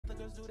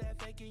girls do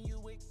that faking you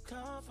would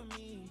come for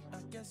me. I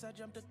guess I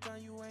jumped the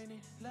gun, you ain't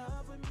in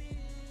love with me.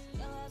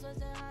 Your eyes was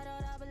that high,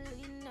 thought I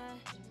believe in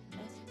that.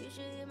 You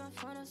should hit my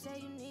phone and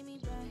say you need me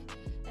back.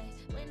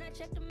 When I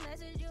check the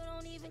message, you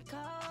don't even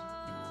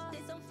call.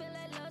 This don't feel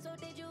like love,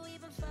 so did you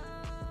even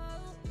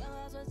fall? Your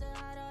eyes was that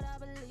high, thought I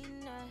believe in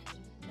that.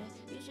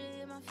 You should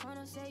hit my phone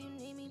and say you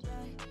need me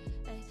back.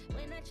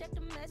 When I check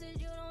the message,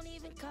 you don't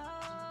even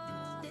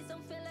call. This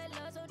don't feel like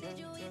love, so did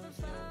you even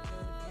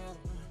fall?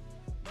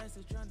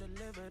 Message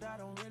undelivered, I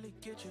don't really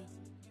get you.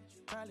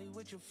 Probably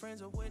with your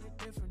friends or with it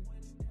different.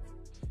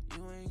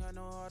 You ain't got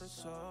no heart or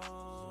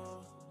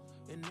soul.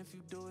 And if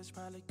you do, it's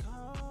probably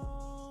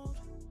cold.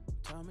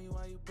 Tell me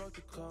why you broke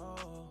the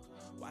code.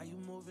 Why you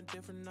moving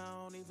different,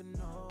 I don't even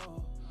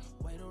know.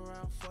 Wait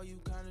around for you,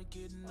 kinda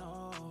getting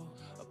old.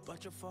 A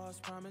bunch of false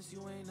promise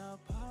you ain't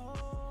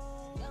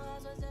uphold. Your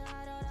eyes was that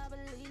high, thought I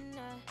believe in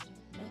that.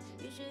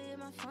 You should hit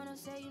my phone and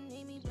say you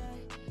need me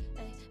back.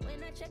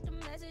 When I check the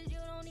message, you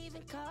don't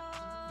even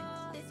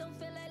call. This don't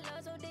feel like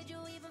love, so did you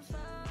even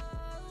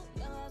fall?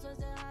 Your eyes was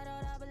that high,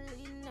 thought I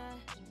believe in that.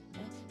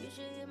 You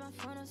should hit my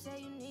phone and say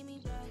you need me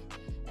back.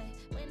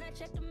 When I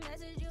check the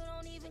message, you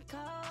don't even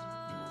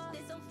call.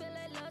 This don't feel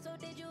like love, so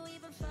did you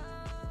even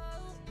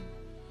fall?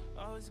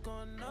 Always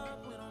going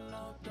up, we don't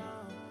know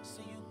down.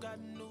 See you got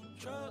a new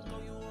truck,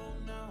 oh you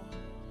won't now.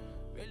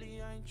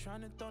 Really, I ain't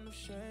tryna throw no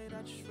shade.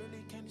 I just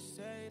really can't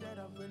say that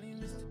I really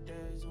miss the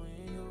days when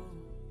you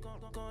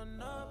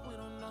going up, we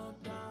don't know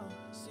down.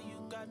 See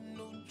you got a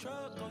new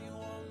truck, oh you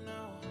won't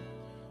now.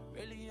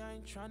 Really, I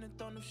ain't tryna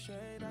throw no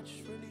shade. I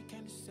just really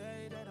can't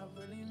say that I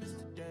really miss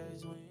the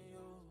days when you.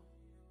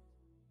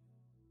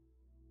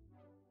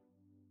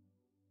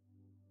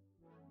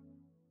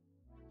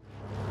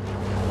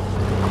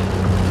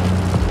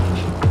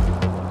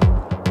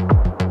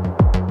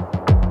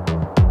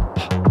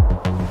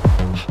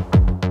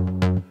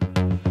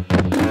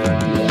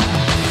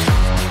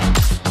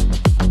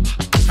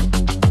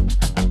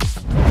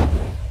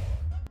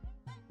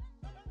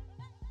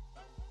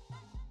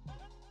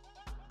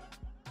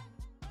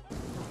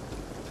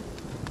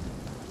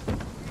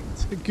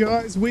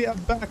 Guys, we are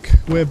back.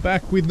 We're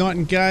back with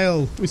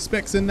Nightingale, with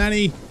Specs and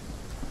Nanny.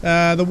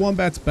 The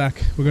Wombat's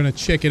back. We're going to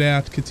check it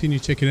out, continue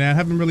checking it out.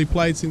 Haven't really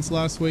played since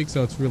last week,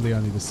 so it's really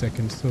only the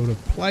second sort of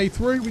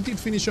playthrough. We did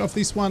finish off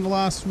this one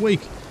last week,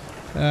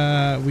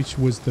 which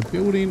was the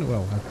building,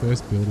 well, our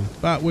first building.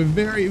 But we're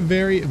very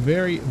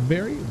early in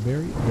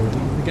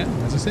the game.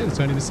 As I said, it's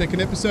only the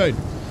second episode.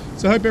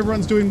 So I hope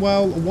everyone's doing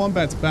well.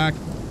 Wombat's back.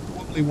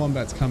 Wobbly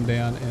Wombat's come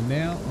down, and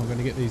now I'm going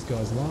to get these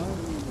guys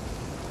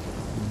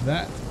live.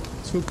 That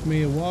took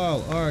me a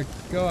while. Alright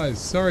guys,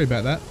 sorry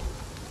about that.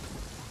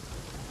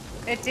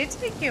 It did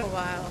take you a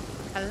while.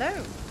 Hello.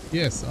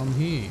 Yes, I'm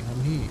here.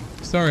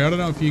 Sorry, I don't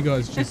know if you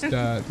guys just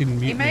didn't mute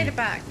me. You made it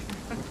back.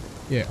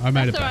 Yeah, I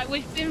made it back. That's alright,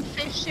 we've been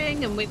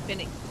fishing and we've been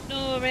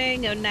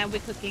exploring and now we're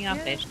cooking our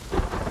fish.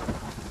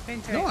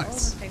 Been doing all the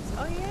things.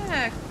 Oh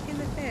yeah, cooking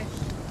the fish.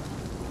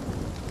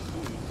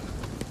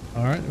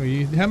 Alright,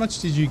 well, how much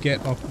did you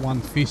get off one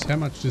fish? How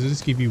much does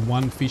this give you,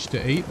 one fish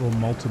to eat or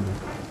multiple?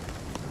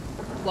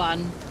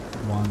 One.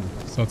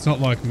 So it's not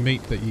like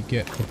meat that you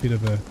get a bit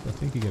of a, I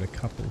think you get a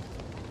couple.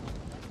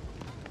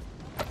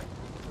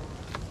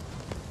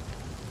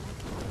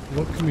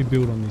 What can we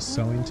build on this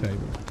sewing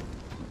table?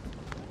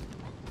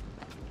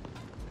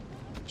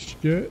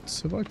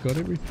 Shirts, have I got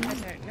everything? I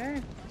don't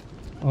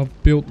know.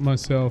 I've built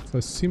myself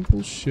a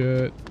simple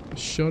shirt,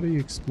 shoddy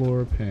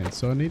explorer pants.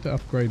 So I need to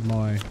upgrade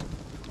my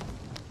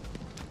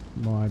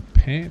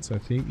pants, I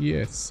think.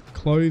 Yes,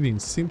 clothing,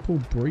 simple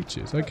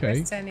breeches.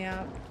 Okay. Standing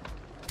up.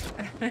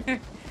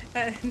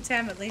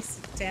 Damn, at least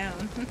it's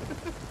down.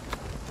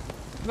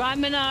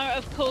 Rymana,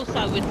 of course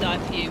I would die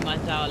for you, my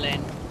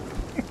darling.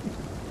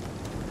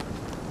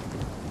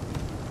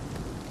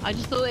 I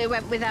just thought it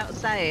went without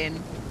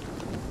saying.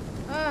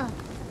 Oh,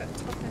 but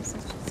top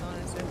messages on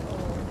as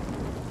well.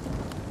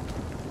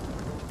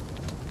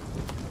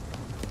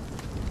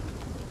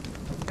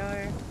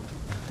 Go.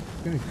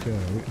 I'm gonna go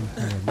and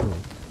have a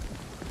look.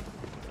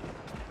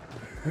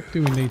 What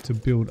do we need to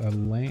build a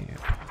lamp?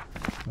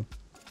 A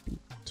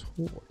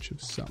torch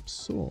of some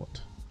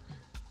sort.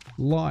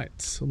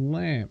 Lights,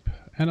 lamp,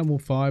 animal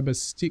fiber,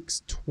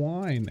 sticks,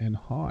 twine, and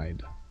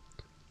hide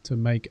to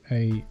make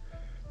a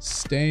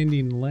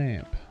standing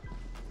lamp.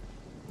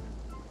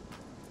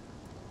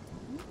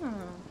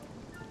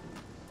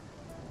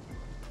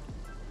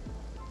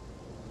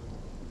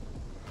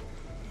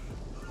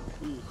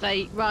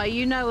 Right,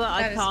 you know what,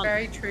 I can't... That is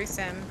very true,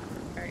 Sam.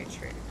 Very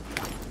true.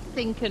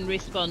 Think and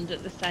respond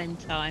at the same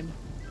time.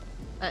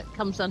 That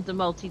comes under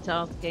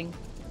multitasking.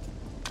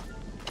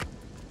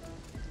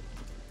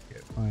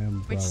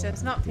 Which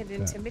does not fit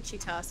into Mitchie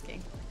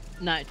tasking.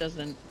 No, it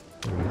doesn't.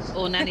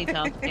 Or nanny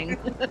tasking.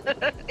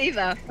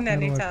 Either.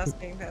 Nanny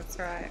tasking, that's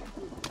right.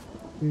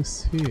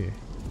 This here.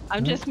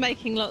 I'm just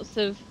making lots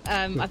of...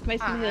 I've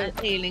made some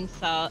healing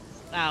salve.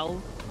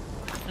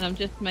 And I'm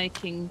just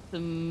making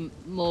some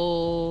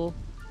more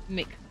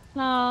mixed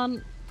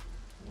plant.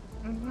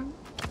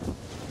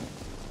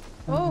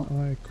 Oh,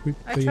 I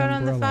equipped I the tried umbrella.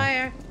 on the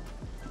fire.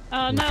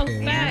 Oh no,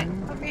 Okay. back.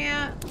 Put me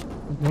out.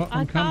 What? I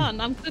I'm coming.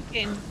 can't. I'm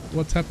cooking.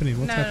 What's happening?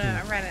 What's No, happening?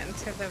 I ran it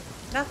into the...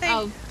 Nothing.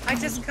 Oh. I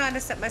just kind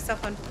of set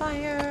myself on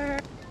fire.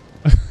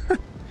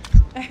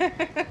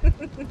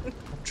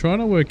 Trying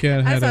to work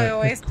out how As I to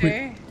always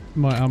equip do.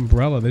 my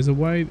umbrella. There's a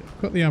way.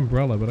 I've got the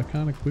umbrella, but I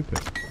can't equip it.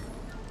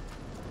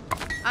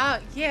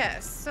 Yeah,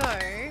 so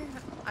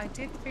I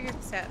did figure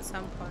this out at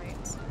some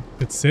point.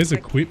 It says I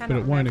equip, but it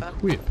cannot won't remember.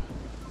 equip.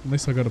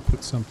 Unless I got to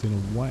put something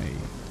away.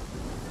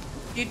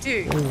 You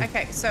do. Oh.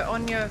 Okay, so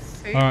on your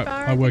food Alright,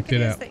 bar, I worked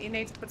think it is out. that you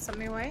need to put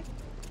something away.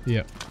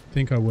 Yep.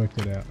 Think I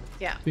worked it out.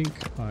 Yeah. Think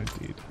I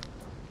did.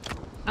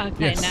 Okay,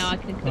 Yes, now I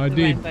can cook I the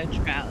did. rainbow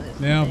trout. Let's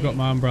Now I've see. got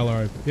my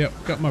umbrella open. Yep,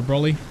 got my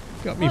brolly.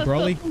 Got me Well, it's got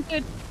brolly. some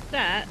good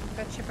stats.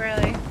 Got your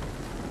brelly.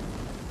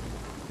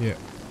 Yeah.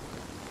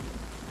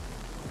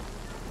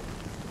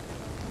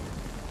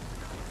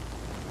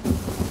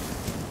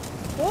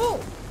 Oh!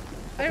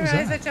 I didn't was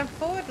realize I that? jumped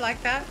forward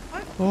like that.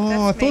 What? Oh,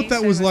 That's I thought me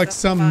that was setting like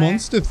myself some on fire.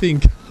 monster thing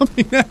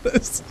coming at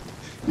us.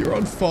 You're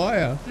on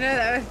fire. No,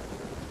 that was,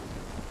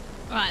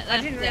 Right, I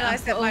that's didn't it. realise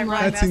I've that got my all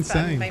right That's mouse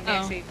button insane. made me Oh.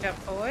 actually jump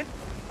forward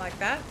like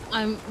that.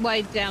 I'm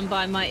weighed down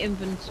by my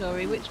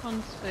inventory. Which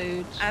one's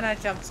food? And I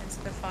jumped into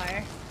the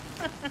fire.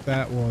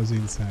 That was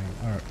insane.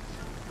 Alright.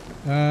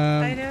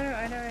 I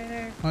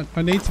know.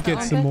 I need to get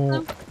Oh, some okay, more.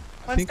 so-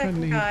 I One think I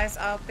second, need. guys.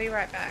 I'll be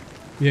right back.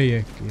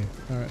 Yeah.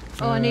 Alright.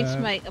 Oh, I need to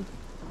make a...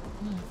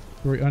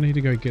 I need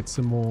to go get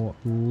some more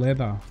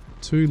leather.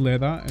 2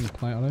 leather and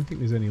plant. I don't think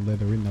there's any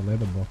leather in the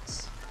leather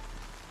box.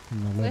 In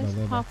the Where's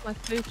leather. half my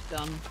food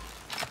gone?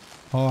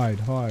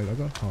 Hide. I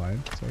got hide,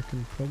 so I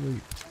can probably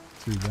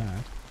do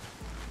that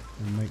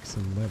and make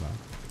some leather.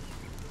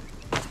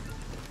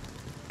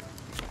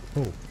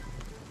 Oh.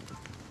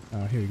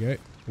 Here we go.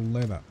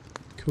 Leather.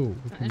 Cool.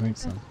 We can make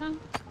some.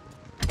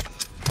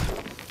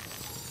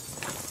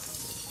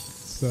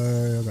 So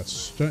I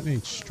don't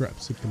need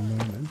straps at the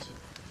moment.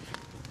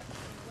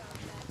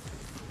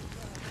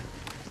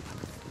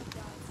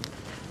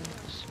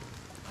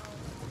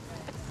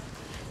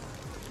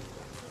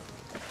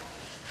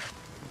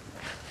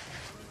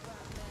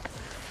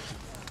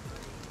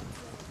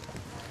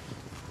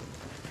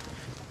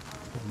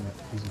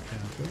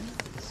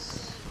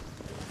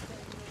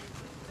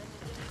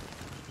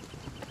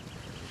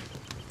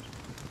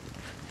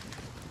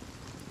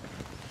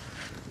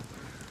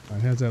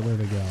 Alright, how's that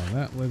leather going?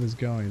 That leather's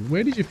going.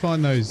 Where did you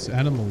find those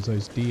animals,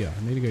 those deer?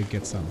 I need to go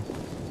get some.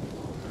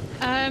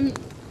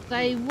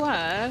 They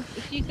were,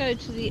 if you go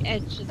to the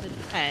edge of the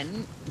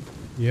tent,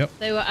 Yep.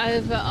 they were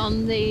over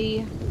on the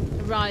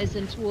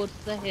horizon towards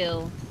the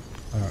hill.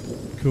 Alright,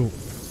 cool.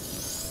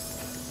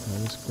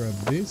 I'll just grab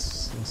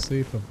this. I'll see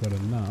if I've got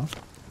enough.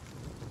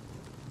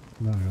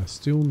 No, I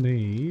still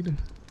need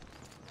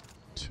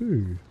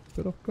 2,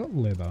 but I've got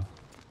leather.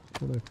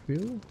 What I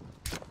feel?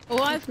 Oh,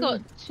 I've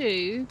got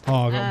 2. Oh,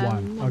 I got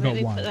 1. I got let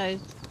me 1. put those.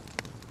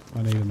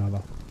 I need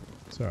another.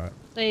 It's alright.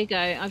 There you go.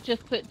 I've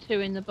just put 2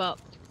 in the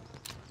box.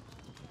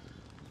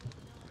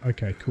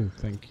 Okay, cool.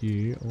 Thank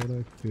you.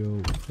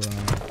 Autofill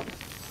craft.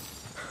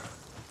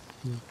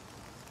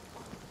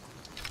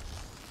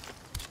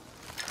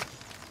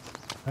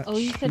 Oh,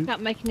 you said about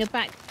making a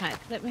backpack.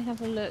 Let me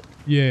have a look.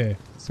 Yeah.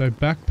 So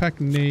backpack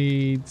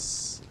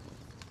needs.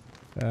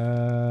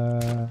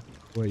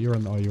 Wait, you're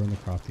on. You're on the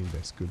crafting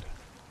desk. Good.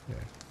 Yeah.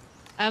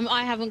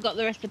 I haven't got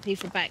the recipe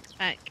for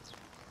backpack.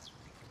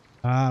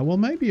 Well,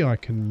 maybe I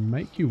can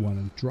make you one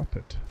and drop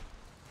it.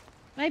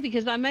 Maybe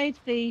because I made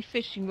the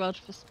fishing rod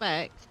for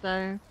specs,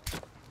 so.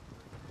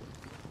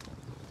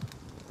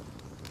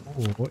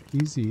 Oh, what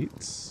is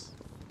it?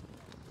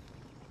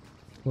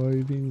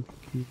 Clothing.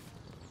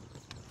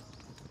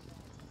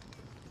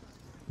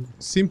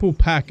 Simple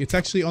pack. It's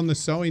actually on the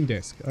sewing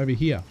desk over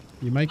here.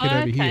 You make it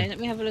over okay, here. let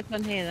me have a look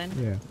on here then.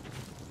 Yeah.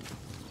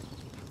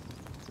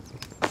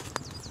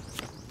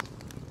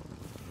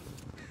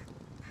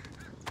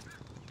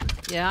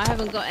 Yeah, I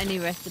haven't got any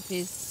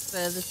recipes for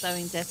the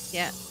sewing desk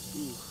yet.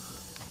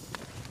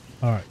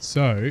 Alright,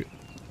 so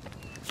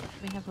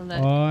Let me have a look.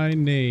 I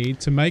need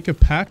to make a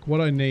pack.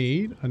 What I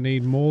need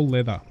more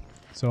leather.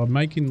 So I'm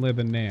making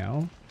leather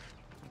now.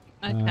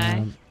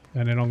 Okay.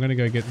 And then I'm going to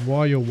go get,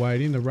 while you're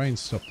waiting, the rain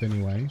stopped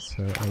anyway,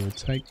 so I will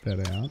take that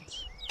out.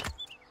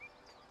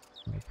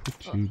 I'll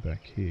put you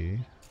back here.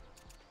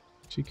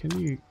 Actually,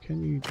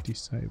 can you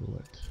disable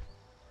it?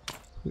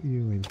 Put you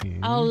in here.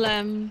 I'll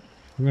I'm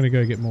going to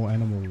go get more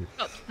animal.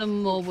 chop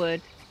some more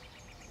wood.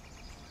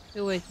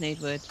 We always need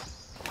wood.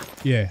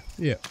 Yeah.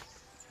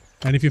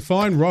 And if you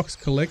find rocks,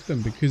 collect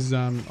them, because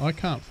I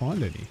can't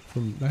find any.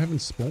 They haven't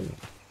spawned.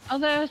 Oh,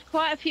 there's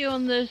quite a few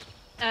on the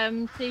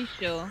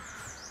seashore.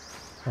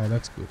 Oh,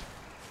 that's good.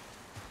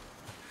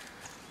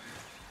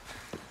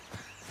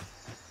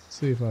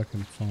 See if I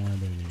can find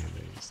any of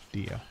these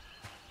deer.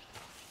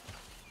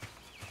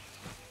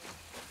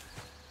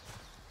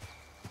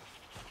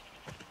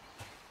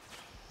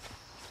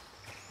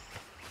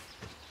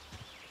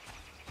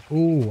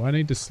 Oh, I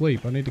need to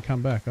sleep. I need to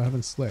come back. I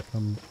haven't slept.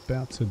 I'm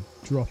about to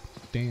drop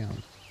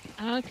down.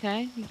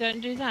 Okay, you don't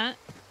do that.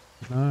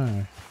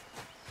 No.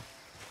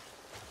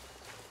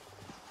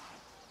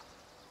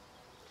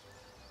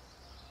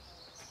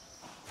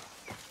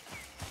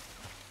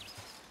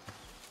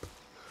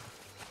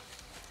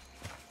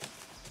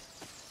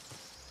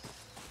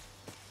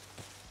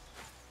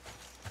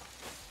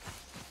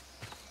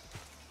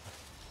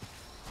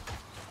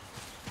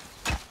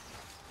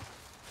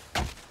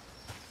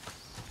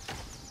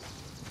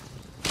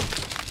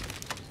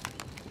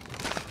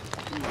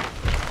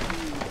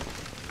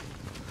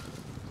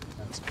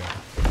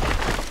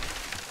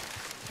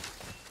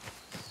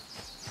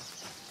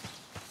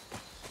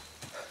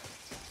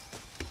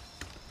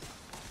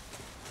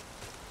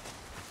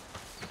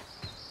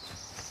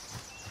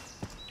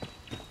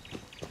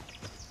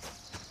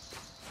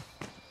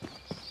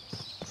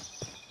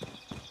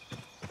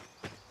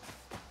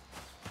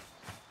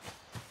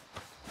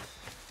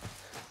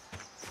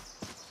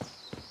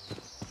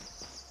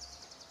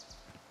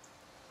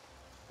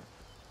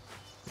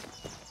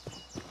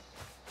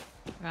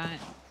 Right,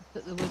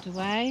 put the wood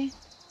away.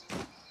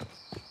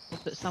 I'll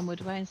put some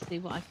wood away and see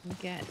what I can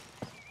get.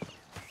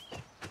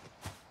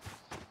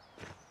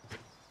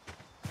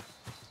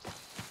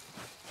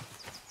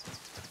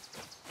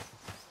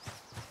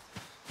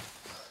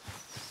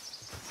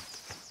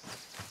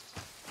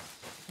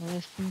 Well,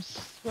 there's some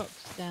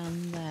rocks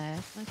down there.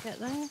 Can I get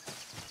there?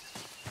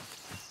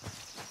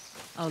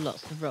 Oh,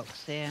 lots of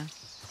rocks here.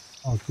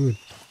 Oh, good.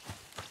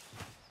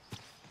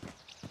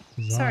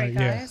 Sorry,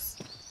 Yeah. guys.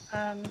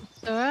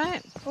 It's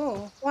alright.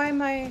 Oh, why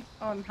am I...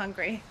 Oh, I'm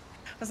hungry.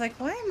 I was like,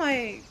 why am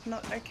I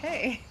not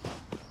okay?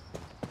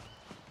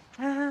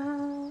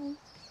 I'm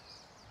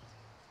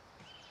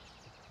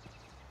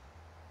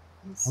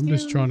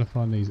just trying to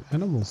find these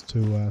animals to,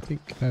 I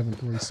think they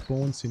haven't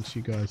respawned since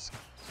you guys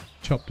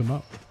chopped them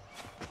up.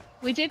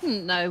 We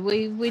didn't know.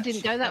 We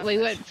didn't go that way.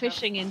 We went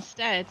fishing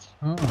instead.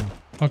 Oh,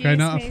 okay.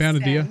 No, I found a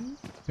deer.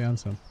 Found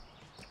some.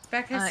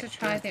 Beck has to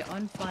try the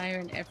on fire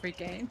in every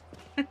game.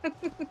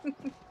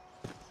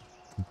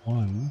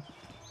 One.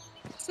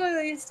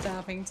 Slowly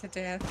starving to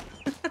death.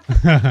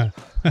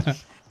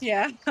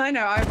 Yeah, I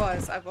know. I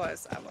was.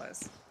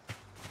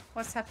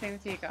 What's happening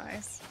with you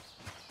guys?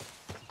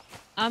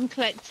 I'm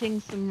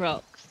collecting some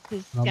rocks.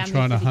 I'm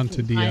trying to hunt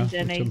a deer,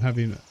 which I'm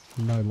having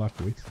no luck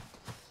with.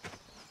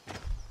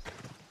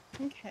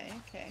 Okay.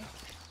 I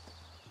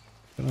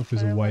don't know if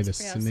there's a way to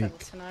sneak.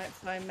 Tonight,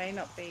 so I may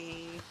not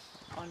be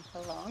on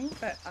for long,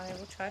 but I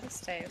will try to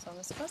stay as long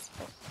as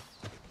possible.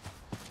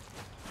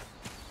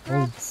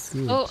 Oh,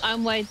 good. Oh,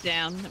 I'm way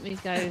down. Let me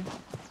go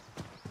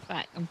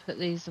back and put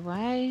these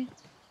away.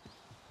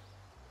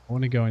 I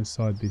want to go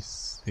inside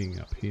this thing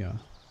up here.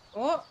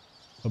 Oh!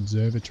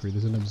 Observatory.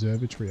 There's an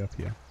observatory up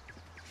here.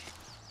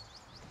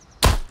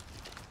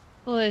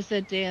 Oh, there's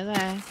a deer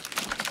there.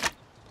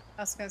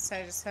 I was going to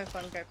say, just hope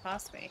one go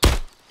past me.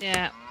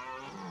 Yeah.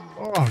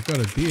 Oh, I've got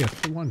a deer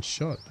for one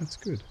shot. That's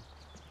good.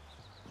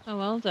 Oh,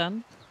 well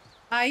done.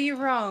 Are you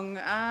wrong?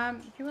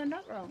 You are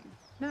not wrong.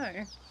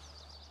 No.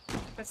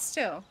 But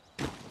still.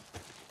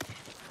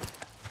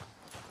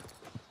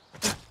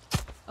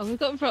 Oh, we've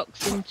got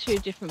rocks in 2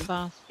 different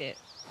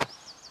baskets.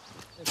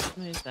 Let's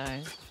move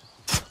those.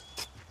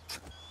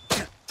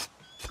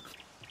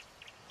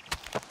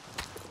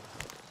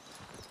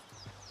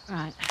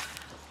 Right.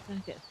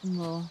 Gonna get some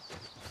more.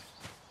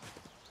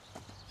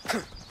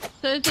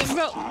 So is it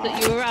rocks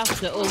that you were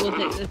after, or was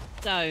it the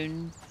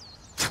stone?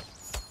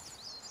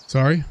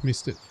 Sorry,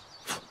 missed it.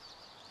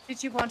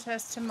 Did you want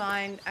us to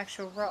mine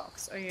actual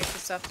rocks, or you're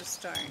just after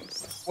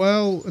stones?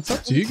 Well, it's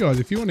up to you guys.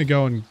 If you want to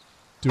go and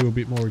do a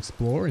bit more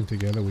exploring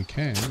together, we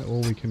can,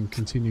 or we can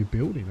continue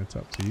building. It's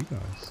up to you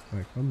guys.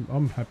 Like,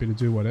 I'm happy to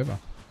do whatever.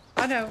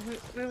 Oh no,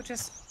 we were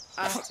just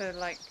after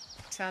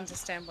to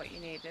understand what you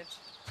needed.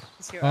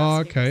 Oh,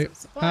 okay.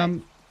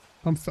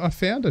 I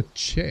found a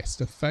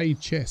chest, a Fae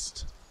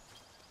chest.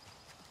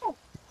 Oh.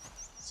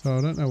 So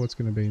I don't know what's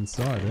going to be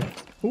inside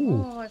it. Ooh.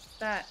 Oh, what's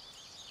that?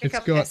 It's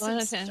got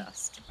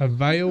a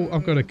veil. I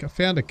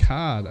found a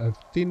card, a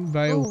thin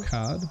veil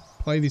card.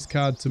 Play this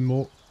card to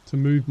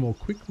move more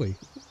quickly.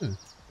 Yeah.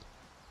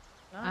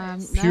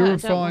 Nice.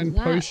 Purifying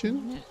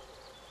potion,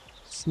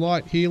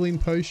 slight healing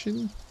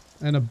potion,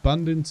 and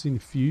abundance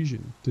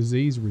infusion.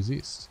 Disease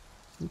resist.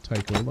 We'll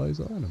take all those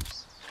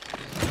items.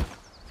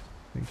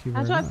 Thank you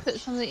very much. How do I put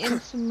something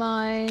into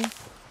my...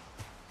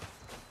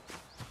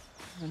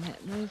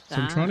 Move that.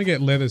 So I'm trying to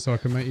get leather so I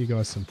can make you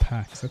guys some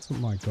packs. That's what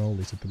my goal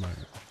is at the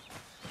moment.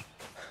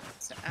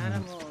 So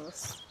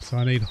animals. So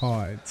I need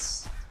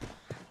hides.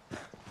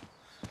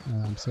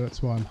 So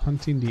that's why I'm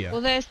hunting deer.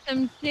 Well, there's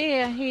some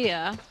deer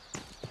here.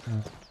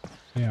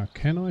 Now,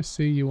 can I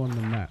see you on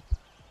the map?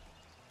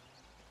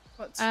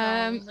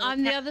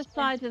 I'm the other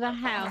side of the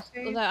house,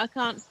 although I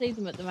can't see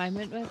them at the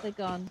moment. Where's they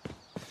gone?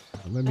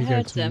 Let me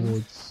go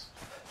towards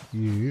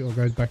you. I'll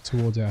go back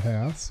towards our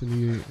house, and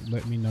you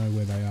let me know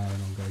where they are,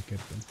 and I'll go get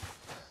them.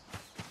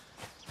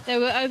 They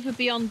were over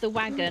beyond the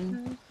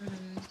wagon.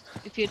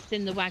 If you'd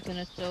seen the wagon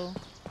at all.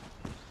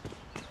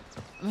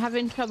 I'm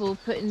having trouble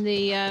putting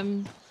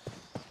the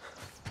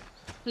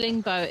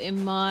sling boat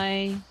in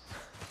my...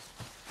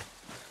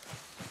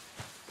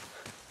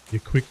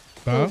 Your quick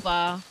bar?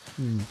 bar.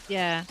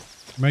 Yeah.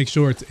 Make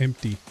sure it's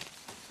empty.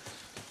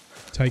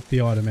 Take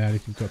the item out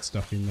if you've got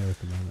stuff in there at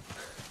the moment.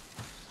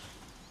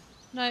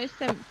 No, it's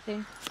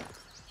empty.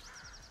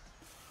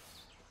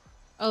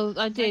 Oh,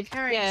 I did.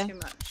 Yeah. Too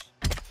much.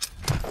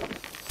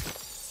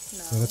 No.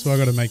 So that's why I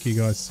got to make you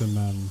guys some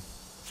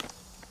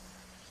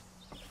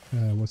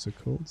what's it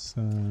called?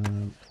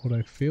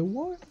 Autofill.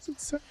 Why does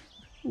it say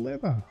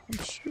leather?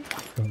 I'm sure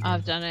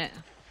I've done it.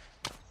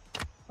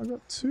 I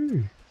got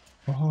 2.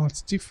 Oh,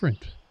 it's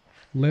different.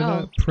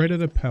 Leather,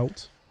 predator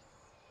pelt,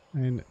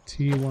 and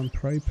tier 1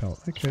 prey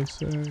pelt. Okay,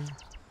 so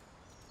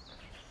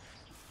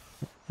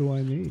what do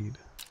I need?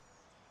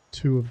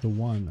 2 of the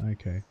 1.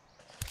 Okay,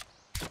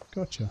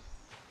 gotcha.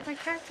 My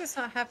character's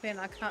not happy and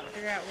I can't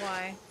figure out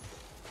why.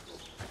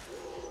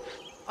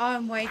 Oh,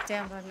 I'm weighed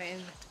down by my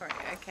inventory.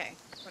 Okay,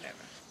 whatever.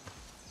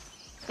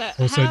 So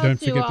also, don't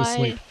forget to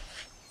sleep.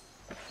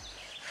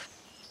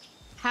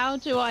 How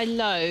do I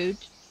load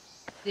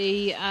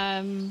the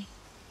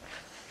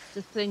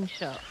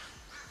slingshot.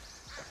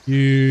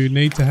 You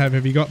need to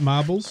have you got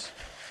marbles?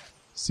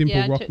 Simple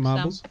Yeah, I rock took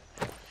marbles?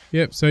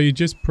 Yep, so you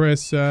just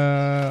press,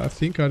 I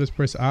think I just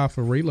press R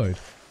for reload.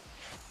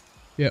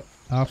 Yep,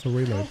 R for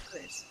reload. Oh,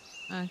 good.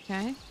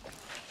 Okay.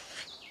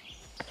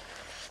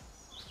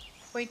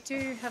 We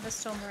do have a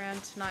storm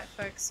around tonight,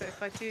 folks, so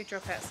if I do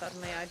drop out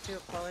suddenly, I do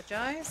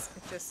apologise.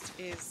 It just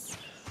is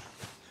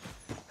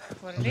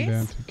what it I'm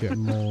down is. to get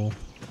more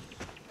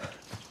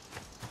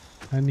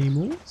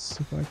animals,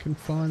 if I can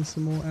find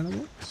some more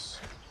animals.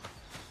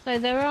 So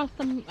there are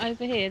some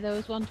over here. There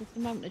was one just a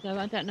moment ago.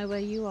 I don't know where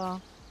you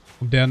are.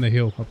 I'm down the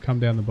hill. I've come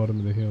down the bottom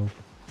of the hill.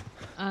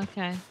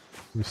 Okay.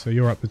 So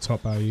you're up the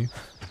top, are you?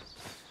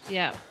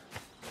 Yeah.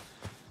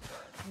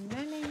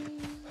 Nanny.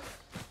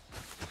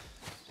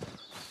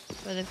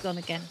 Where they've gone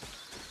again.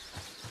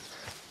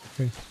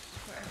 Okay.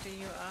 Wherever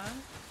you are.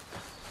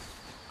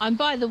 I'm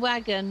by the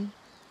wagon.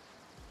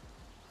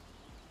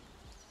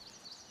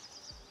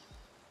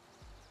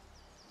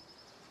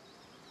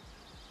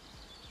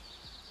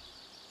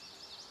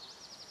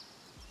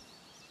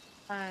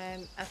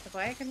 I'm at the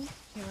wagon.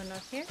 You are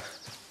not here.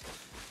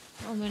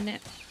 1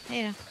 minute.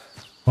 Here.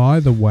 By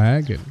the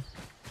wagon.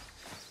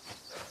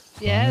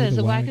 Yeah, By there's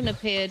the a wagon Oh,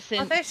 appeared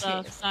since there she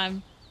last is.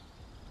 time.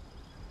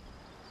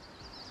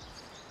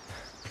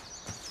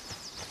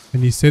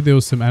 And you said there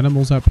was some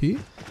animals up here?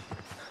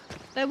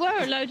 There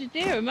were a load of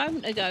deer a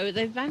moment ago, but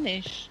they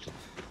vanished.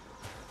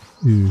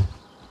 Ooh.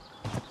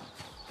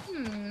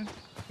 Hmm.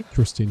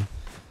 Interesting.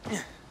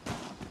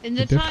 In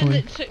the They're time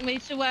definitely- that it took me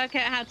to work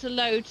out how to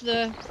load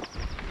the...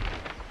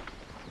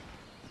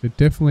 They're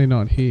definitely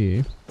not here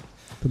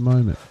at the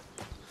moment.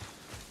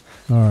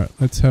 Alright,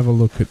 let's have a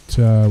look at,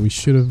 I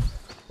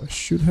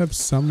should have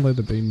some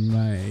leather been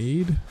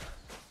made.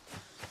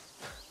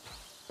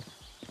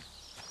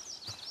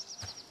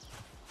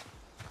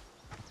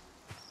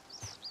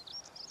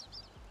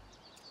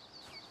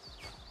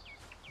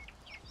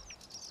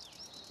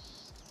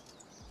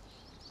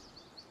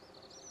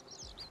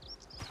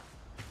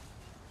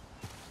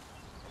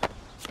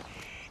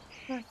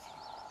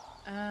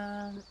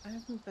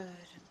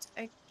 Overburdened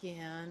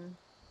again.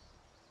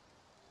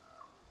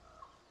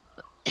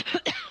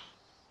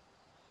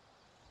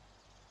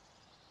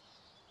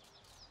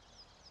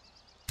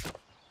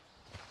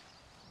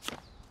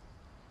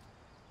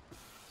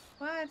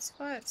 What?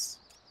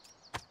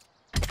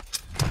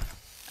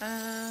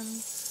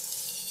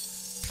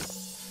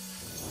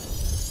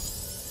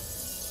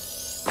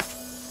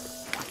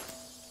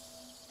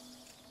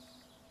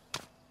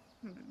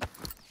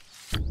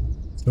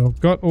 So I've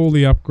got all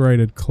the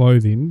upgraded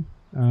clothing.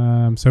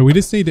 So we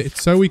just need to,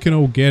 so we can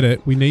all get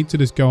it, we need to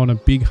just go on a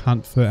big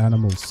hunt for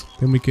animals.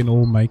 Then we can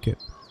all make it.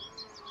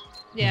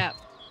 Yeah.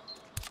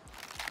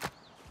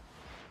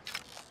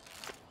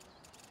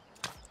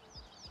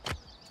 I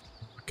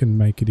can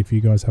make it if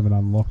you guys haven't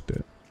unlocked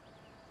it.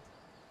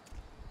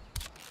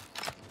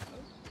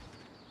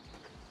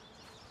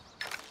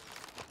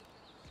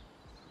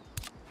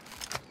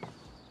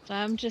 So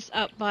I'm just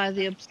up by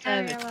the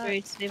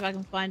observatory to see if I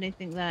can find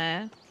anything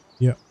there.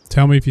 Yep.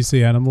 Tell me if you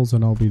see animals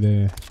and I'll be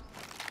there.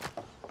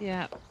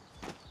 Yeah.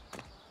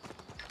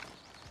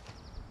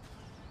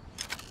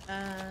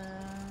 There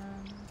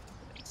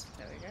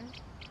we go.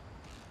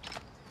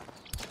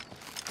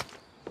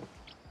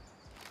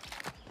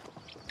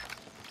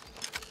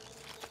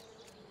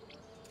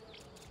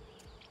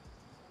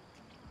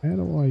 How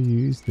do I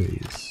use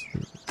these?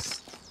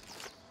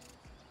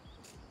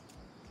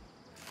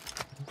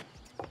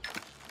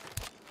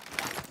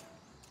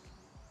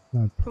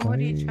 But what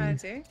are you trying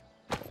to do?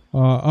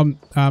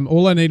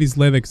 All I need is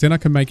leather, because then I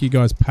can make you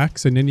guys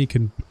packs, and then you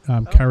can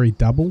carry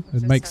double. It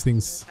just makes have to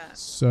things do that.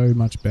 so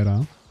much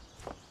better.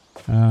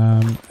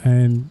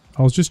 And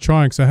I was just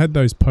trying, because I had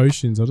those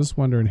potions. I was just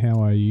wondering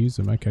how I use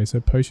them. Okay,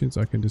 so potions,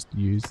 I can just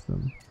use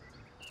them.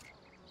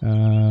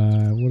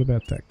 What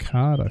about that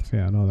card I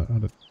found? Oh,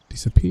 that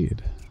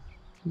disappeared.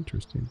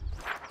 Interesting.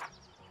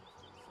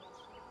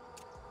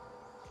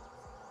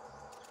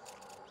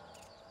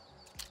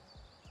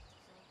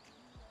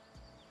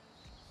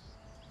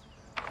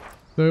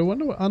 So I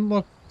wonder what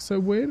unlock. So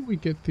where do we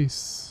get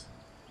this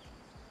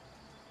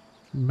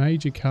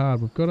major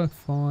card? We've got to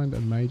find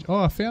a major.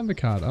 Oh, I found the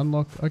card.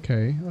 Unlock.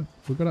 Okay,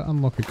 we've got to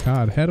unlock a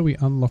card. How do we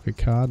unlock a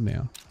card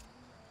now?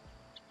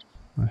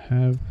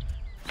 I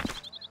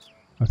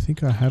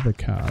think I have a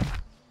card.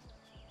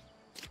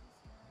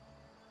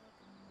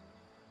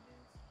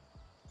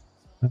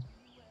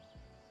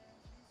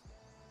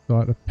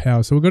 Site of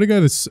power. So we've got to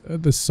go to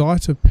the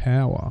site of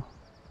power.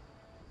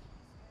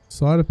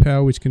 Site of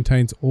power, which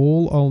contains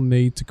all I'll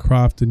need to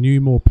craft a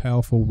new, more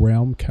powerful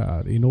realm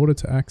card. In order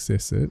to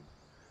access it,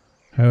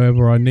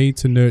 however, I need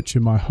to nurture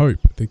my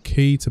hope, the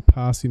key to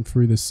passing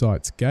through the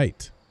site's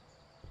gate.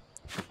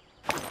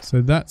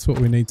 So that's what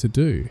we need to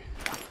do.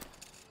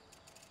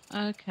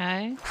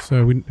 Okay.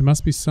 So there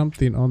must be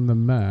something on the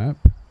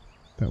map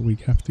that we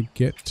have to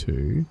get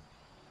to.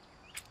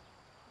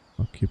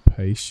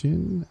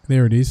 Occupation.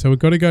 There it is. So we've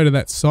got to go to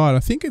that side. I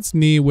think it's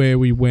near where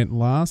we went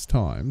last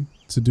time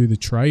to do the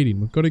trading.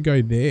 We've got to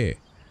go there.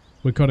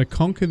 We've got to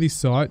conquer this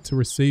site to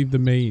receive the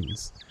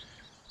means.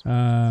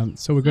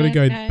 So we've got to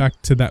go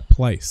back to that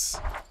place.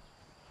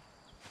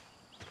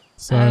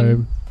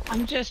 So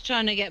I'm just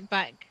trying to get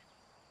back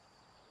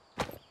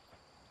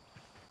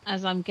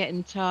as I'm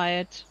getting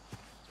tired.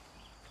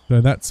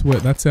 So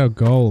that's our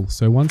goal.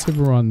 So once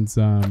everyone's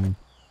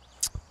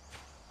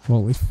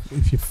well, if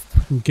you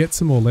can get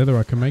some more leather,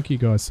 I can make you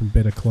guys some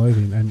better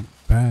clothing and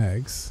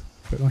bags.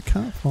 But I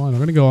can't find. I'm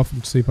going to go off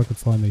and see if I can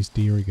find these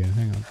deer again.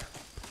 Hang on.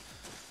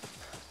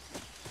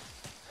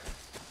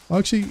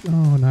 Actually,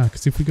 oh no,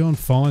 because if we go and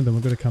find them,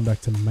 we've got to come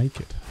back to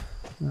make it.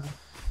 No.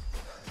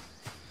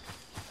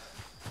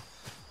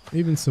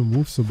 Even some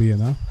wolves will be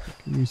enough. We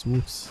can use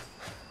wolves.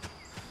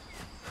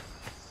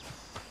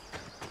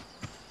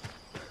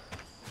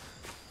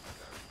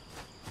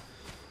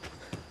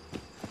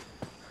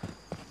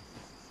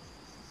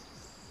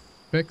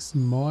 Bex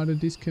might have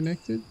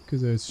disconnected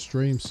because her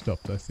stream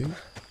stopped, I think.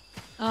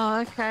 Oh,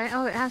 okay.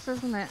 Oh, it has,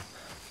 hasn't it?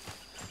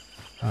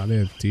 Ah,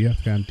 there, deer.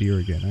 Found deer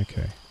again.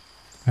 Okay.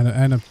 And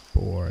a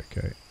boar.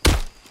 Okay.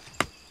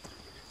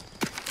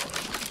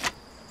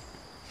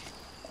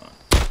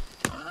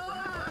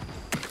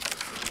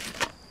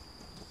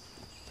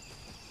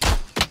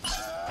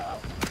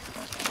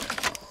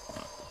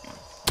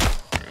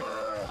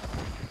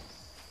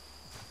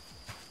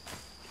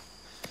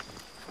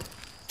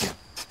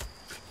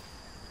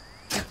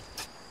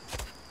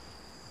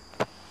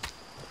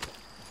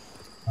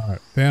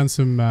 Found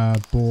some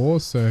boar,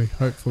 so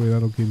hopefully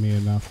that'll give me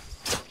enough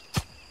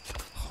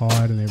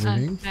hide and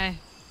everything. Okay.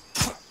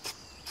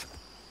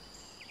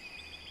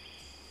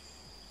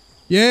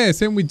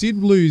 Yes, and we did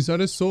lose. I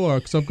just saw her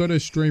because I've got her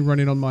stream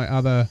running on my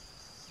other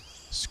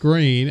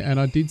screen, and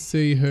I did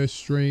see her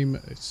stream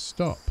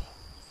stop.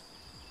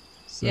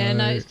 So, yeah,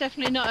 no, it's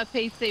definitely not a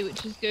PC,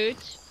 which is good.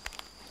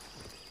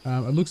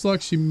 It looks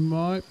like she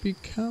might be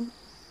come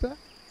back.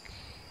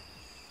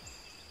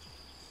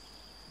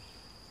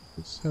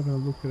 Just having a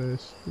look at her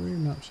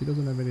stream. No, she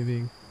doesn't have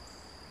anything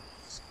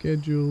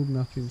scheduled.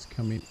 Nothing's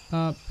coming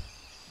up.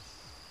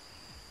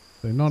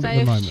 So not at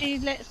the moment. So if she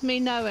lets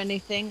me know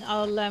anything,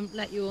 I'll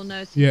let you all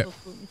know. So yeah.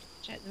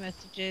 Check the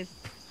messages.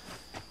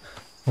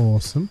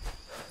 Awesome.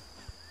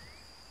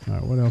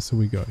 Alright, what else have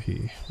we got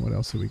here? What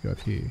else have we got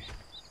here?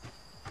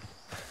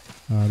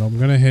 Alright, I'm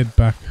going to head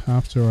back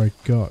after I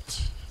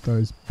got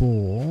those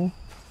boar.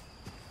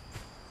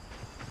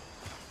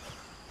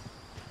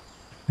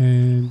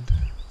 And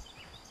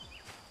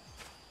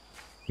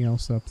anything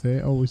else up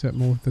there? Oh, is that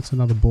more? That's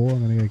another boar.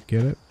 I'm going to go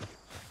get it.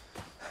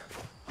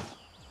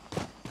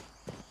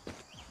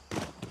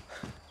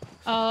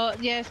 Oh,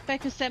 yes,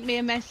 Becca sent me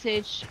a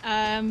message.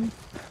 Her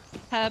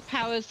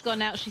power's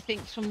gone out, she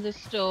thinks, from the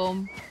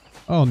storm.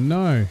 Oh,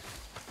 no.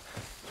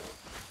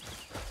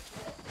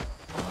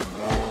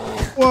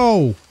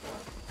 Whoa!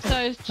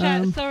 So,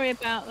 chat, sorry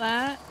about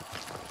that.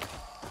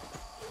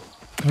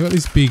 I got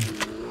this big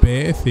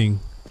bear thing.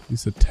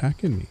 It's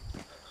attacking me.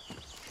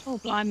 Oh,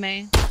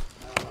 blimey.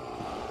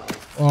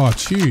 Oh,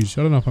 it's huge.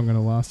 I don't know if I'm going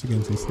to last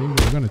against this thing,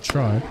 but I'm going to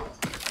try.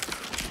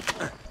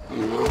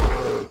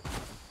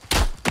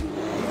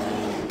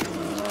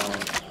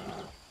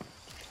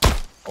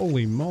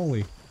 Holy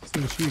moly. This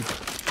thing is huge.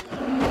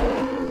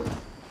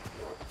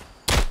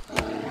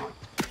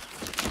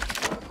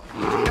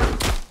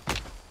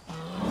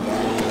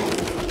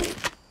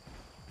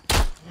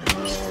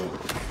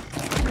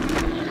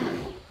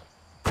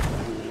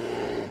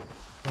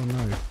 Oh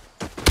no.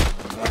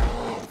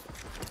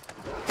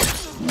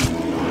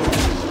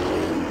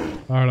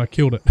 Alright, I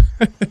killed it.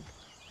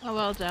 Oh,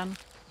 well done.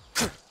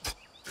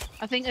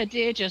 I think a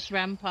deer just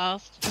ran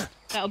past.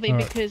 That'll be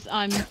because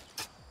I'm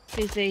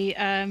busy.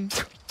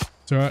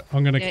 It's alright,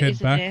 I'm going to head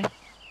back.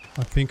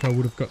 I think I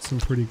would have got some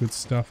pretty good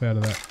stuff out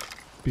of that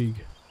big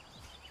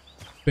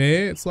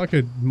bear. It's like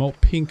a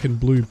pink and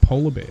blue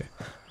polar bear.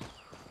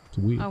 It's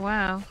weird. Oh,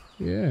 wow.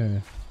 Yeah.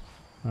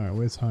 Alright,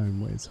 where's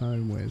home? Where's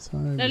home? Where's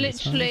home? No,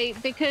 where's literally,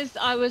 home? because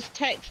I was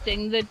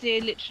texting, the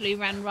deer literally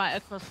ran right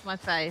across my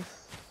face.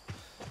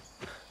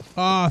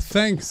 Ah,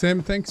 thanks,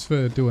 Sam. Thanks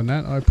for doing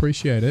that. I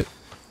appreciate it.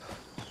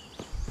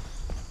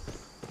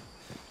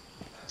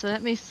 So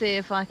let me see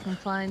if I can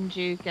find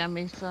you,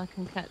 Gammy, so I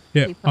can catch.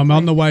 Yeah, I'm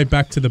on the way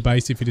back to the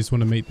base if you just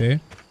want to meet there.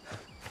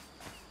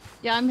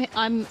 Yeah,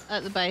 I'm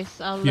at the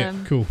base. I'll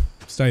cool.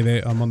 Stay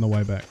there. I'm on the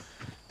way back.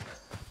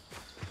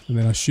 And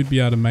then I should be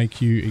able to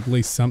make you at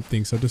least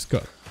something. So I just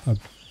got a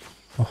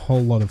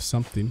whole lot of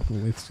something.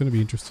 Well, it's going to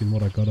be interesting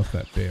what I got off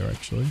that bear,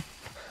 actually.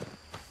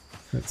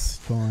 Let's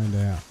find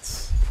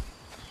out.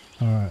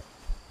 Alright.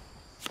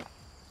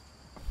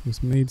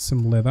 Just need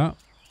some leather.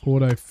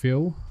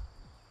 Autofill.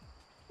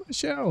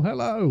 Michelle,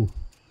 hello.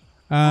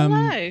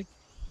 Hello.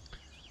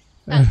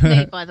 That's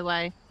me, by the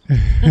way.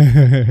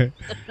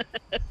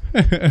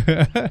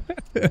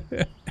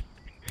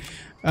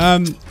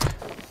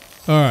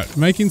 Alright,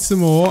 making some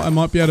more. I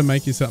might be able to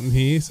make you something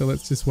here, so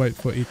let's just wait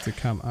for it to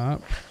come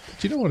up.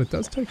 Do you know what? It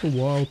does take a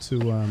while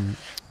to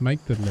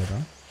make the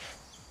leather.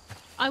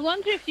 I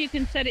wonder if you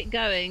can set it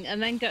going and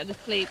then go to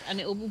sleep,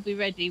 and it will be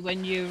ready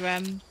when you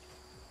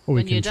Or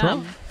you're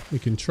done. We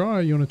can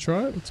try. You want to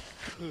try it?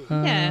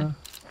 Yeah.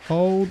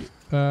 Hold.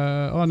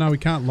 Oh no, we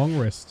can't long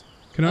rest.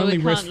 Can only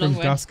we rest can't from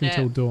long dusk rest,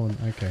 until dawn.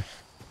 Okay.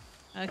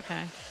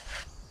 Okay.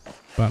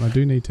 But I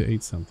do need to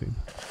eat something.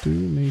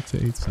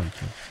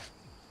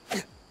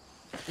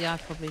 Yeah, I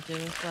probably do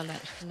as well,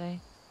 actually.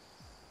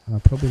 And I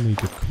probably need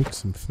to cook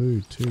some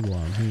food too while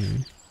I'm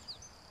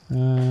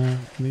here.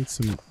 Need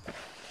some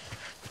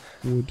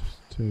wood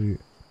to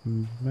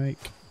make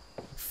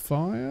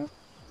fire.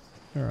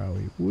 Where are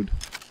we? Wood.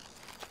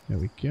 There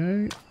we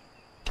go.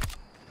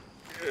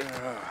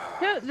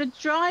 No, the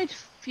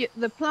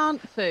the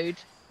plant food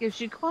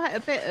gives you quite a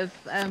bit of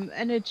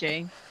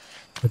energy.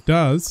 It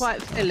does.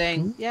 Quite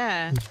filling,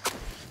 yeah.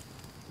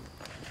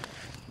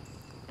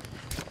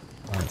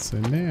 Alright, so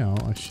now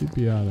I should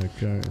be able to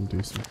go and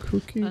do some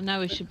cooking. I know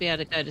we should be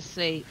able to go to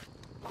sleep.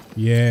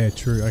 Yeah,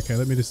 true. Okay,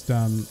 let me just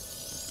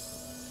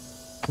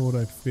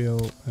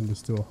autofill and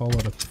just do a whole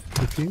lot of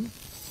cooking.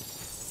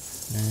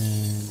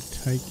 And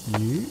take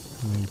you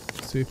and then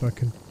see if I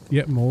can...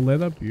 Yep, more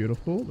leather.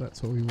 Beautiful.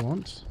 That's what we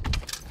want.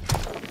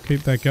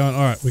 Keep that going.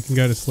 Alright, we can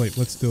go to sleep.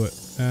 Let's do it.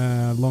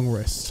 Long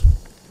rest.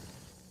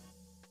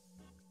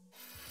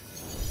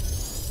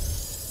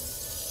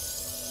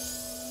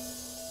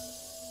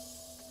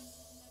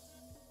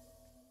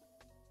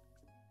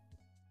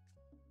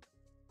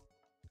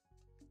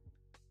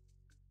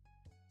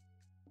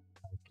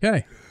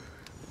 Okay.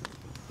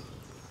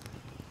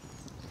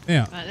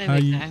 Now,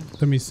 right,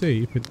 let me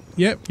see if it...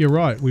 Yep, you're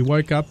right. We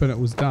woke up and it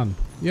was done.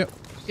 Yep.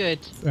 Good.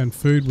 And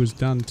food was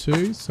done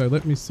too. So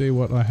let me see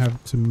what I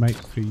have to make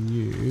for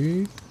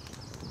you.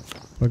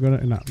 I got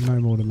it. No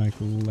more to make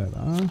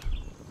leather.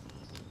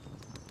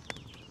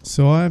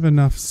 So I have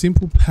enough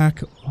simple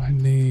pack. I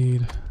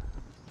need...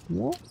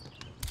 What?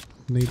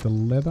 Need the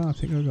leather. I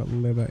think I got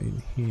leather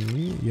in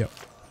here. Yep.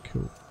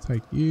 Cool.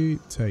 Take you.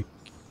 Take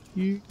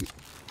you.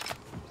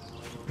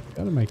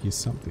 Gotta make you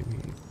something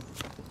here.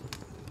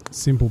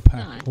 Simple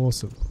pack. Nice.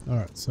 Awesome.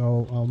 Alright,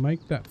 so I'll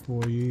make that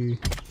for you.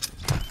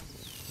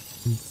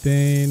 And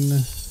then...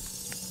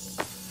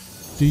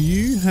 Do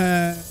you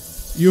have...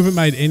 You haven't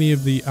made any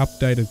of the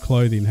updated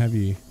clothing, have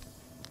you?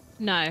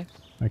 No.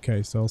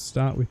 Okay, so I'll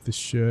start with the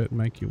shirt,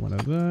 make you one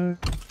of those.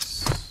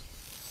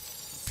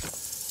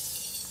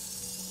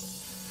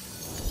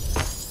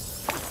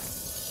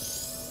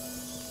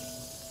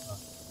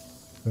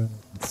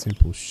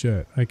 Simple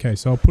shirt. Okay,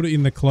 so I'll put it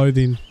in the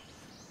clothing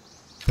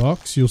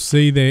box. You'll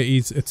see there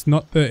is, it's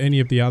not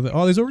any of the other.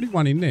 Oh, there's already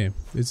one in there.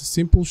 There's a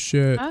simple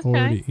shirt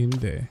already in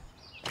there.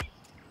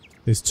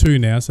 There's two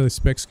now, so the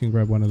Specs can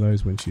grab one of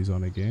those when she's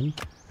on again.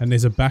 And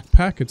there's a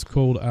backpack. It's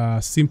called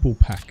Simple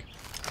Pack.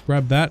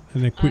 Grab that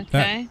and equip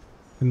that.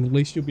 And at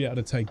least you'll be able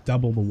to take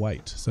double the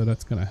weight. So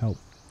that's going to help.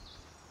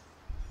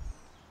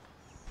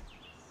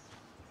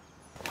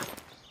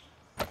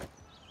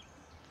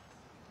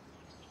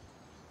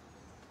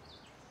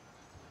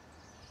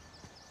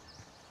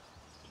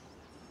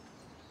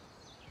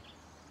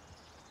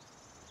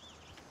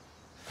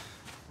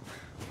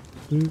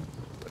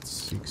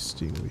 Let's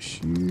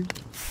extinguish you.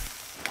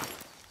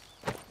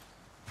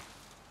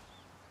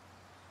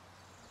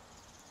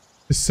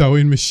 The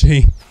sewing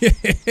machine.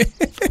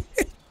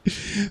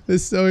 The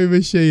sewing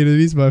machine. It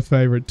is my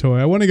favourite toy.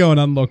 I want to go and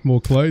unlock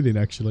more clothing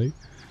actually.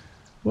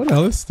 What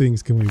else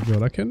things can we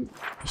build?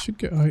 I should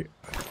go. I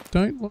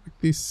don't like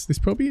this. There's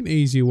probably an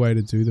easier way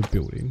to do the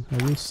building.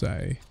 I will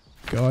say.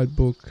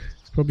 Guidebook.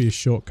 It's probably a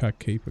shortcut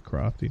key for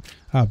crafting.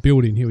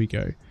 Building. Here we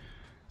go.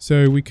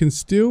 So we can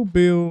still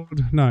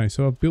build... No,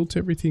 so I've built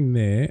everything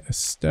there.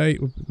 Estate...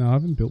 No, I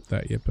haven't built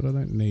that yet, but I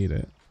don't need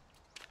it.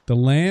 The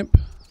lamp...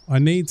 I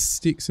need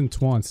sticks and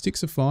twine.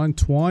 Sticks are fine.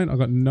 Twine, I've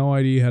got no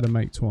idea how to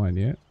make twine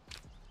yet.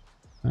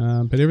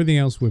 But everything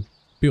else we've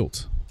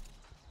built.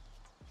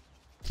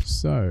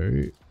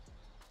 So...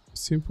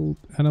 Simple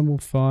animal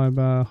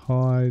fiber,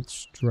 hide,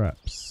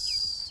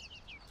 straps.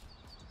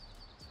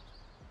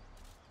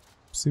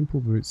 Simple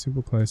boots,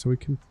 simple clothes. So we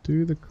can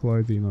do the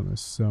clothing on the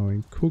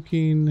sewing.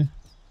 Cooking...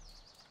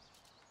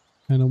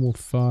 Animal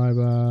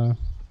fiber.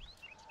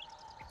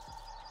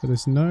 But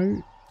there's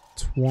no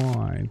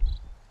twine.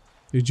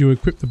 Did you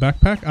equip the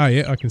backpack? Oh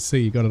yeah, I can see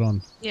you got it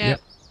on. Yep.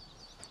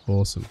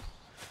 Awesome.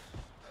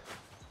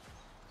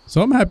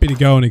 So I'm happy to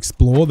go and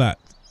explore that.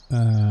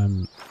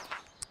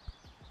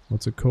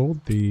 What's it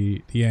called?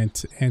 The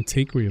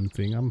antiquarian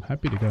thing. I'm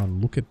happy to go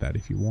and look at that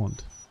if you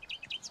want.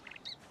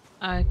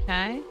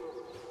 Okay.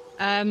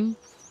 I'm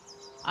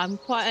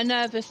quite a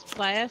nervous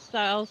player, so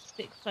I'll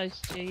stick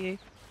close to you.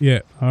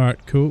 Yeah, alright,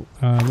 cool.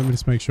 Let me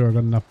just make sure I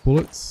got enough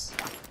bullets.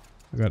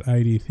 I got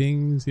 80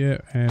 things, yeah,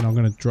 and I'm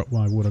going to drop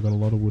my wood. I got a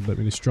lot of wood. Let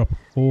me just drop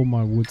all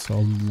my wood so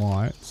I'm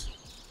light.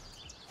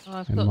 Oh,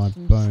 I've and got my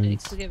some bones.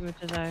 sticks to get rid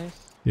of those.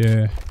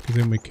 Yeah, because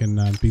then we can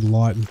be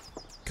light and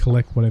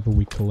collect whatever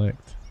we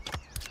collect.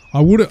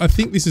 I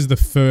think this is the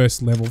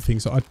first level thing,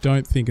 so I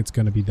don't think it's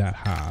going to be that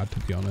hard, to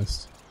be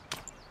honest.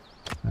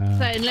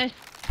 So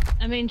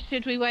I mean,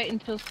 should we wait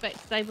until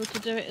Spec's able to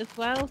do it as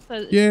well,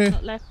 so that Yeah. it's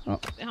not left I'm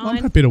behind?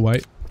 happy to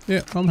wait.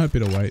 Yeah, I'm happy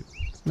to wait.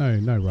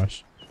 No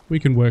rush. We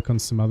can work on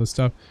some other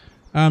stuff.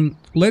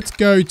 Let's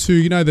go to,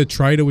 you know, the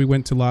trader we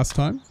went to last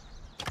time?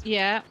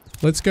 Yeah.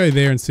 Let's go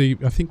there and see.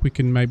 I think we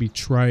can maybe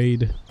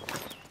trade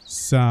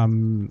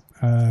some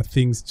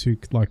things to,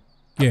 like,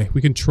 yeah,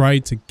 we can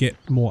trade to get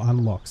more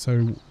unlocked.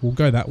 So we'll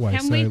go that way.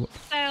 Can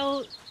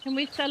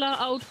we sell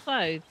our old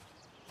clothes?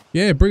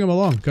 Yeah, bring them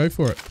along. Go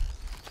for it.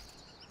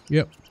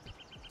 Yep.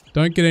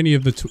 Don't get any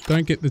of the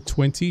don't get the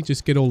 20.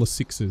 Just get all the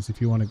 6s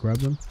if you want to grab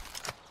them.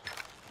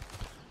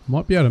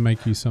 Might be able to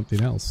make you something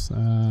else.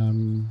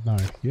 No.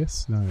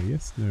 Yes. No.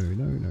 Yes. No.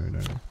 No. No. No.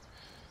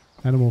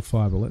 Animal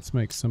fiber. Let's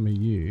make some of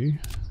you.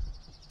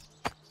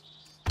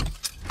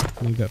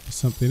 Need that for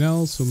something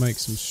else. We'll make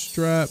some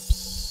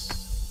straps.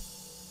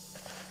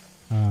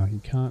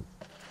 You can't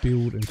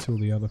build until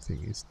the other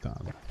thing is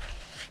done.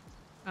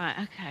 Right.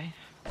 Okay.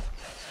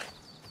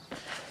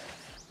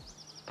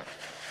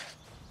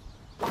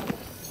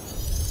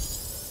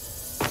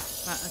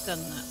 Right. I've done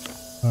that.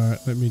 Alright,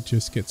 let me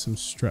just get some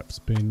straps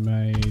being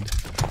made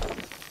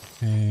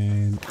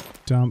and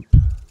dump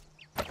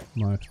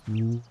my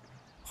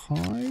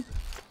hide.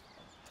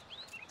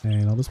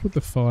 And I'll just put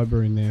the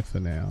fibre in there for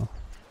now.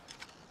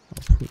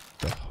 I'll put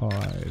the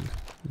hide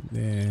in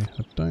there.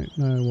 I don't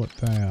know what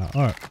they are.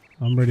 Alright,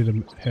 I'm ready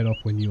to head off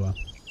when you are.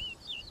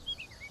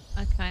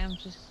 Okay, I'm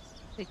just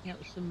picking up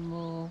some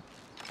more.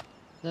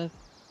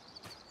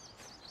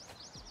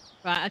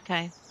 Right,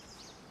 okay.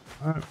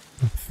 Alright,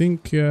 I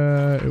think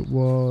it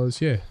was,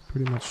 yeah,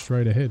 pretty much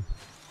straight ahead.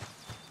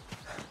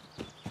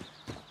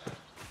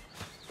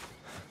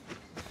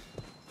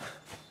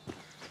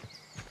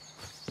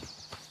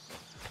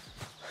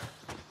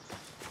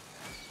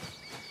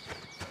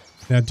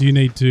 Now, do you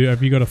need to,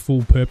 have you got a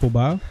full purple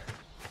bar?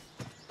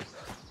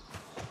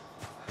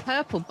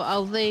 Purple, but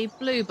oh, the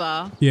blue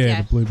bar.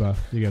 Yeah, the blue bar.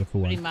 You got a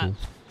full one. Pretty much. Cool.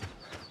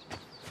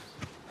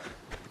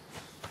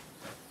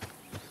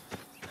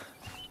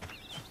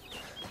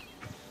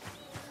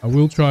 I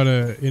will try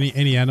to,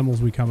 any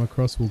animals we come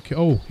across will kill.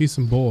 Oh, here's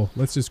some boar.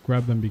 Let's just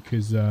grab them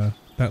because that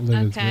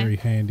leather's very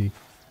handy.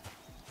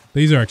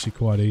 These are actually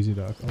quite easy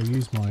though. I'll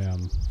use my,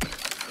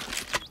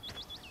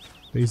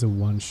 these are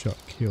one-shot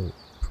kill,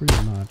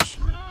 pretty much.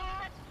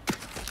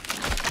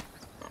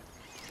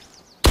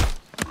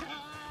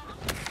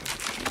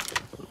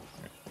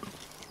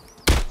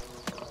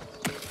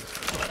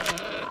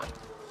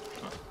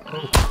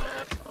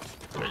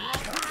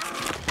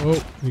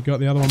 Oh, you got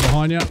the other one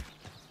behind you.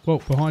 Whoa,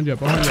 behind you,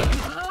 behind you.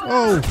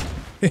 Oh!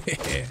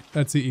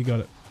 That's it, you got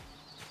it.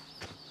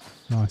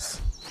 Nice.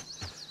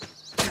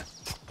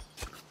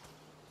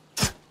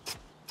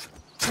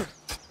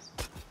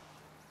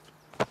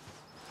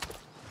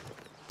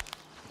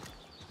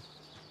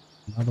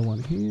 Another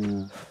one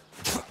here.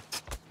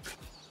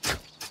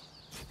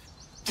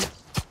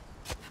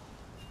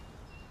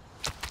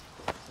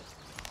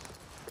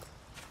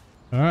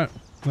 Alright,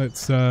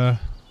 let's,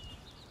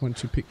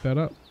 once you pick that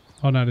up.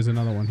 Oh no, there's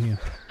another one here.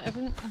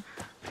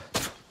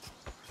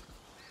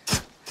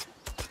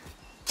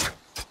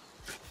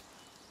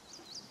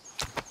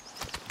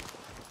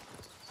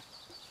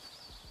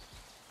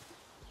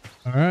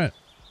 Alright,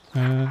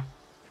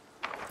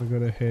 we've got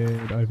to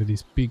head over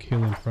this big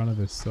hill in front of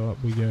us, so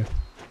up we go.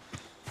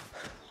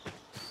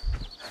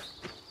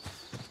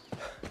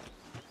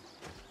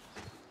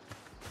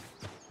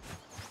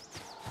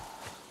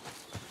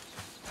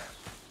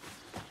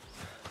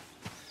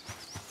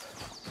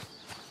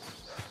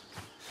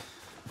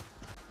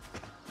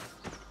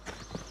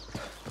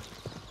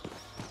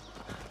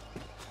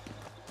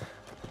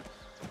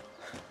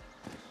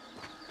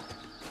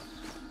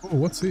 Oh,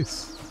 what's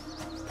this?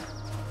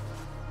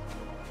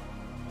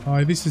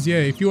 Oh, this is, yeah,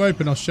 if you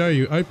open, I'll show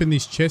you. Open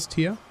this chest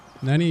here.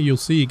 Nanny, you'll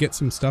see you get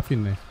some stuff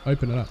in there.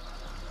 Open it up.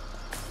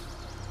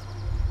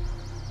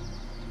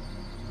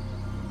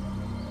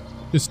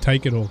 Just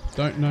take it all.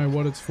 Don't know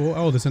what it's for.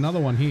 Oh, there's another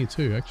one here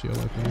too, actually.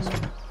 I'll open this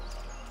one.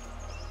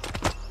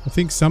 I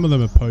think some of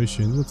them are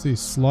potions. What's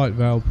this? Slight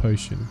Veil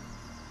Potion.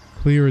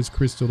 Clear as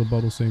crystal, the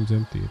bottle seems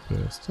empty at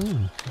first.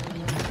 Oh,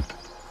 okay.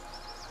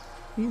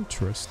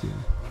 Interesting.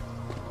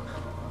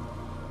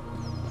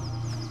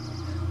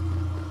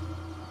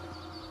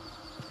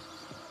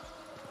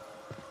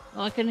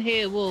 I can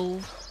hear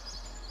wolves.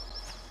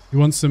 You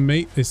want some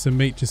meat? There's some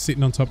meat just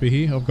sitting on top of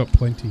here. I've got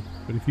plenty.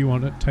 But if you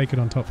want it, take it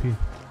on top here.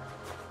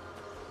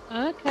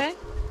 Okay.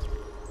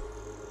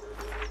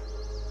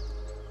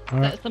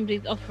 Alright. That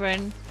somebody's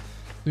offering.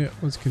 Yeah,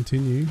 let's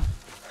continue.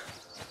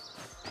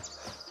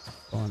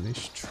 Find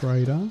this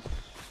trader.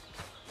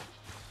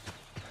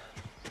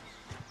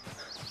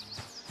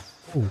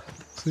 Oh,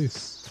 what's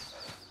this?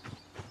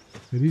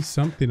 It is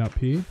something up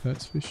here,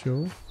 that's for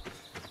sure.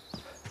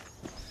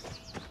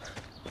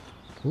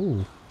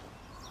 Oh.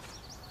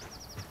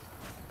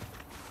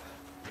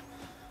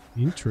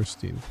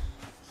 Interesting.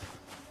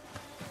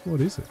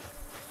 What is it?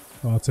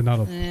 Oh, it's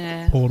another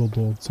portal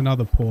ball. It's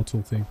another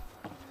portal thing.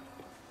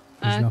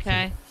 There's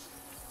nothing.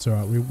 It's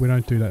alright, we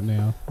don't do that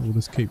now. We'll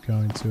just keep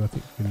going to, I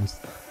think we can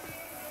just...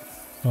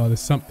 Oh,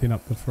 there's something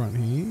up the front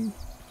here.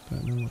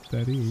 Don't know what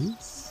that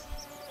is.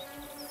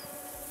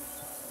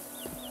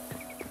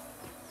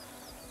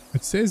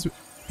 It says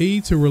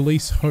E to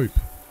release hope.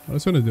 I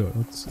just want to do it.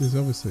 There's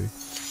obviously...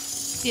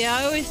 Yeah,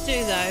 I always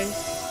do those.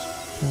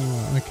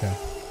 Oh, okay.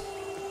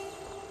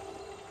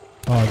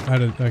 Oh, I've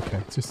added...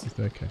 Okay, just...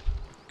 Okay.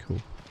 Cool.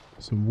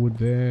 Some wood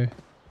there.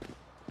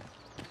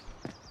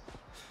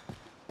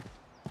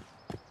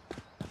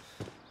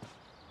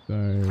 So,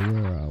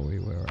 where are we?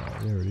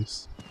 There it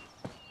is.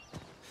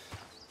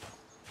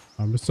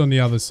 I'm just on the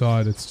other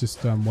side. It's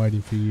just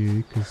waiting for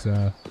you because...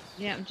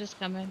 Yeah, I'm just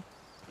coming.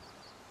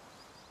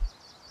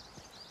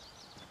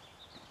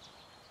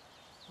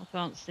 I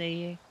can't see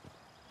you.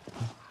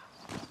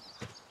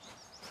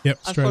 Yep,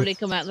 I've straight. probably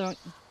come out the wrong...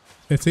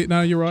 That's it.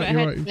 No, you're right.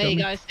 You're right. There you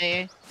go, I see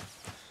you.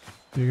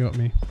 You got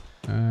me.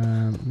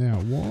 Now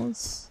it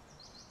was.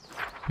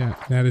 Yeah.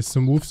 Now there's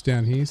some wolves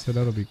down here, so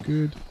that'll be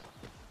good.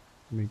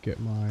 Let me get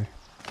my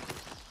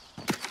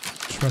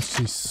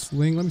trusty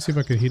sling. Let me see if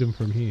I can hit him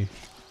from here.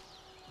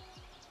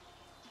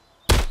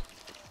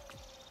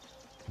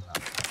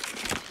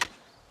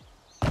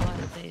 So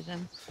I see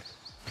them.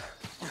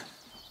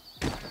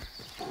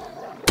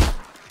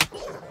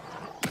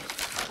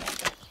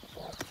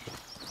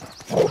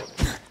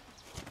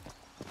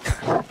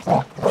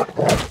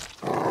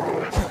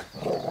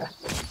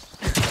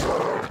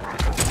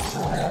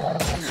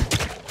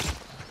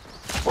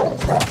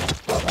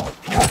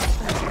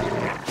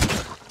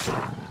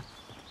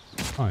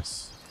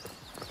 Nice.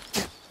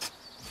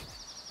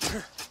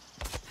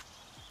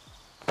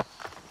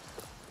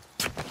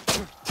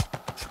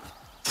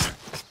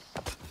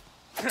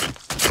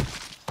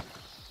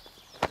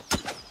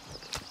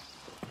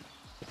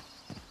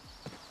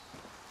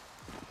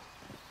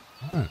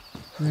 Alright,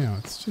 now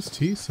it's just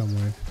here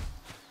somewhere.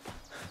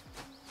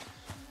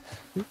 I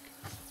think.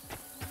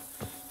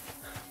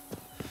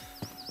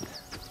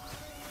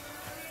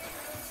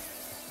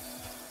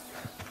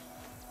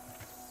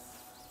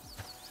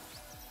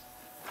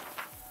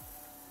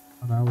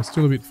 Oh no, we're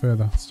still a bit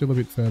further. Still a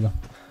bit further.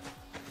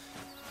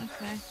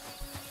 Okay.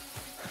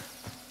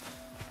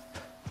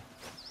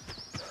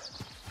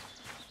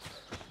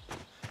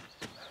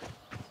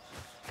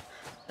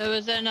 So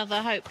was there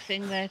another hope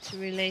thing there to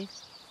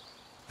release?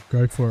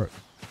 Go for it.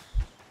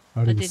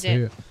 I didn't see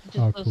it. I just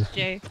Oh, cool. lost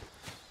you.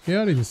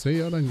 Yeah, I didn't see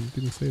it. I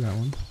didn't see that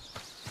one.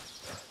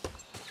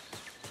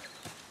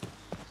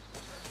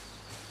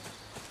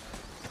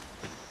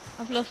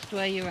 I've lost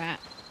where you're at.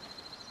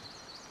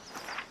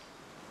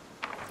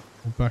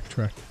 I'll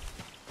backtrack.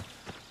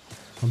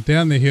 I'm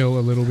down the hill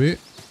a little bit.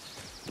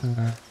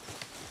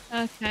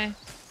 Okay.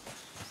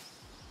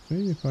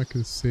 See if I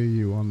can see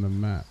you on the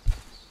map.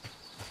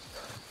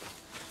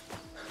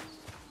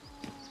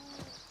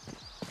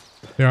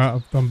 There,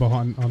 I'm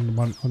behind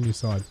on your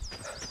side.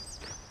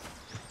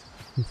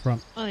 In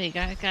front. Oh, there you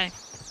go. Okay.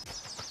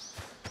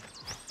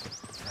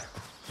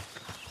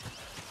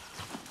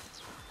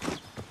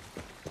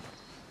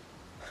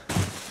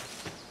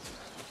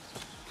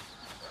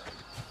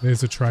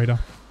 There's a trader,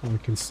 and we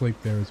can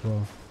sleep there as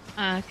well.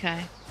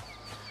 Okay.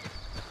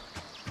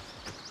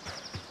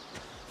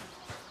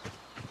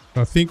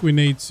 I think we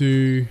need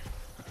to.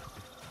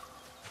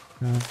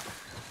 We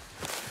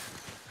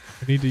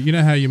need to. You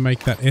know how you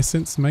make that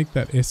essence? Make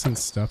that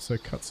essence stuff. So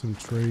cut some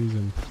trees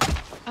and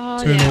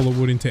turn all the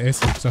wood into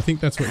essence. I think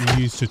that's what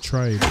you use to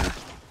trade.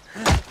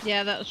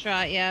 Yeah, that was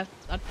right. Yeah,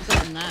 I'd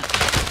forgotten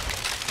that.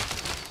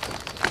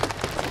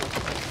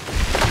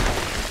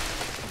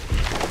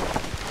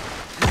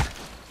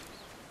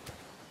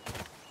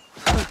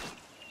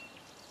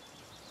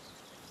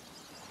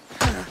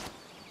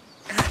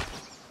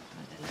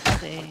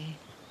 Let's see.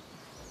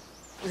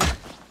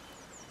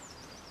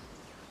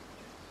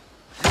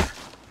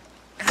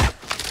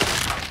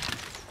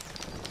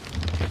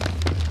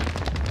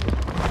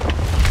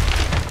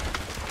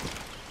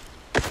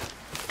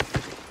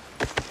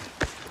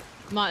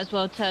 Might as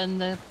well turn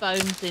the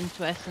bones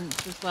into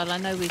essence as well. I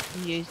know we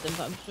can use them,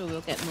 but I'm sure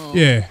we'll get more.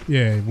 Yeah,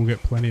 we'll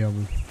get plenty of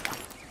them.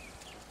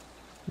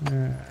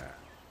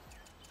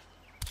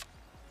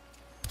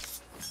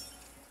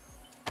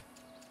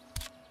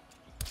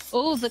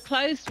 All the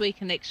clothes we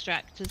can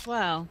extract as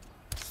well.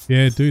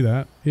 Yeah, do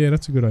that. Yeah,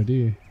 that's a good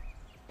idea.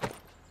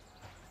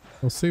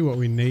 We'll see what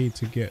we need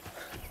to get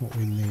what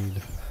we need.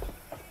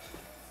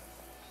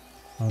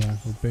 Alright,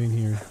 we've been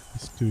here.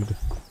 This dude.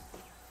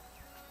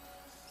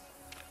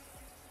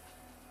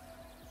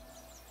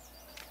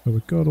 So we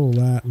got all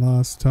that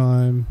last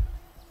time.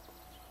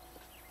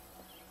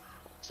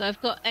 So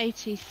I've got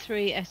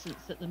 83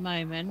 essence at the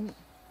moment.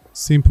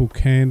 Simple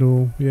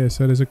candle. Yeah,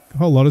 so there's a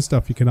whole lot of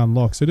stuff you can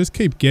unlock. So just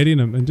keep getting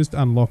them and just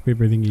unlock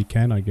everything you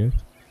can, I guess.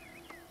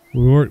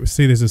 We already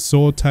see there's a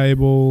sword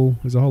table.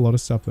 There's a whole lot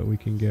of stuff that we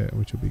can get,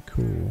 which will be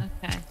cool.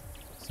 Okay.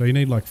 So you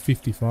need like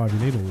 55. You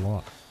need a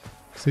lot.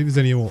 See if there's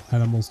any more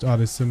animals. Oh,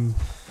 there's some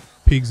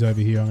pigs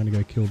over here. I'm going to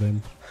go kill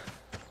them.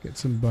 Get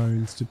some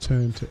bones to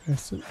turn to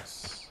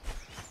essence.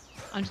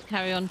 I'll just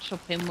carry on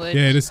chopping wood.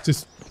 Yeah,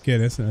 just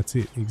get essence. That's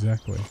it.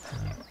 Exactly.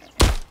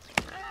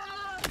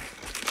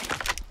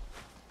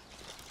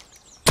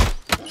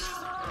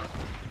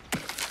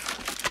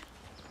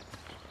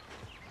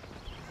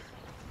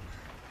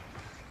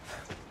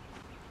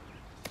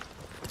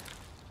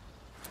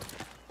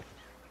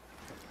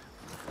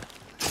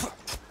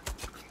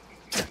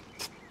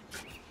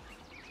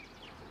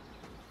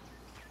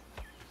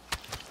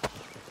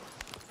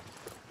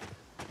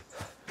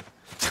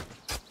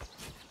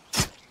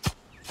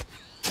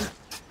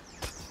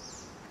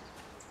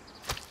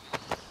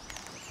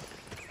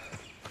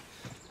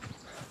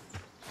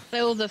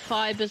 So all the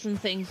fibres and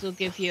things will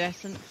give you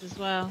essence as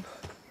well.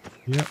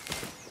 Yep.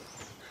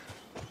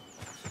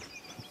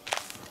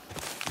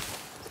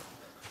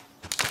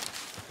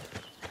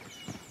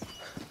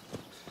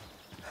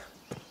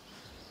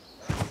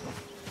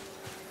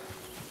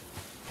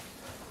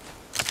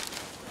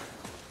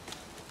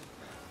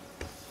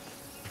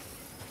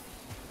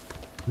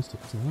 This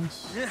looks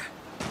nice. Yeah.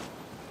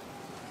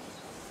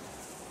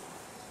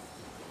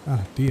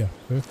 Ah, deer.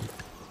 Perfect.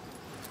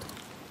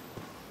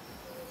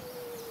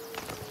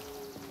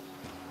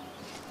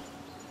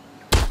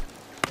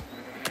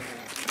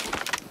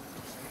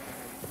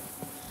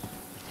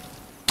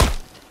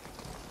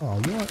 Oh,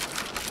 what?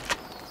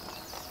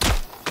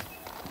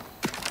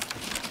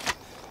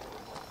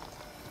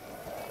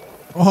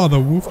 Oh, the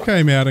wolf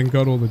came out and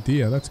got all the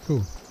deer. That's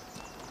cool.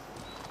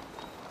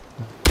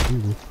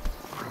 Ooh.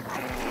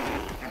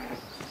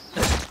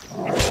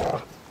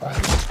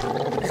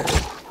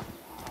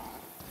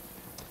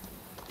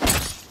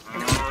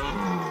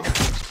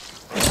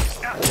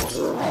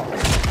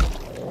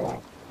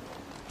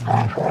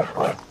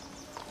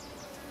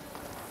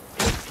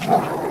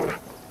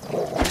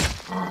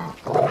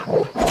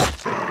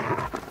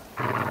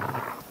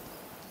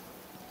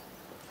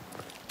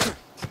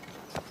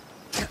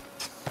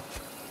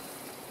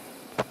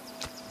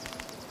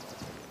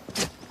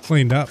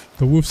 Cleaned up.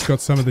 The wolf's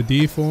got some of the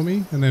deer for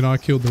me, and then I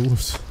killed the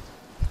wolves.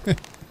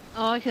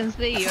 Oh, I can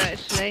see you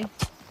actually.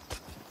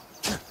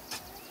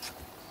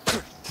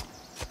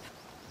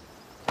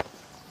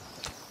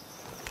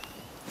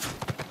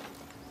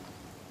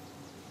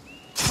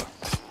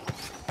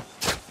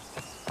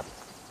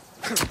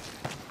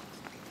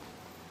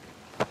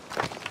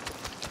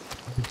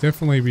 We'll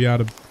definitely be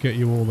able to get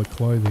you all the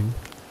clothing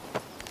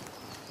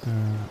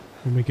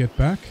when we get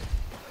back.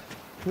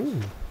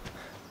 Ooh.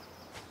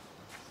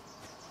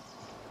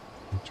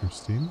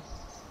 Interesting.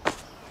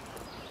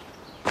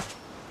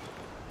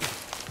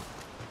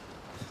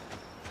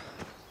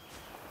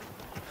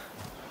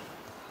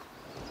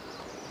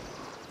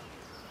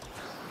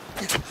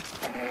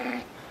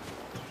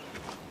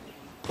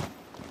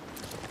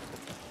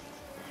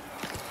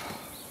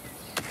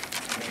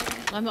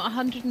 I'm at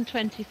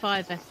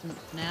 125 essence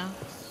now.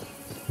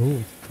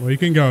 Cool. Well, you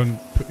can go and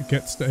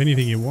get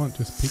anything you want.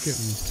 Just pick it and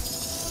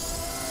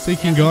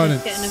seeking I'm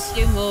guidance. just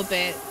getting a few more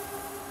bits.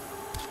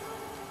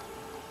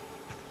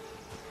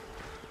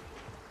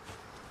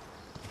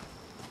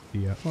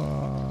 Yeah.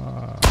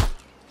 Ah.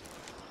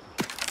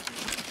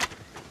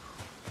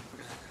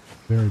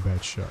 Very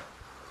bad shot.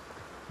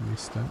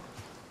 Missed that.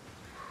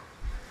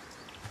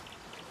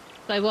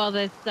 So while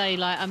there's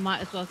daylight, I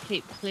might as well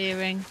keep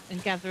clearing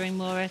and gathering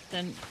more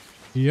essence.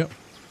 Yep.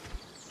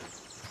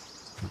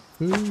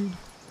 Food.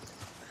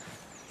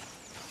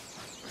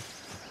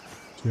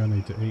 See, I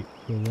need to eat.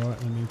 You're right,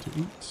 I need to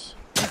eat.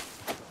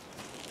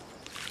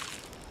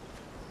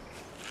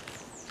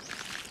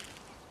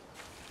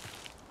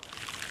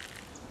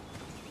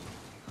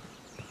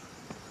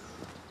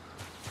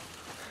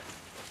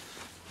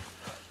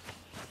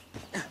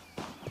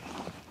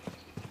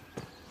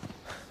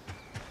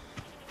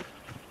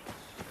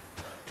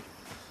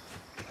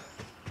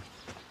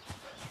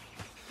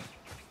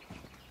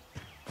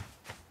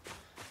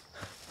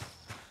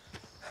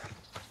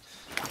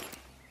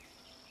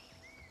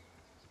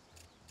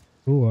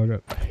 Oh, I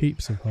got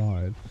heaps of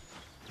hide.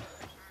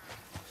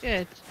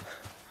 Good.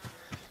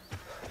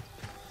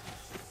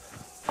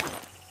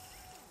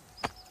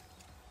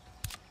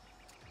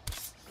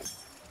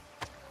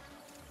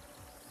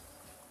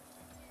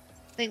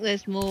 I think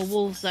there's more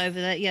wolves over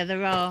there. Yeah,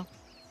 there are.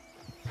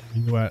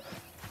 You at?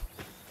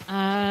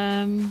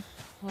 1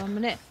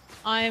 minute.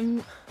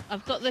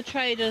 I've got the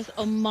traders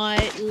on my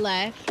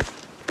left,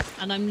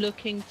 and I'm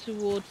looking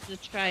towards the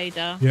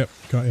trader. Yep,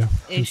 got you.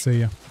 Can see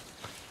you.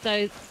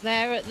 So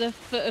they're at the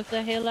foot of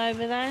the hill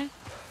over there.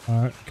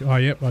 Alright. Oh,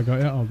 yep, I got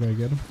you. I'll go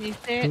get them. Can you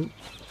see it? Cool.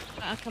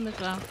 I'll come as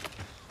well.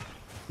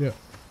 Yep.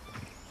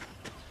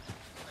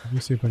 Let me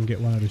see if I can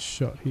get one at a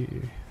shot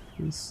here.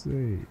 Let's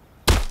see.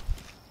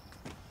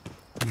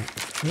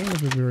 They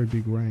don't have a very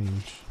big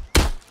range.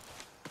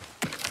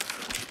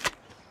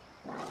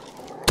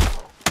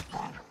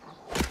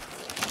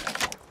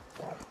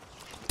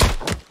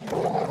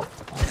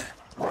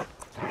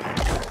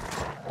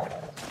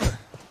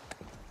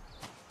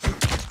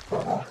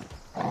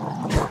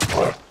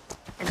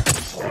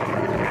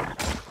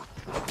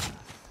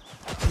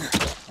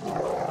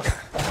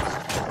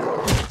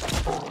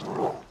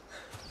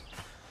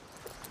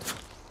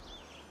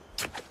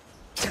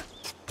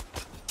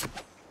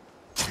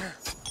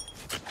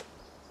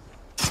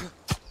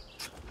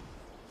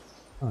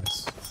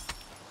 Nice.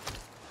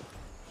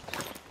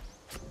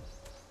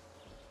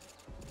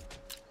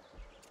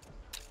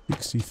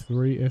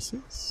 $63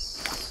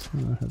 essence.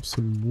 And I have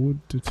some wood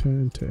to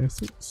turn to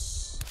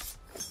essence.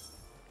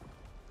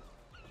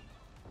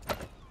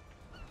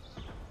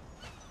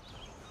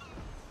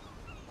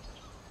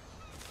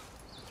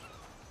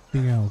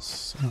 Anything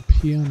else up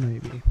here,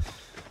 maybe?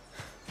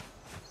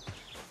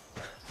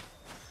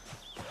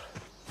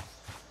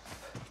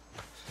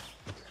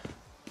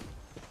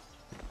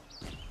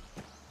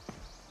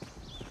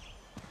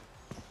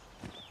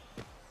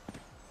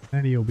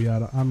 Annie will be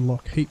able to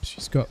unlock heaps.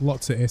 She's got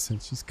lots of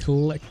essence. She's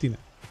collecting it.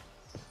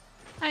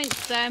 Thanks,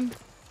 Sam.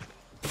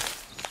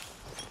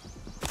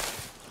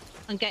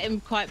 I'm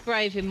getting quite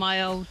brave in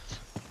my old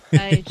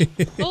age.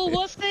 Oh,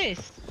 what's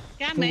this?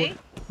 Gammy?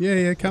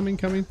 Yeah, coming.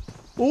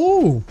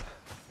 Oh,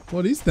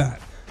 what is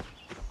that?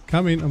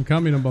 Coming, I'm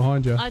coming, I'm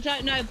behind you. I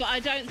don't know, but I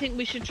don't think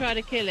we should try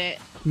to kill it.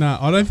 No,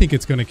 I don't think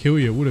it's going to kill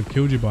you. It would have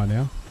killed you by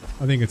now.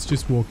 I think it's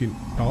just walking.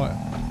 Oh,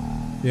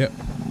 yep.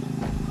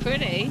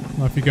 Pretty.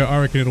 Well, if you go,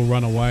 I reckon it'll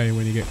run away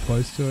when you get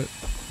close to it.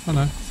 Oh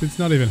no, it's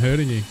not even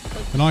hurting you.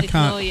 And I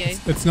can't,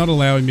 it's not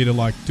allowing me to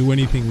like do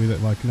anything with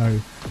it, like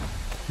no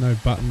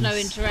buttons. No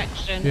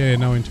interaction. Yeah,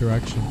 no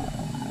interaction.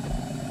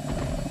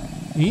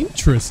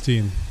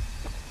 Interesting.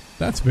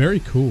 That's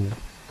very cool.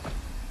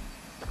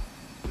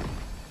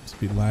 It's a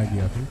bit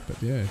laggy, I think,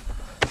 but yeah.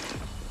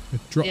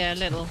 It dropped. Yeah, a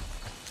little.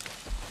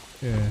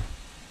 Yeah.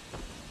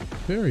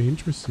 Very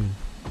interesting.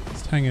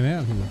 It's hanging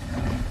out here.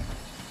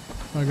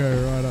 I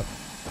go right up.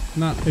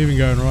 Not even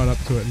going right up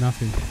to it,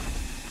 nothing.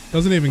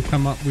 Doesn't even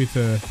come up with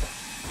a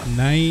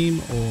name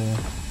or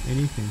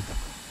anything.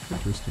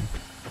 Interesting.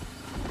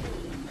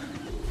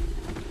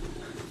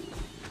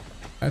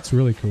 That's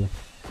really cool.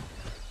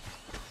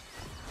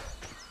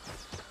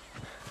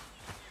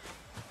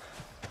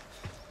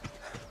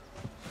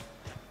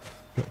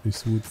 Got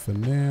this wood for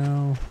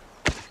now.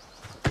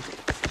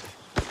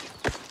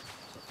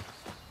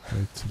 Go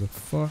to the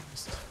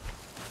forest.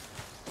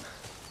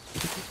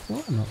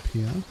 Climb up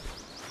here.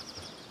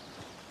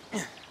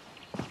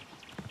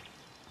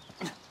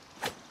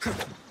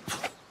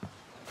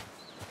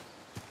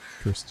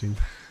 Interesting.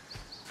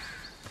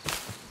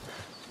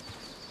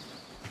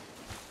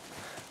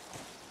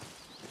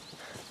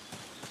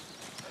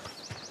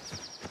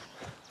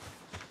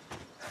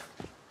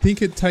 I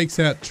think it takes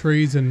out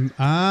trees and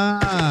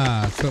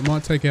so it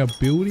might take out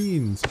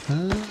buildings.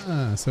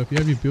 So if you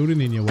have your building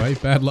in your way,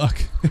 bad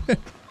luck. Oh,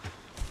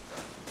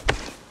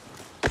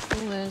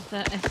 there's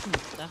that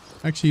essence stuff.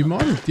 Actually, you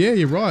might have, yeah,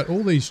 you're right.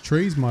 All these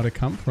trees might have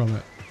come from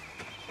it,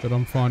 but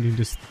I'm finding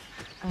just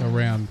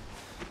around.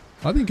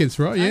 I think it's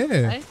right. Yeah,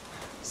 okay.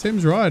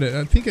 Sam's right.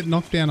 I think it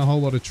knocked down a whole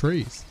lot of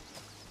trees.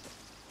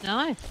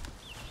 Nice.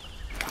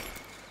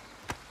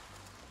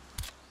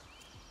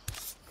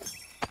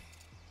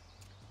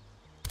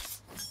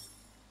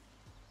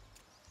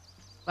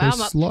 Wow,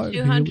 I'm up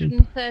to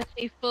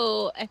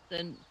 234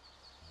 essence.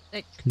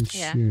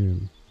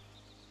 Consume.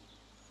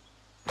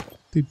 Yeah.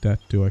 Did that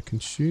do? I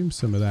consumed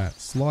some of that.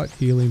 Slight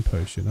healing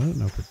potion. I don't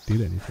know if it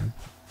did anything.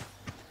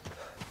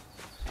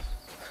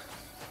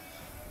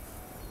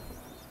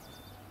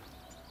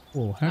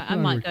 Well, I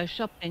might go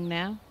shopping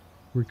now.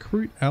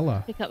 Recruit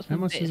Ella. Pick up some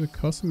How much does it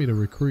cost me to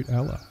recruit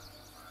Ella?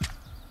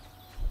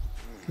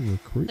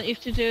 Recruit. Don't you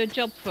have to do a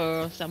job for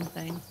her or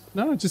something?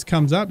 No, it just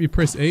comes up. You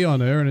press E on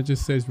her and it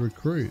just says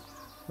recruit.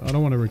 I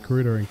don't want to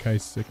recruit her in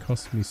case it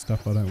costs me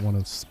stuff I don't want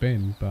to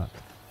spend, but...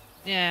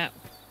 Yeah.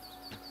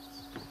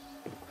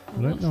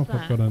 I don't know if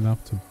I've got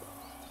enough to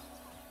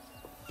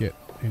get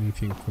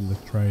anything from the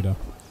trader.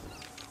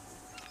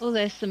 Oh,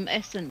 there's some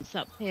essence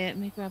up here. Let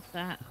me grab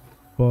that.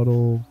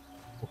 Bottle,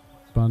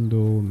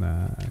 bundle,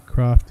 nah.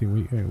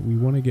 Crafting, we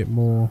want to get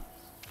more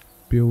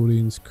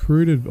buildings.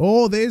 Crude.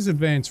 Oh, there's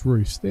advanced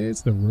roofs.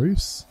 There's the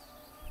roofs.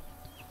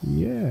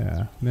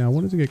 Yeah. Now I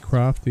wanted to get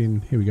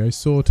crafting. Here we go.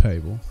 Saw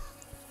table.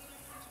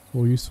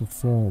 All useful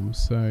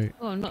forms. So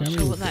I'm not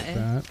sure what that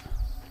is.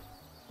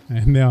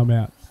 And now I'm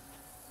out.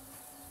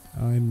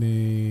 I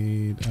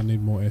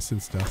need more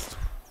essence dust.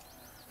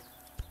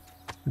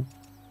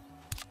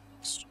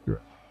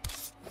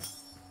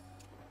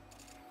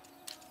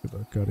 What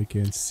I've got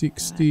again,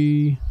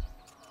 60.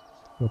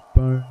 Got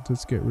bones.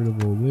 Let's get rid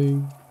of all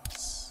these.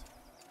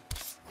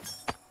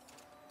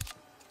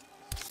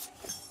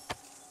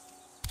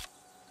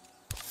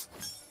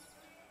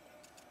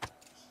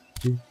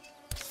 Yeah.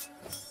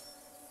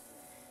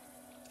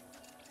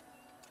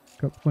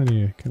 Got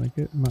plenty of, can I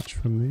get much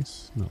from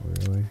this? Not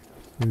really.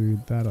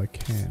 Food, that I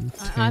can.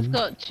 10. I've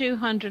got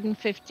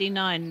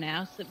 259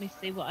 now, so let me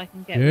see what I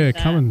can get. Yeah, with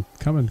that.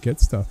 come and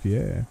get stuff,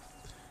 yeah.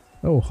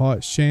 Oh,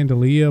 height,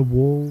 chandelier,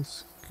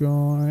 walls,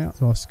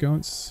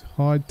 sconce,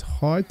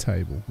 high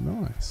table,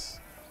 nice.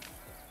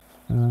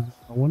 I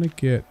want to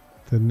get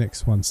the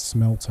next one,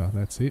 smelter,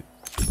 that's it.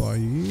 By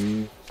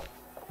you.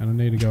 And I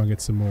need to go and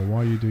get some more.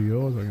 While you do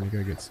yours, I'm going to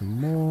go get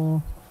some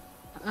more.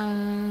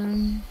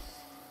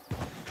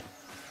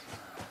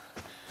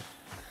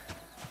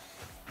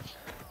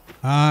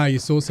 You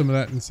saw some of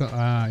that in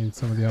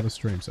some of the other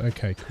streams.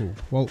 Okay, cool.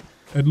 Well,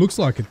 it looks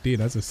like it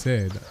did, as I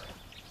said.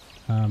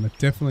 It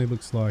definitely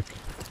looks like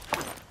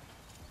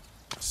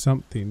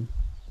something.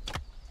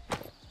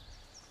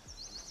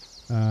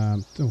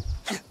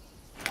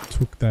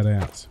 Took that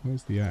out.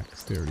 Where's the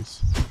axe? There it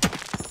is.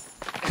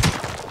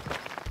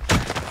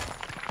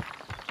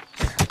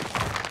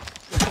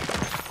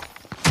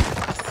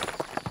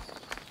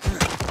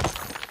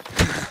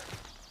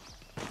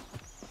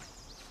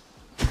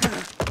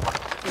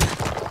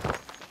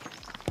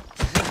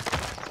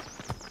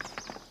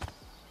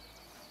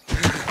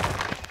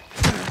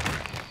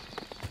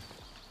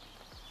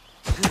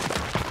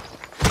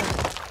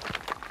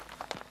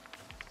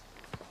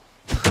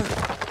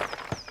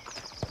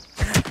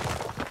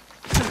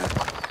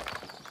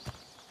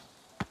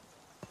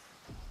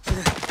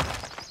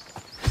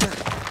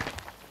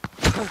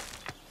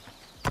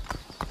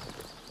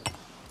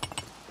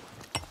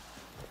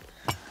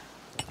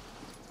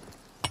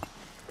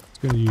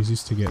 Gonna use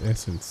this to get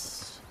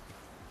essence.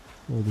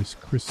 All this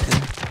crystal.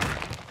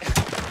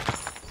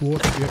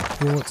 Quartz, yep,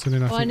 quartz, and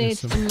then I think need there's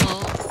some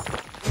more.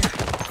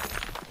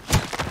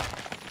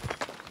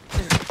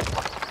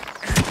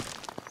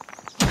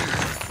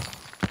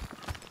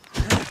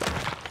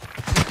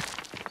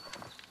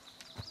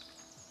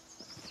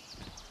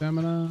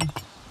 stamina.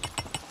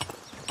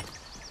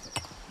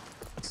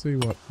 Let's see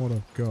what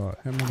I've got.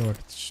 How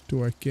much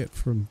do I get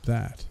from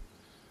that?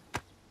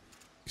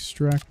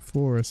 Extract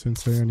for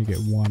since they only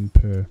get one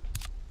per.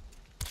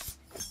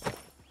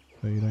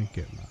 So you don't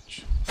get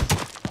much.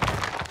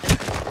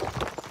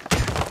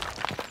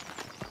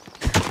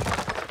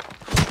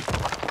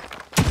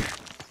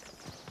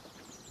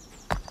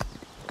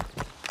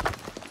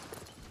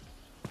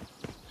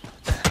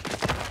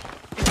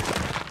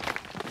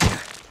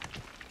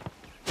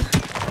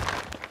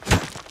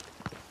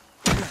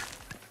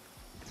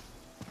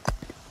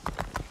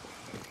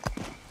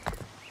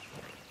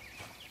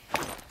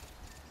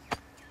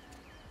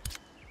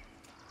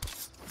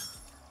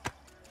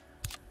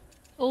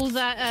 All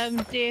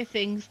that deer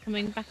things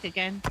coming back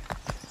again.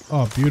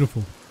 Oh,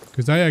 beautiful.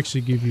 Because they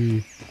actually give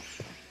you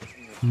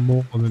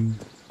more than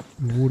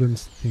wooden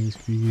things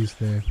if you use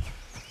their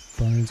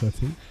bones, I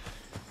think.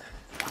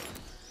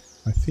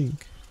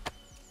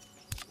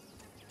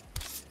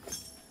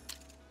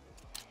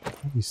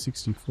 Maybe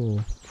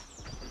 64.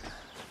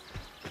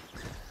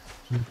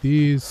 The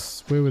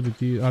deers, where were the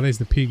deer? Oh, there's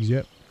the pigs,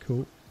 yep.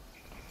 Cool.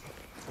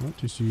 I'll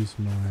just use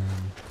my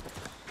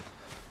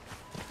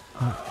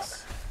axe.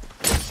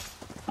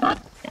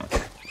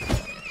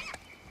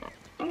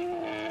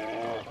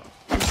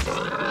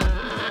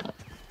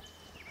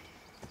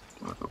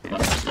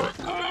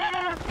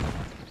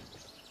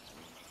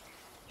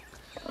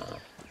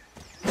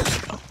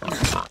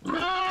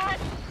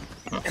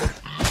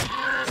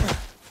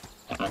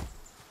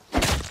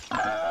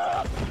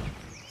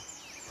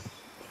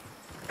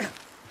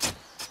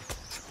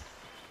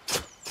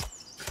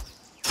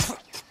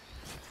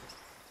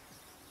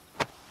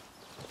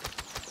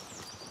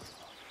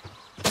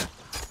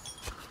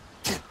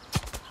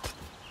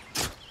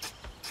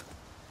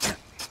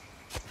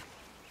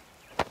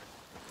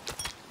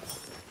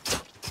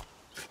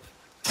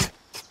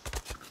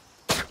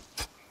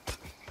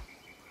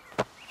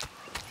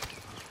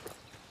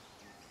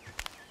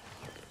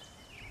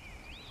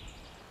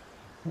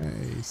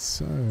 Okay,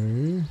 so,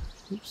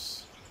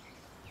 oops.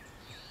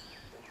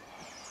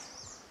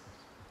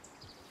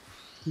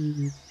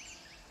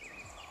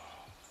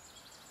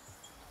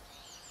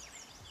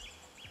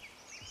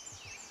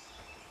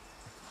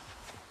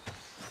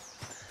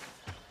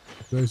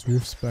 Those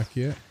wolves back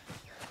yet?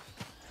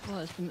 Oh,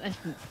 there's some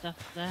essence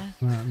stuff there.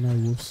 No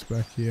wolves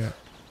back yet.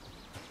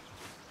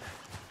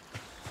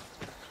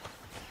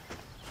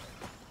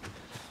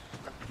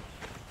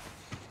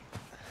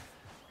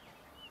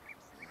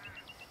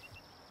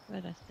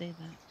 Where'd I see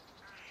that?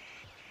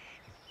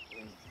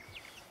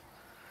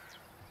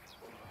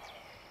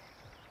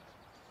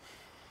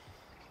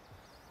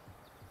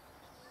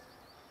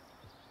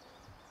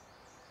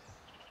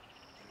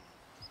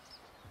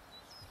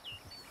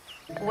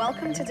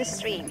 Welcome to the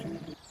stream.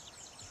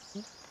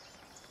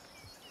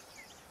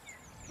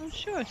 I'm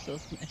sure I saw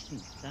some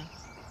essence stuff.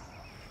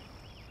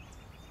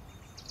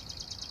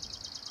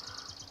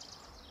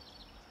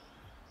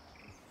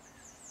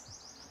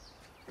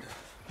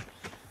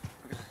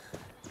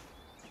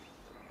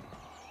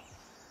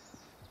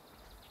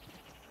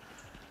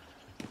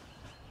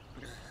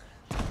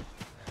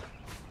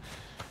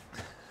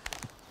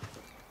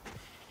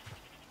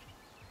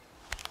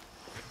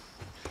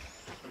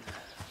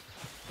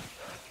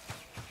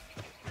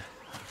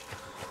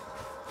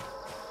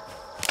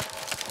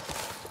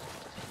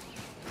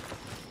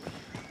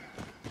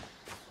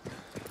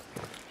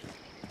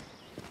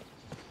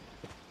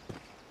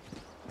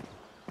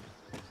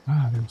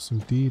 Ah, there was some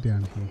deer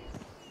down here.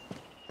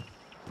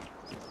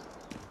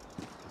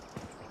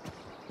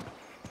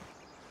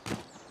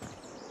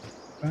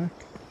 Back.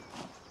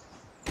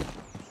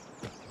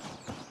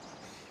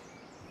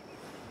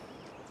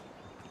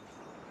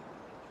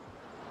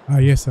 Ah,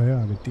 yes they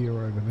are. The deer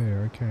are over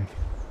there. Okay.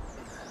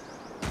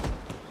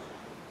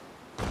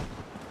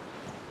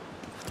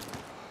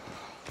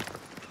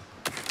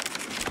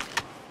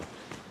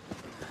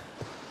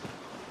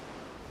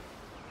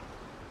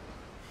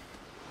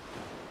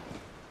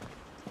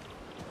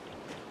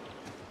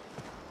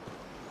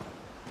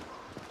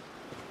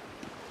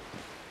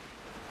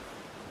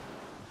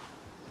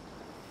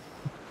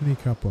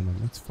 Sneak up on them,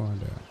 let's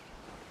find out.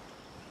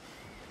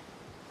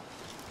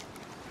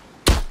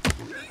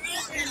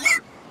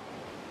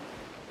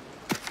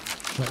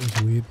 That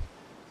was weird.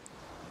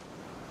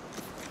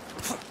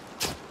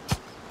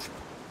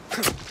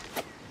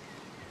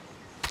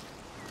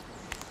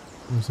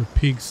 There's a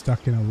pig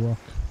stuck in a rock.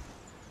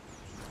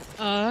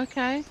 Oh,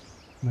 okay.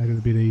 Made it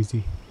a bit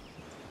easy.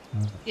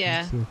 Yeah.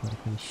 Let's see if I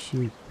can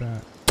shoot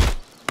that.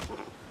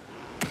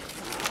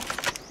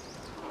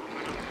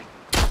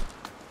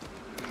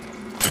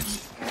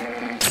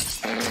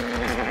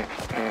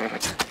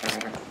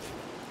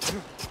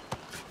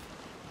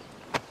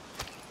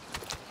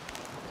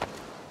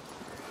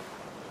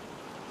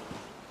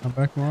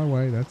 back my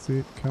way. That's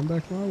it. Come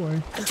back my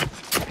way.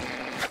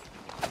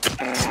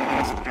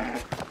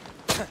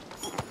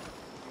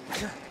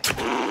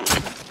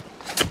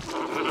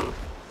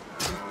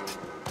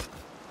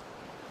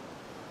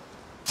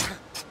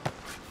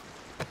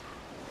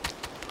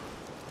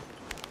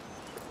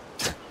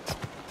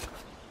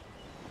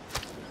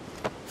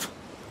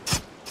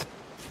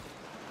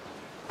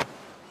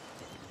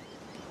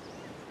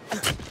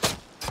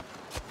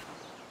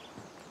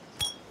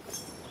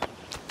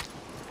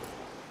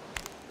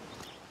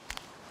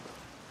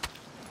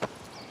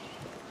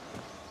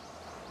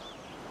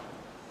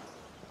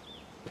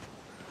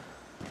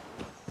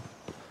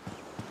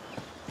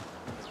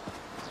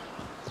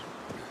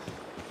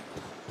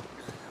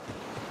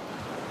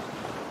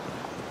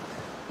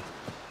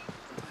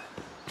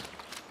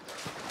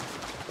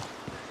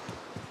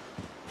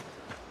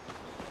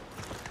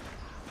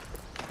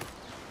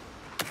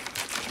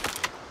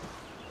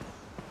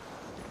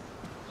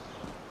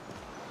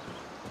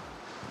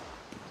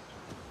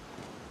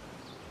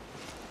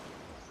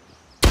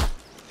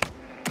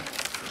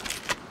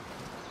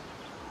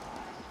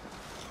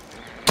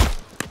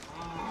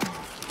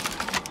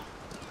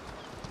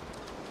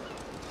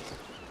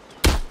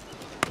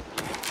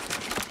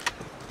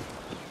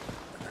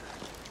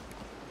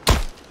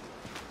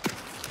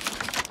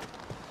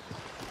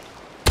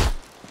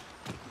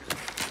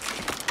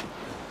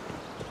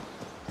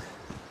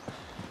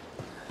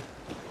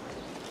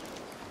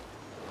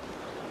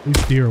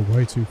 These deer are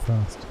way too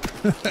fast.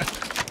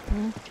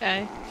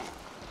 Okay.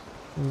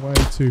 Way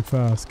too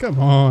fast. Come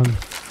on.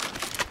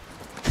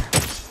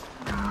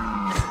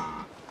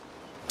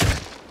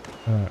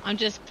 I'm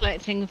just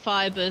collecting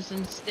fibres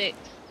and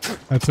sticks.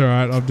 That's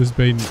alright. I've just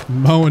been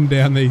mowing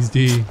down these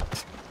deer.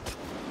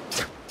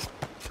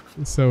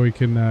 So we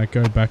can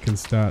go back and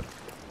start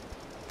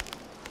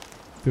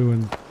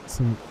doing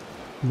some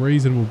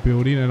reasonable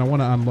building. And I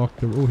want to unlock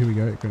the... Oh, here we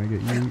go. Gonna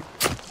get you.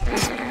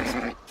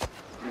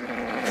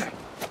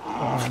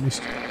 Oh, I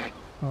missed you.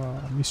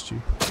 Oh, I missed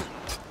you.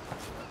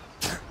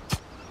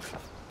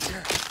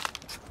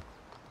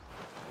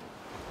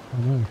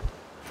 Oh no.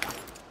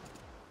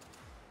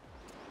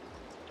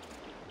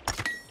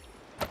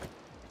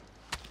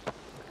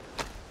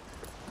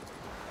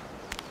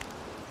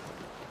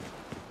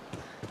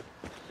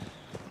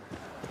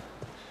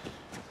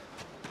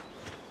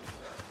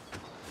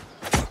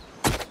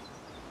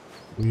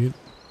 Weird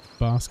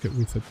basket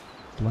with a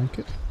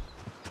blanket.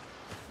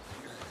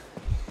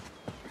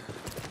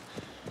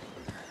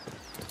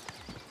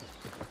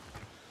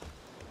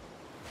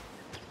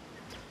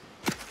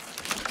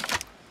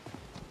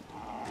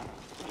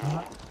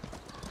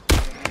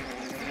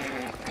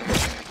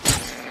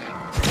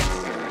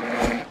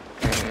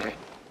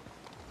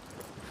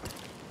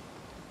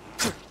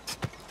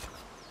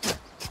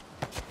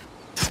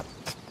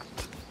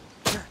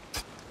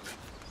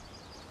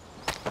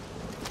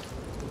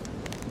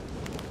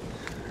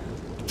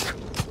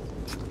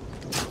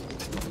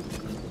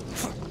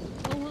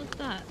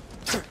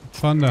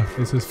 Thunder,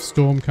 there's a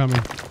storm coming.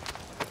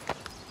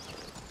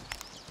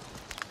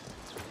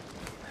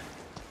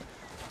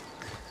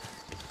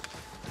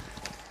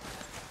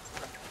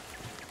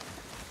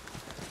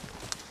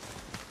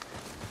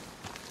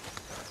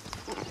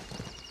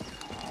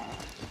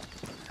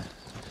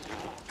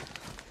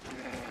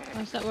 Oh,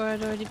 is that where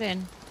I'd already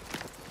been?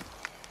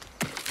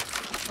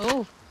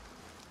 Oh!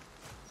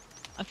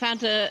 I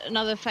found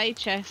another Fae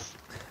chest.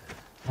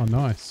 Oh,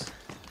 nice.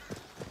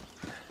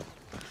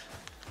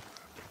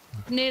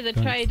 Near the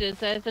traders,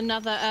 there's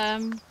another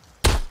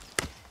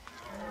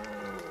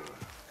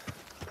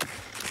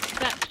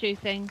statue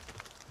thing.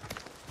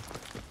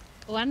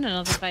 Oh, and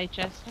another Fae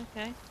chest.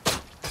 Okay.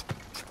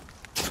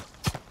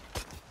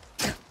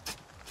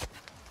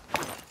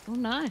 Oh,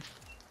 nice.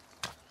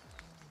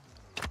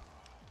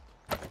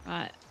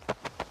 Right.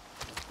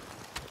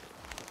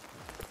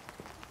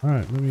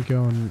 Alright, let me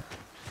go and...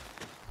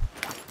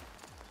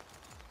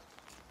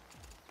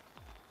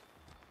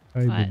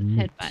 Right,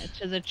 head back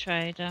to the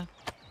trader.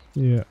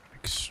 Yeah,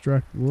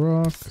 extract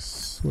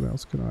rocks. What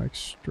else can I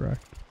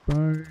extract?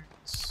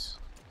 Bones.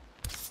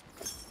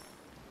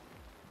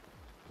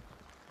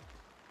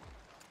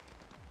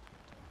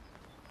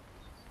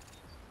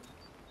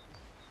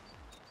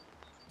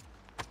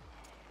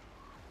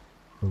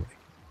 Oh.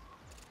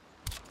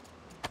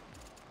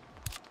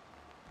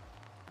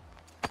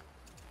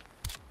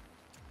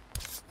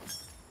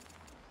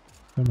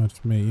 So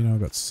much meat. You know,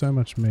 I've got so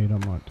much meat,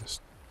 I might just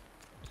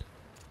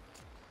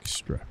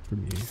extract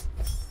from you.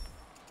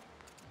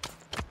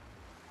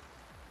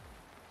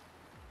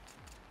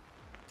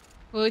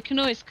 Well, we can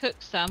always cook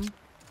some.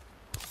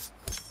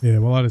 Yeah,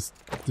 well, I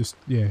just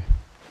yeah.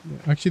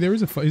 Actually, there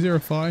is a is there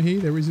a fire here?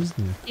 There is, isn't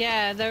there?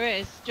 Yeah, there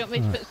is. Do you want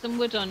me to put some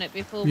wood on it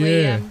before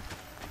yeah. we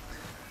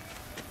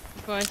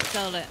before I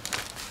sell it?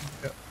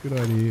 Yep, good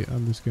idea.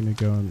 I'm just gonna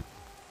go and.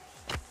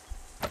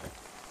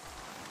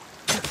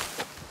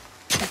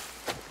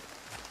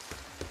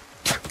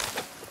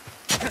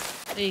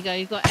 There you go.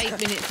 You've got 8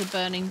 minutes of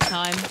burning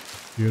time.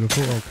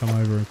 Beautiful. I'll come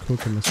over and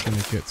cook. I'm just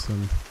gonna get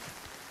some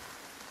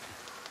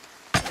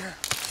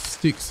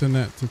sticks and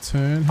that to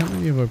turn. How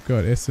many have I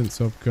got? Essence,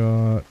 I've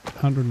got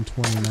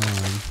 129.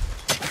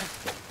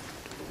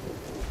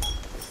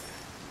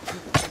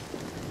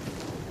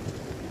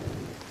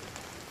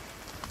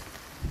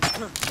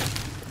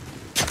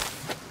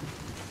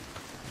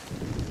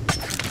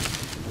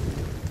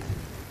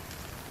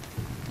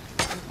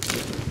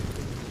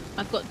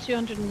 I've got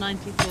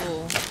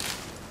 294.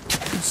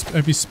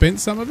 Have you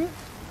spent some of it?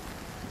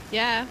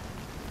 Yeah.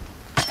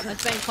 I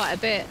spent quite a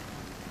bit.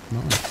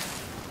 Nice.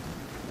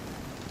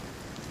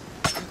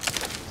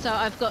 So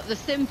I've got the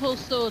simple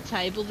saw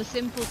table, the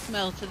simple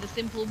smelter, the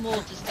simple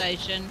mortar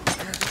station,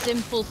 the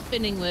simple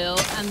spinning wheel,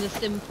 and the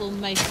simple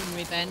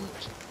masonry bench.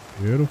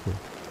 Beautiful.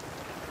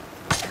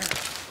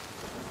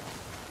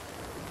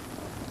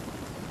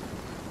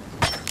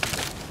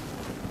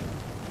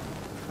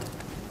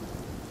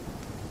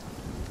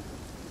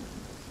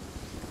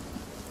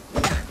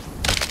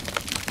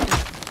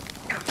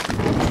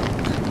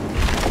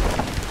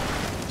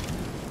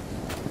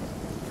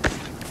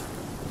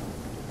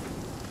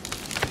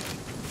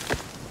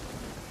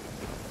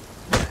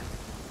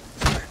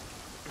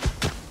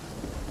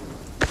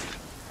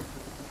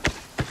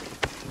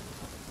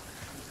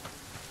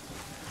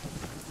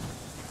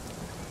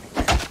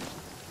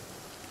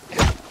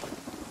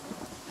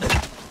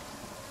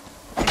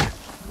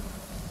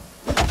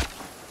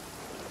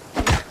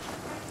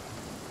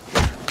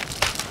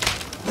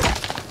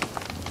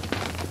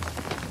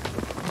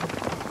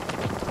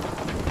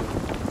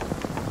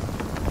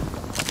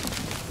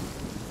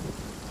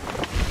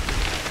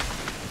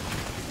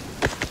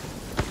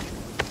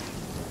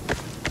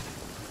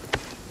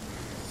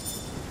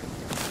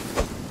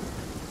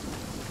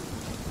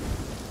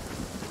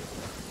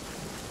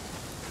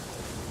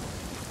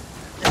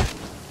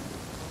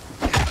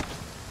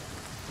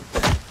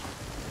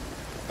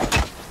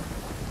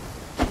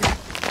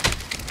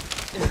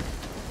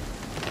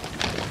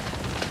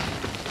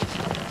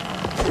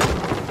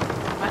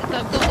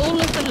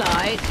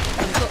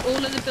 I've got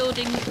all of the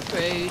building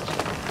food,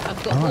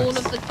 I've got all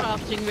of the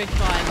crafting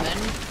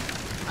refinement,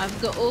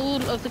 I've got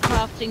all of the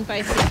crafting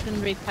basics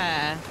and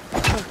repair.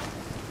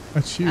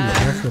 That's huge.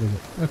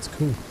 That's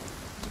cool.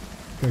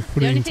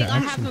 The only thing I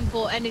haven't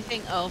bought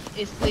anything of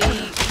is the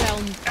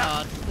realm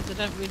card, because I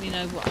don't really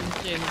know what I'm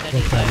doing with any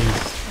of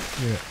those.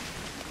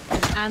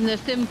 Yeah. And the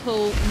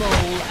simple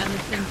maul and the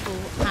simple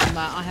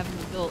hammer, I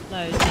haven't built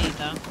those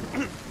either.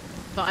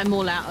 But I'm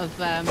all out of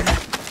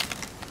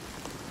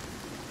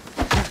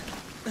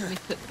let me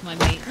cook my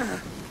meat.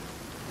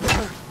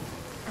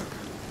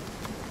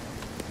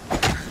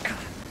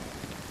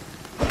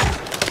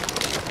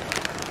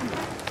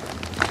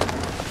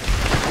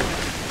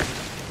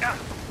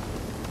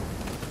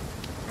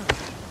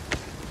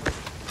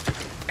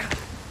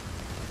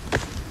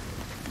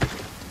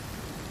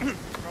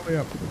 Rally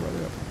up.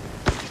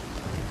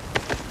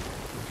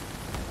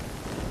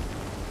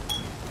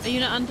 Are you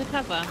not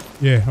undercover?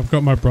 Yeah, I've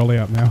got my brolly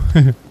up now.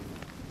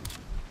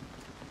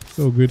 It's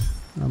all good.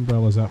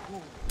 Umbrella's up.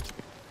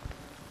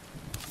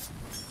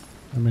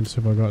 How much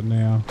have I got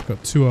now? I've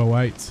got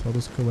 208. I'll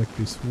just collect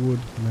this wood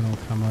and then I'll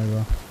come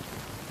over.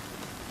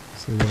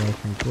 See what I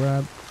can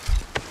grab.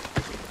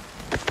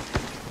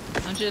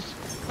 I'm just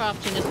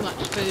crafting as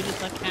much food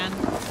as I can.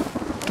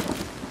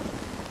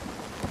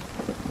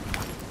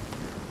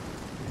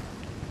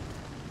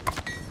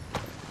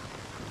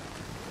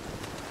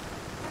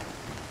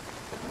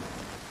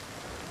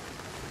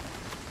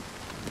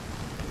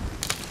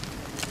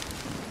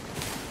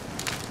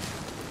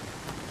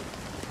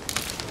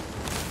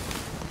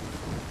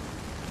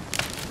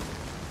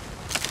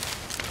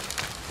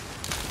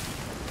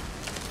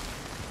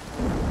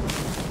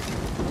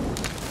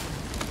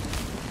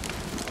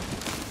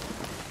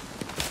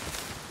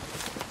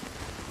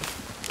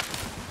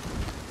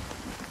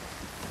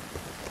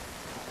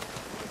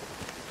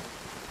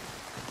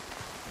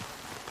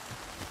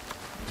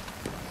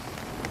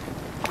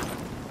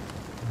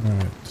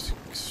 Alright,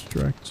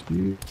 extract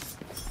you.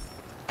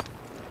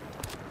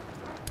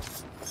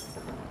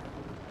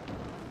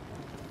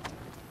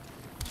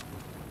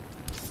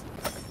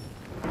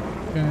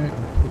 Okay,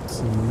 I'll put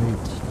some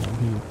meat in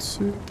here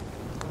too.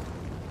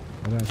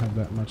 I don't have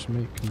that much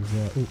meat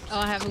because oops. Oh,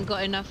 I haven't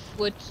got enough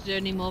wood to do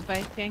any more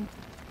baking.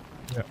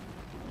 Yep.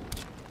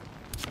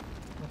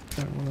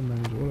 I don't want to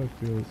manage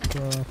autofill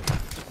craft.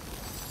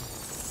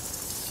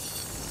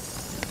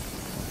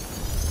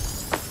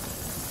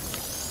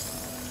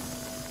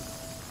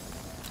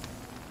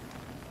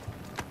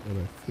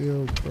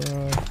 Autofill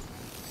craft.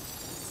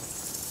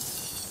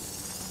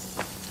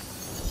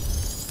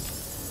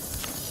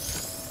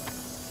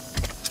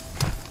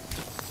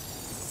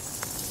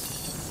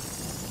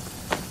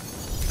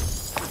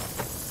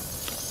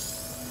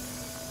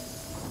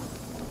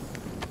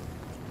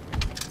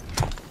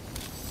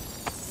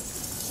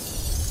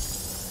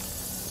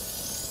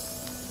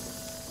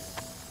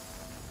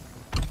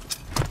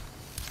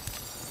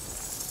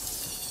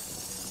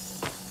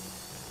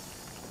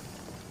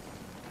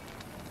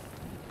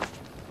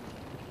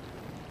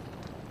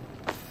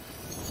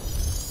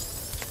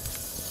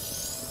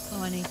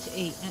 Oh, I need to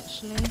eat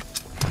actually.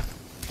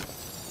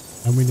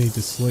 And we need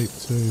to sleep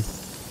too.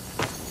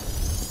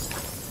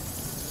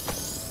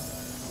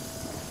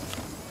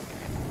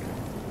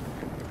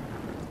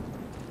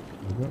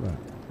 I've got that.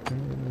 Okay,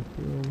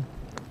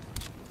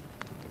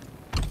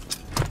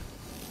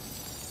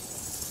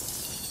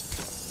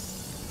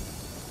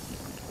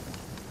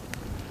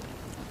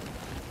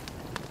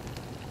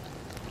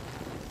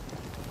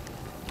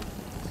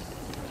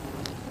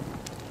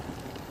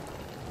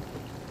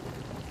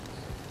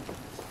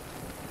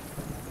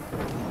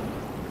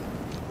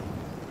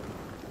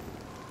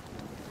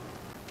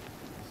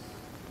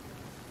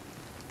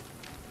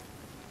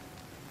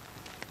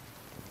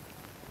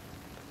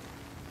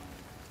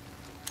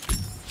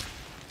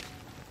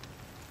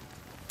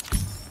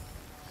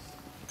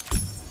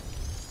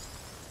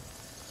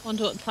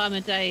 Wonder what time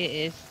of day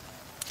it is.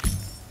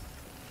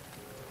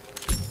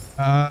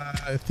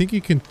 I think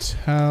you can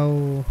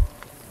tell.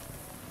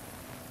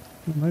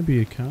 Well, maybe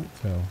you can't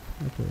tell.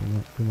 I thought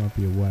there might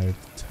be a way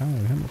of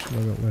telling. How much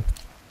have I got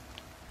left?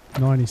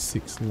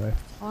 96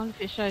 left. I wonder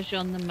if it shows you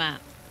on the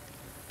map.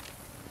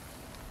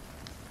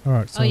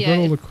 Alright, so I've got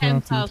all the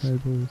crafting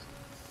tables.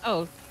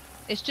 Oh,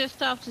 it's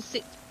just after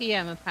 6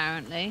 PM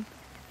apparently.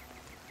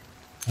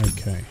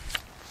 Okay.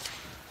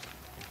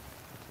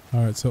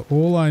 Alright, so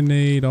all I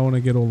need, I want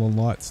to get all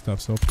the light stuff,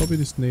 so I'll probably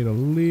just need a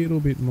little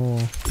bit more.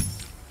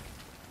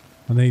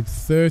 I need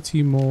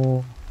 30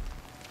 more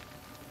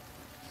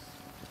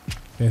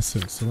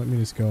essence, so let me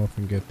just go off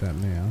and get that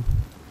now.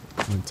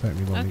 It won't take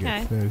me long to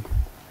get 30.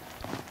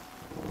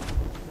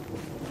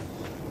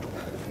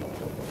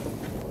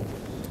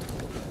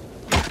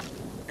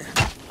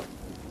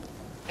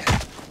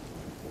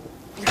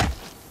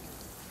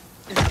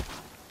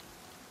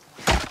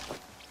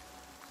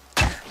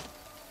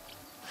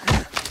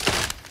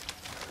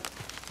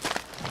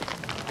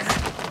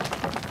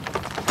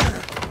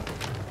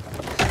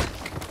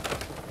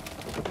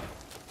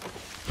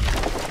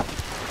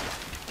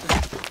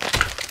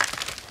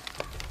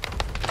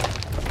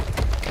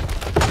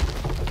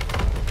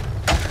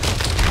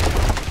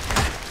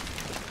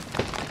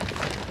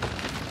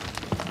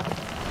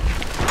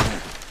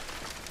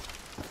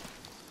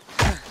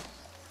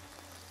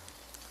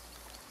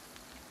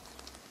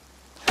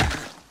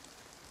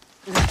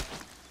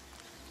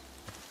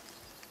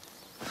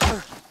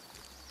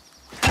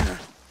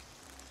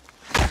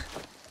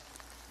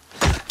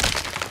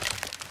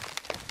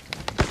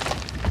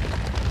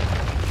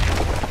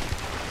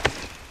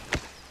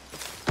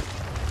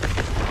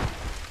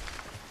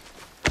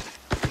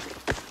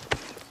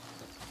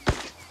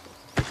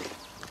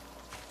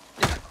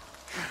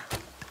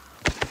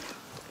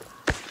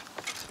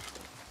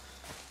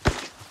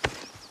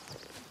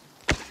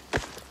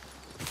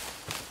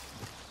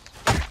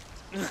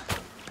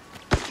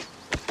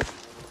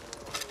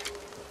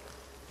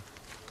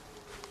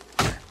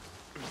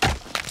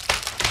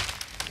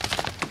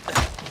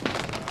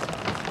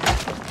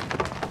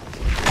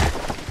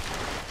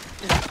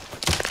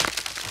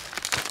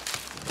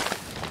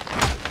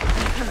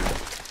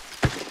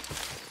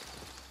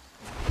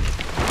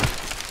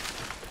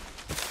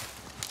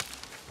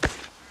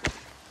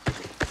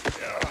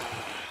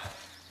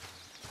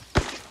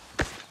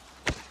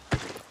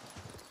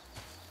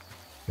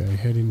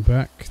 Heading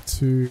back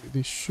to,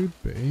 this should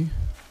be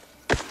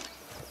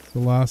the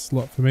last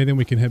lot for me, then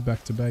we can head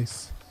back to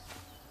base.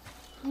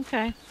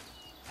 Okay.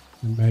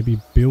 And maybe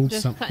build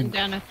just something. Cutting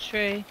down a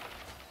tree.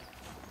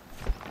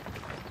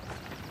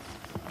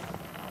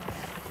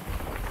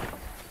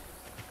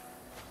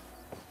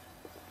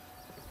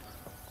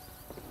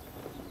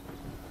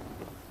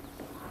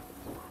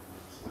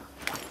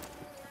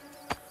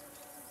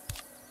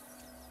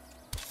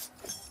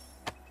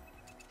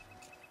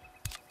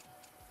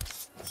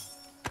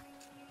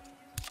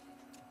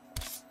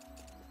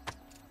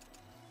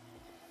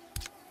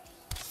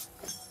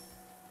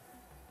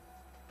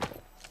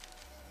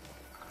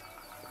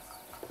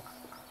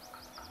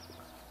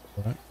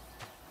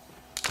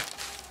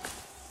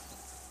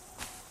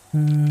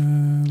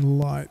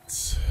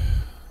 Lights.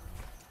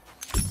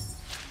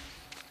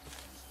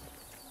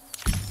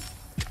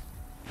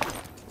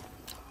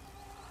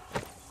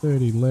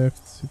 30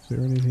 left. Is there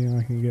anything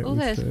I can get? Oh, with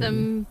there's 30?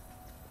 some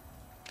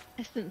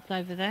essence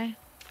over there.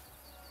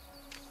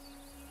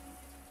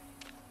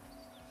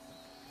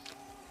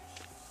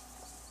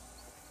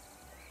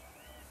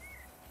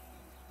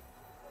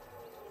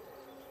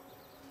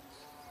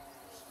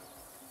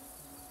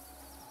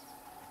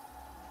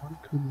 One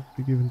could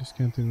be given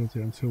discounted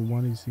until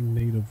one is in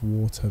need of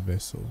water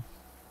vessel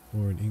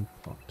or an ink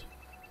pot.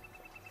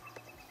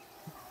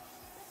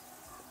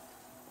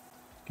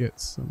 Get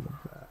some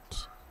of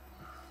that.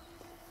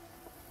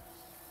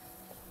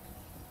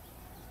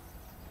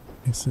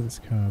 Essence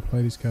card.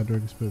 Play this card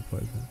during spell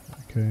placement.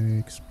 Okay,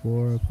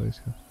 explorer, play this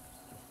card.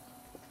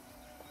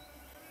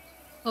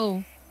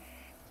 Oh.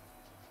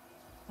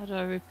 How do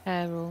I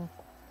repair all?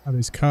 Oh,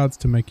 there's cards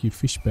to make you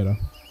fish better.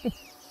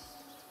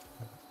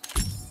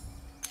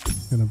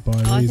 Gonna buy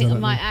these. I think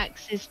my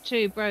axe is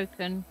too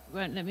broken.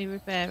 Won't let me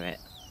repair it.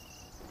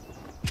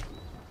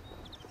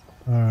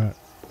 Alright.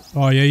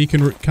 Oh yeah, you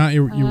can. Can't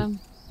you? You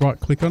right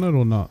click on it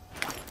or not?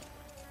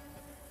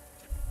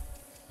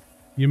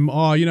 You know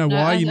No,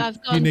 why? I've You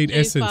gone need too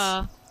essence.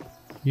 far.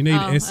 You need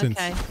Oh, essence.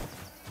 okay.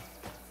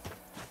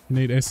 You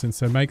need essence.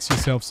 So makes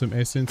yourself some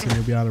essence and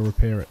you'll be able to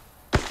repair it.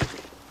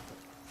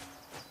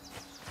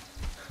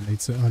 I need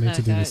to There do we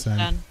go, the it's same.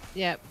 done.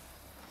 Yep.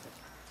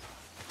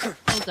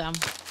 All done.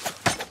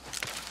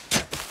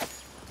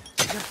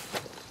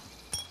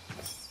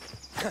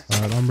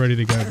 Alright, I'm ready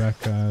to go back.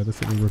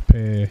 Just let me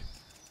repair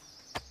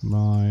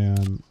my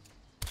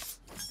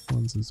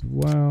ones as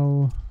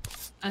well.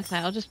 Okay,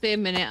 I'll just be a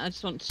minute. I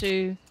just want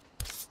to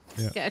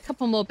get a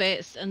couple more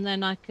bits and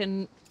then I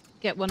can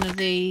get one of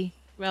the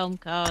realm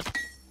cards.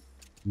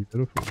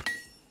 Beautiful.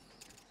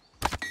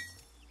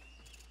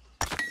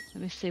 Let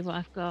me see what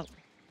I've got.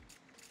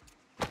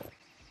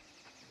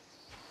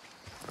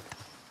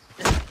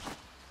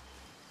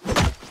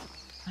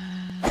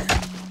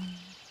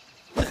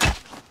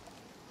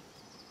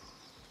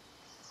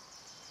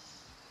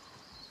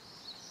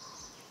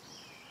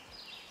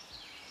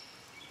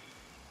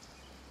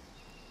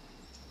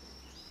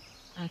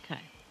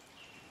 Okay.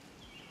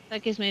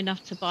 That gives me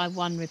enough to buy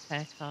one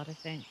repair card, I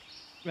think.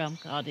 Realm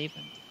card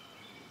even.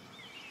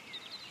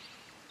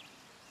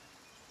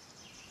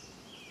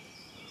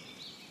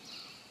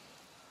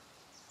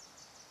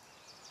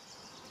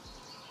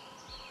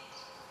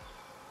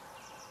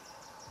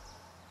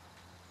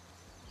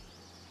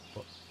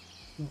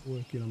 It's not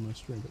working on my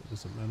stream, but it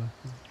doesn't matter.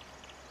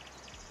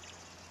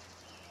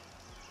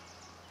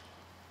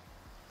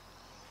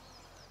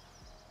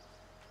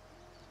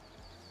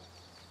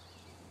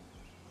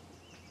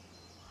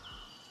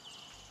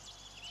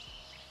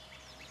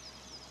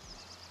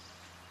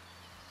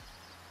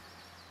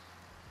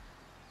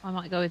 I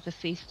might go with the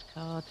feast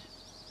card.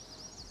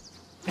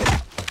 Okay.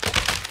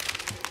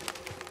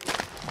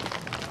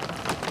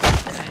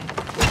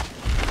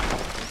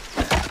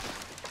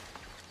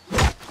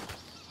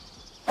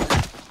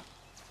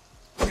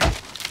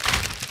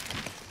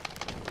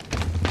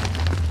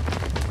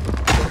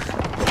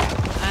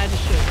 I had a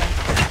short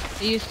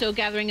rest. Are you still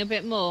gathering a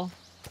bit more?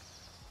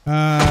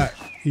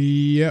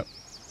 Yep.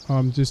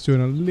 I'm just doing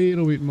a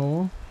little bit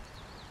more.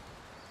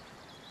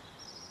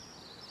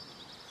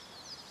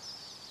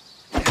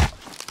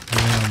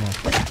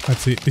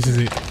 That's it. This is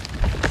it.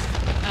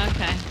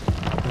 Okay.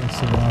 That's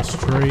the last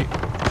tree.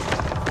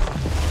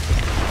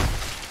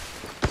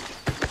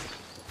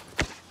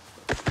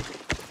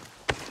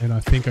 And I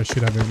think I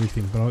should have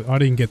everything, but I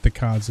didn't get the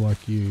cards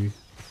like you.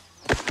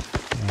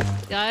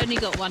 Yeah, I only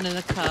got one of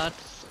the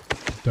cards.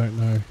 Don't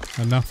know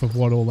enough of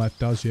what all that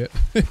does yet.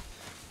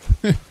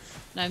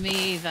 No,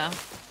 me either.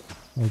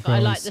 I'll But go I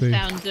and like the see.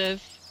 sound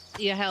of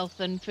your health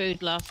and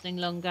food lasting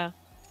longer.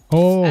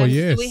 Oh,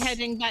 yes. Are we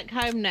heading back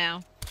home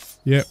now?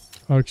 Yep.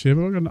 Actually,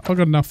 I've got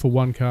enough for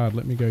one card.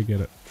 Let me go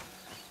get it.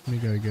 Let me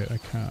go get a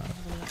card.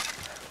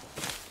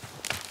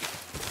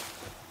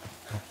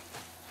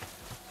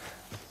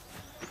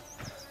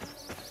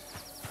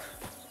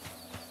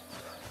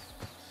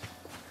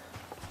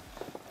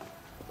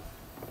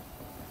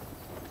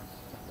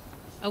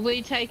 Are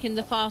we taking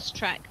the fast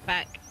track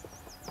back?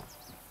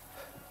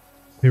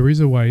 There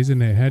is a way, isn't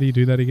there? How do you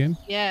do that again?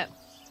 Yeah.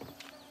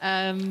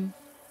 On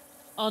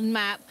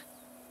map,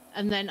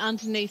 and then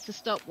underneath the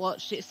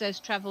stopwatch it says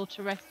travel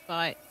to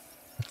respite.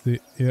 That's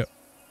it. Yep.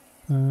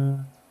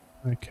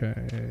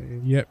 Okay.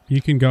 Yep.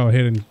 You can go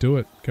ahead and do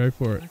it. Go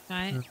for it.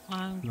 Okay.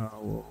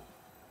 No.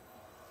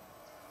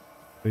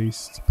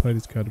 Beast. Play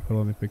this card to put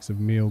on the effects of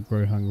meal.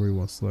 Grow hungry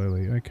while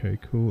slowly. Okay,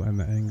 cool. And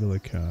the angler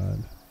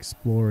card.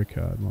 Explorer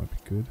card might be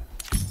good.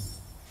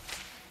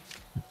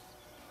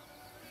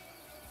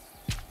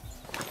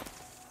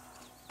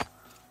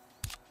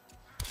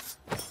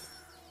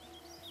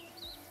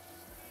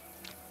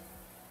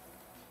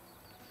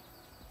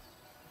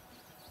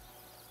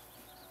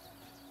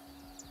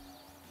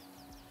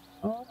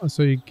 Oh,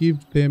 so you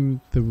give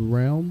them the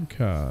realm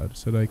card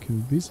so they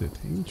can visit.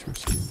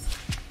 Interesting.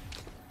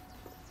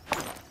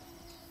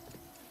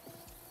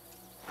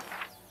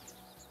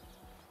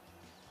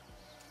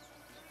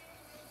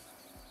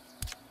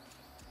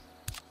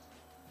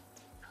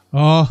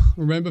 Oh,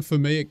 remember for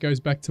me, it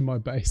goes back to my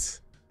base.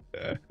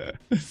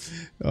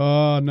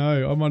 Oh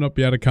no, I might not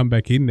be able to come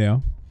back in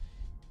now.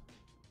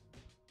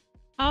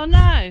 Oh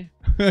no.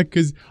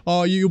 Because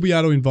you'll be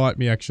able to invite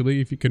me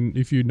actually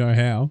if you know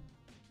how.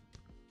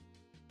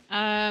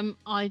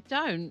 I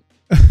don't.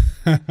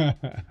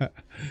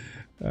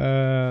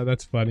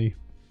 That's funny.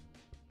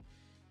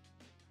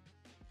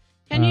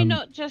 Can you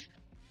not just?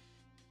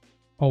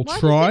 I'll Why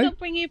try. does it not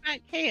bring you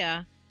back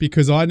here?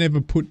 Because I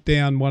never put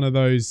down one of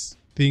those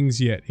things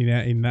yet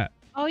in that.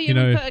 Oh, you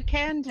haven't put a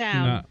can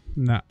down.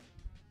 Nah.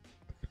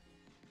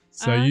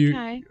 So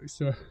okay.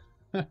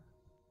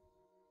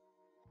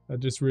 I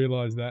just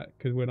realised that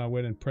because when I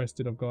went and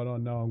pressed it, I've gone, oh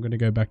no, I'm going to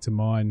go back to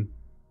mine.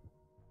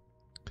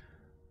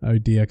 Oh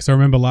dear, because I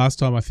remember last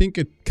time, I think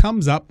it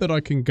comes up that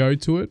I can go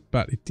to it,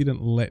 but it didn't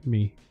let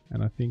me.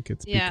 And I think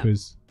it's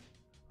because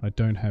I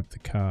don't have the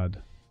card.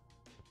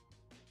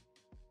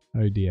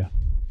 Oh dear.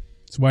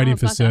 It's waiting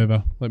for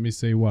server. Let me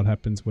see what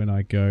happens when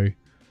I go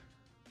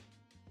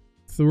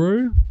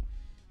through.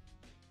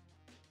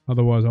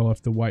 Otherwise, I'll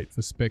have to wait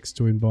for Specs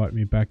to invite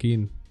me back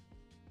in.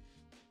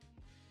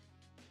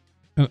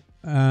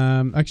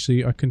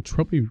 Actually, I can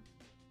probably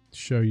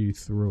show you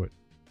through it.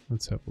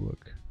 Let's have a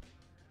look.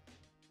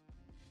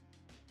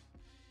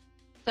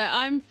 So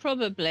I'm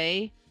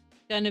probably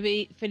going to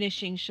be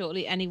finishing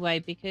shortly anyway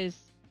because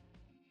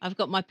I've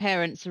got my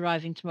parents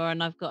arriving tomorrow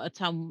and I've got a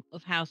ton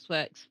of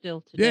housework still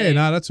to do. Yeah,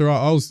 no, that's all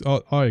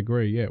right. I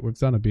agree. Yeah, we've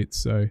done a bit.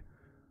 So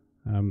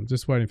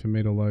just waiting for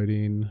me to load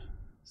in.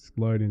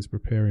 Loading's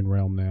preparing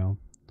realm now.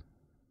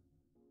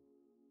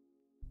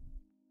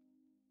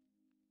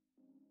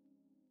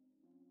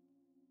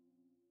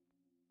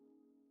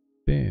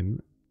 Then,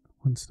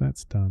 once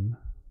that's done,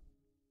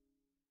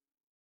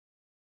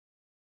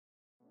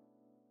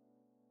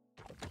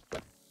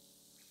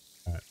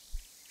 right.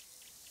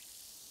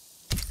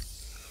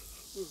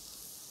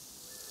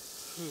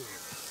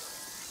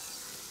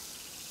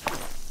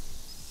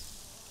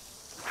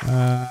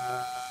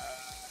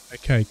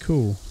 Okay,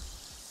 cool.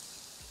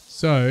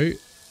 So,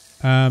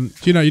 do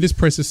you know, you just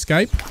press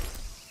escape.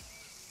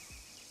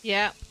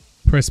 Yeah.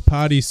 Press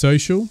party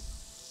social.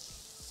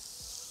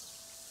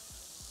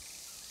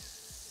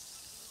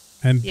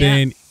 And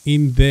then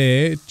in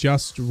there,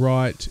 just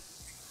write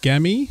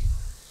Gami,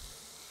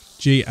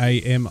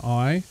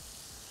 Gami,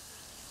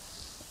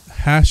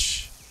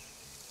 hash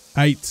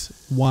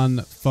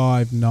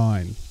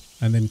 8159,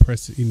 and then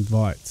press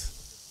invite.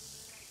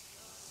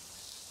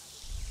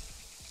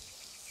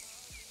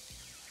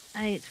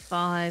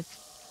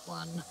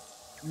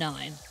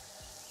 8519.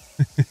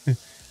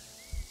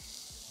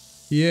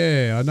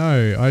 Yeah, I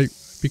know.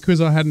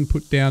 Because I hadn't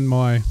put down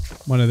my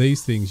one of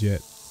these things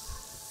yet.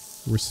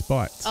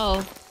 Respite.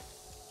 Oh.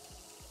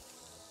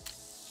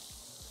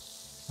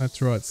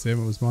 That's right,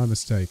 Sam. It was my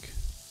mistake.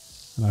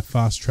 And I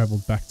fast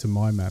travelled back to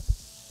my map.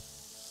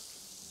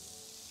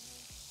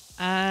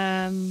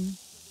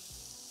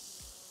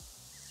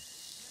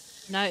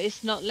 No,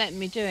 it's not letting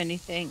me do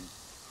anything.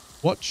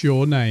 What's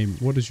your name?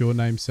 What does your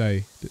name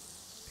say?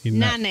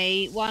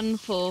 Nanny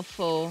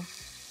 144.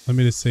 Let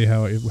me just see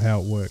how it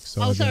works.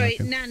 So oh, sorry,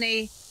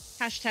 Nanny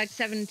hashtag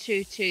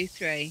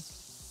 7223.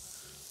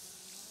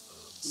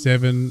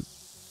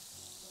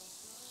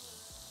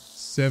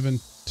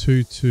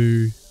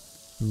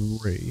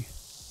 7223.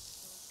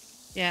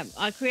 Yeah,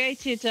 I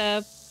created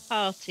a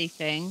party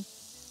thing.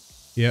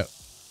 Yep.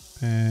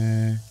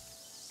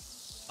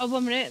 Oh,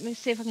 1 minute. Let me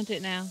see if I can do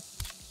it now.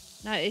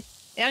 No, it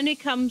only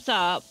comes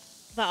up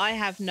that I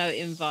have no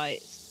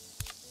invites.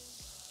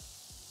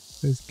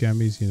 There's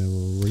Gami's in a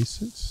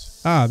recent.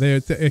 Ah,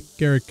 there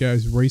it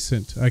goes.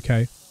 Recent.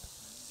 Okay.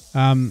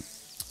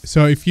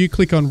 So if you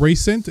click on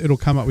recent, it'll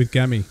come up with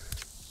Gami.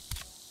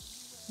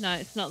 No,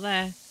 it's not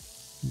there.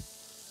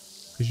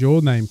 Because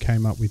your name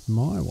came up with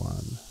my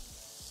one.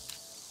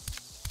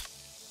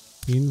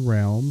 In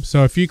realm.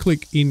 So if you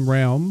click in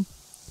realm,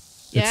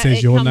 it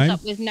says your name. It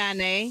comes up with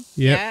Nanny.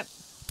 Yep.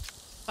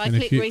 If I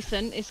click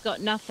recent, it's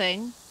got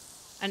nothing.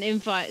 And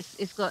invites,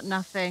 it's got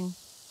nothing.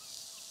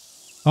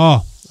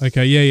 Oh,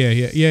 okay.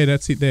 Yeah.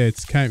 That's it there.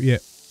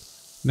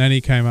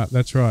 Nanny came up.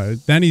 That's right.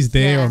 Nanny's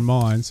there on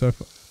mine. So,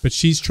 but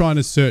she's trying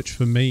to search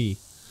for me.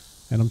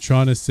 And I'm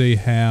trying to see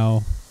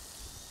how...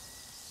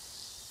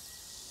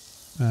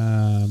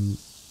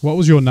 what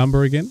was your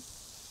number again?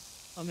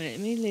 1 minute,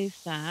 let me leave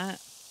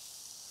that.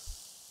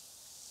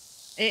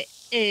 It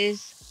is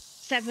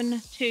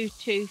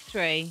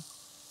 7223.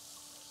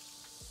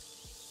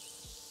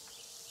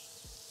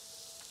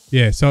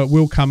 Yeah, so it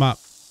will come up.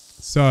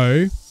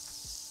 So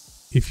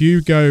if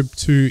you go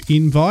to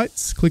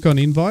invites, click on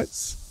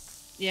invites.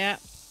 Yeah.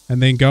 And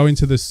then go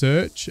into the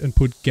search and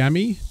put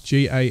Gami,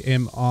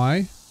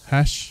 Gami,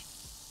 hash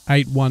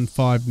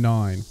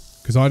 8159.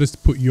 Because I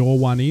just put your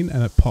one in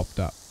and it popped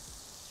up.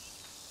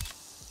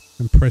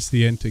 And press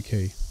the enter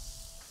key.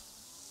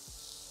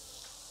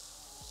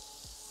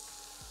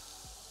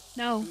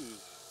 No.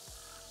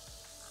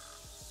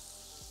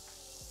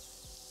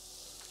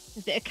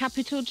 Is it a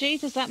capital G?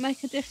 Does that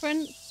make a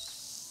difference?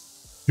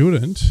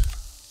 Shouldn't.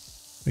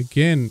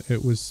 Again,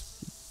 it was...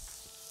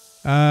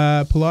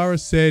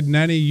 Polaris said,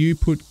 Nanny, you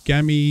put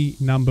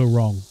Gami number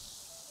wrong.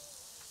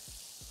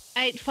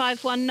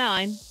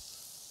 8519?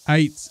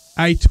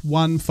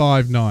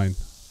 8159.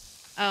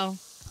 Oh.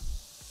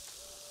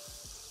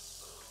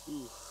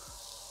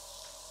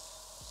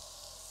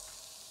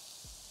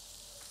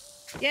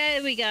 Yeah,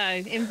 there we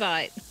go.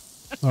 Invite.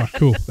 Oh,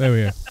 cool. There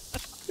we go.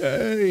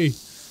 Yay.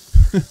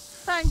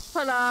 Thanks,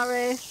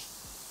 Polaris.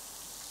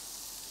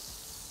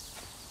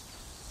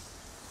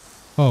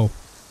 Oh.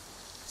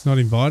 It's not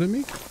invited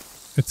me?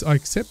 I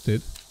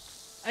accepted.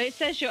 Oh, it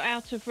says you're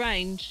out of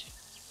range.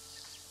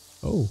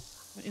 Oh.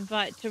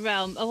 Invite to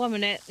realm. Oh, 1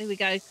 minute. There we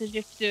go. Because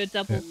you have to do a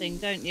double thing,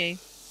 don't you?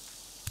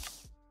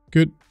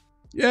 Good.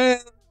 Yeah.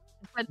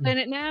 Am I doing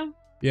it now?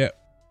 Yeah.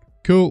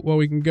 Cool. Well,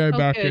 we can go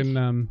back good.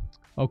 and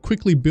I'll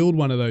quickly build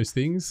one of those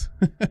things.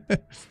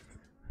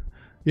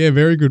 Yeah,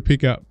 very good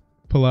pickup.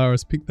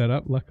 Polaris picked that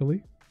up,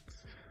 luckily.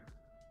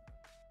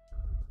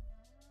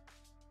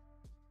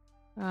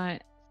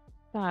 Right.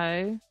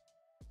 So...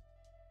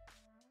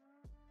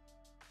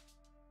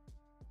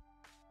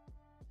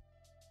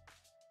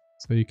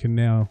 So you can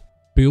now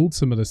build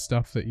some of the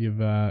stuff that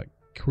you've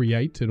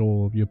created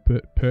or you've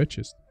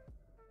purchased.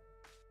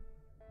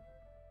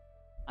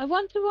 I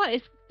wonder why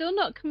it's still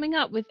not coming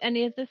up with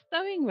any of the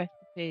sewing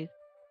recipes.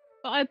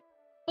 But I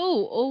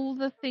bought all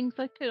the things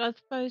I could. I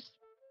suppose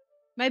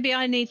maybe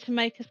I need to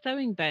make a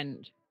sewing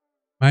bench.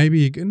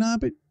 Maybe no,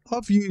 but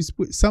I've used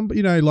some,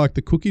 you know, like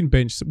the cooking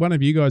bench. One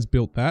of you guys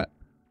built that,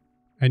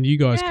 and you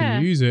guys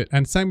can use it.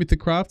 And same with the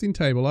crafting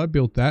table. I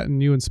built that,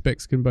 and you and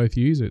Specs can both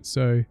use it.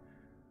 So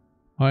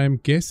I am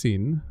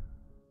guessing.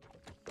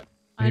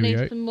 I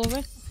need some more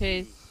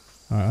recipes.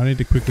 All right, I need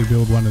to quickly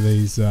build one of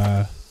these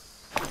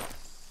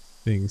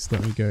things.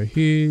 Let me go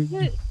here.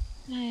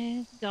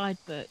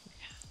 Guidebook.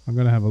 I'm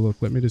going to have a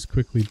look. Let me just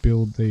quickly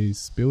build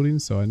these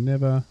buildings so I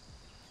never...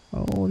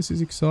 Oh, this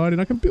is exciting.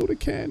 I can build a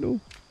candle.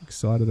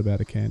 Excited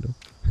about a candle.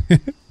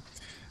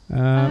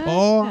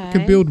 Oh, I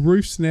can build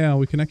roofs now.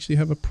 We can actually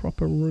have a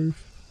proper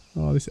roof.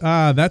 Oh,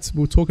 that's...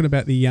 We were talking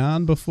about the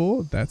yarn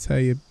before. That's how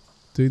you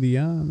do the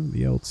yarn.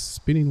 The old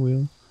spinning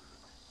wheel.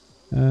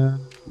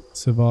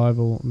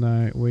 Survival.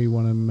 No, we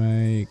want to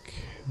make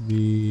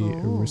the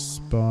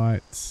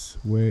respite.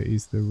 Where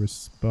is the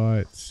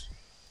respite?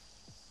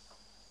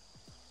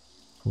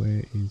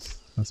 Where is...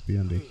 Must be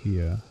under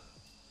here.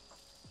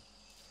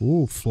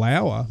 Ooh,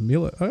 flour.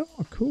 Millet. Oh,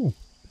 cool.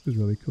 This is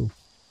really cool.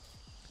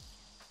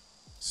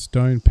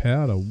 Stone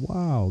powder.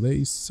 Wow, there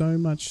is so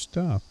much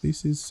stuff.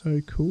 This is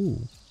so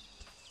cool.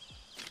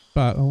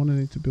 But I want to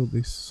need to build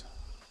this.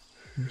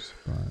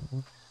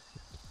 Respite.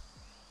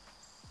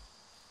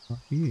 Right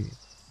here.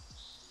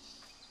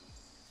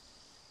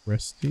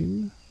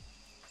 Resting.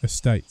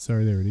 Estate.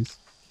 Sorry, there it is.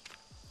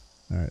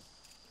 Alright.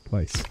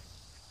 Place.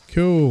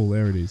 Cool.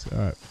 There it is.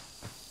 Alright.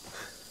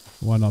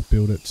 Why not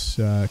build it?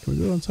 Can we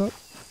build it on top?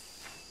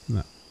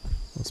 No.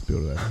 Let's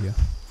build it over here.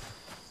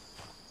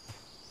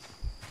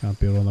 Can't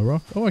build on the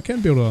rock. Oh, I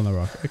can build it on the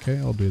rock. Okay,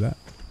 I'll do that.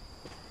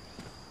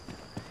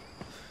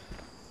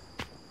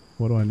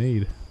 What do I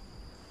need?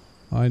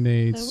 I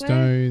need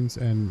stones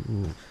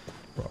and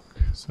rock.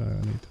 So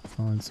I need to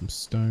find some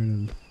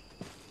stone and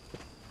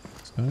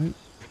stone.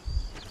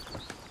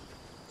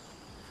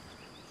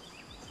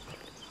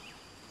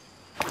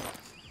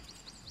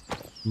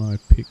 My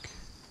pick.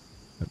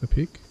 At the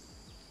pick.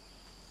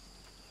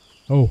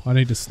 Oh, I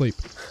need to sleep.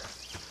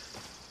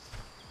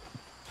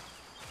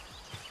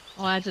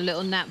 Oh, I had a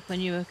little nap when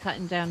you were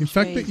cutting down trees. In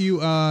fact that you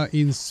are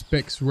in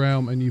Spec's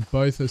realm and you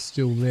both are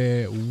still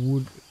there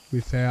would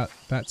without...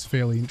 That's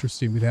fairly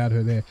interesting without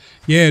her there.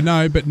 Yeah,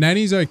 no, but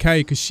Nanny's okay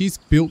because she's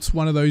built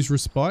one of those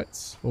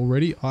respites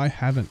already. I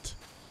haven't.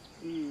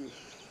 So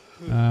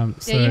yeah,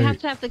 you have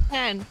to have the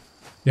can.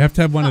 You have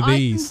to have one of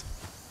these.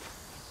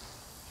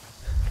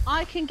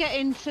 I can get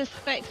into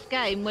Spec's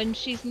game when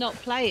she's not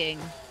playing.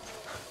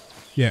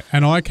 Yeah,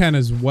 and I can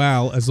as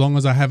well as long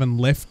as I haven't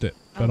left it.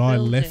 But I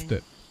left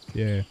it.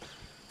 Yeah.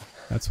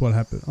 That's what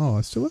happened. Oh,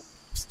 I still have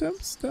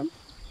stem.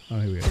 Oh,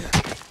 here we go.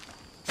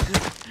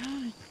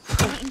 I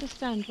don't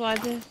understand why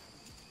the...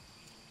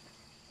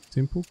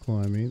 Simple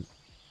climbing,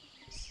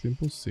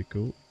 simple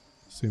sickle,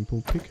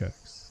 simple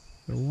pickaxe.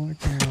 So why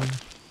can't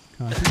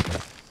hit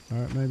that?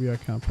 Alright, maybe I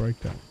can't break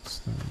that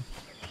stone.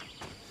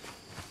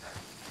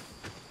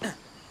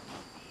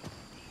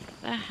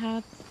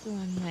 How do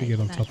I make to get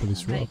on top of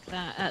this rock. Make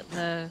that at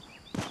the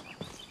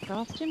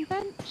crafting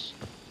bench?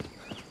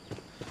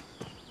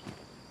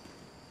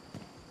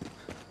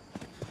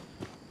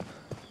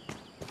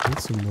 Need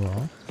some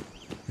rock.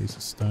 Piece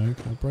of stone.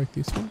 Can I break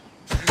this one?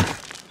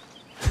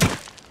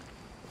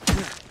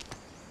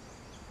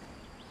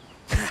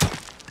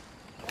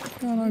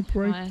 Can't I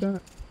break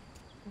that?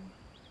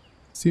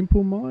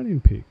 Simple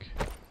mining pick.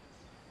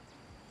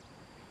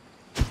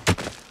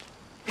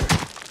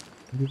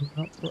 Did it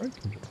not break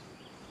it?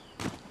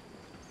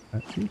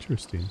 That's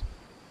interesting.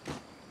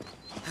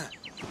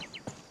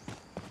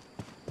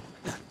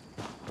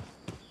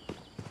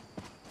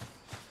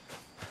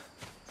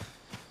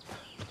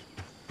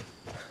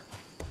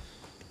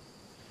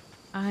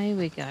 Here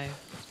we go.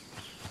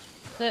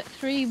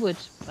 3 wood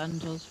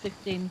bundles,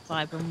 15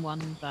 fibre and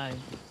 1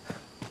 bone.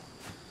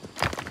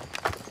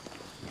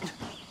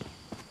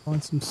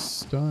 Find some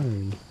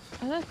stone.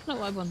 Oh, that's not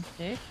what I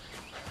wanted.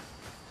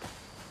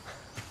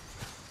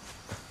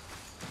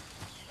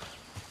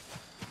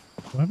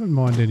 I haven't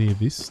mind any of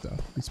this stuff.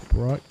 This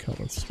bright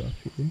coloured stuff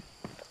here.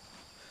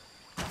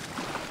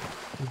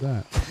 Look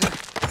at that.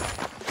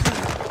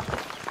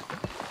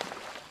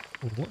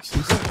 Oh, what's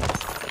this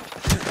stuff?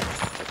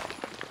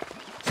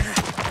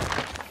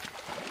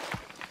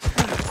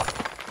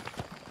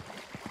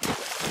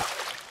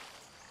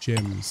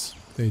 Gems.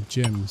 They're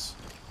gems.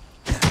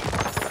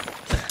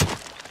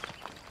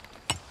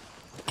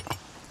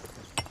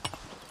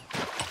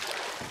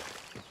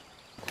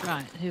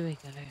 Right, here we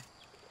go.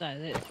 So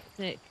that's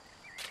 6.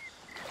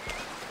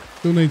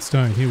 Still need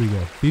stone. Here we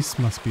go. This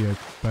must be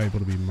able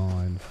to be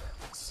mined.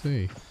 Let's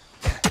see.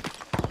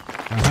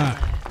 Aha.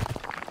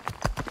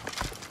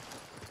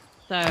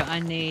 So I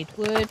need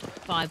wood,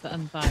 fibre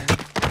and bone.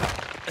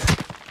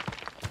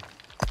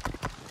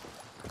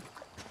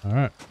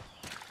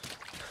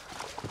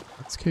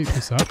 Let's keep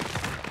this up.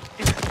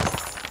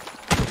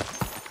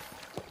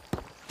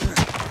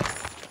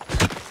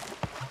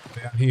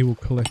 Down here we'll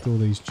collect all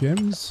these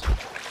gems.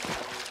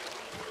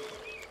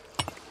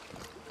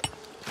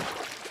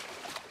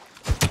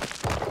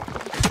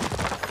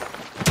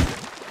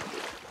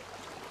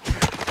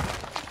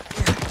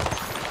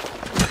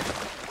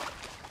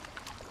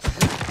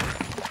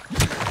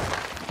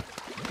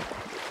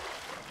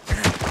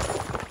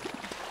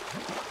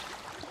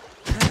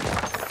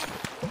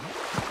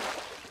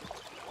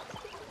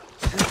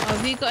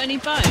 Have you got any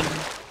bones?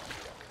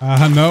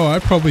 No, I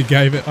probably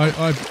gave it.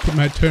 I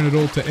might turn it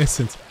all to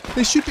essence.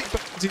 There should be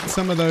bones in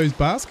some of those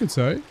baskets,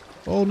 though.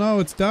 Oh no,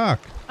 it's dark.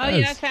 Oh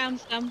yeah, I found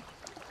some.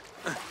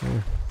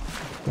 Oh,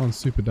 gone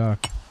super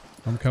dark.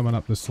 I'm coming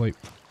up to sleep.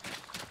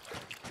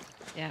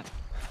 Yeah.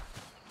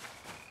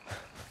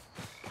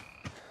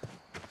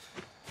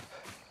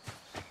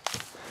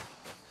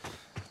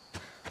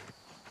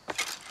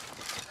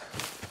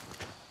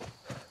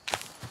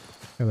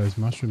 Yeah, those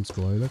mushrooms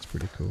glow. That's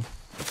pretty cool.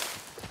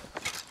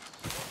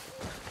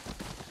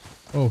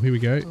 Oh, here we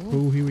go.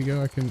 Oh, here we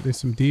go. There's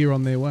some deer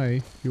on their way.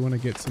 If you want to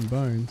get some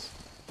bones.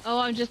 Oh,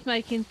 I'm just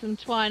making some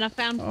twine. I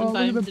found some Oh,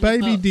 bones. look at the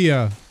baby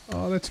deer.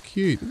 Oh, that's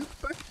cute. Look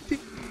at the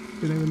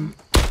baby deer.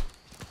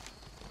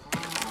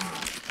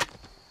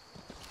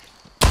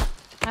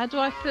 How do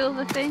I fill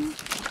the thing?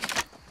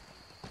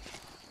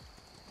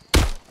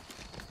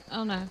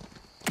 Oh no.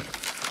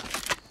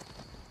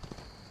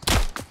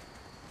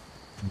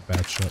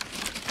 Bad shot.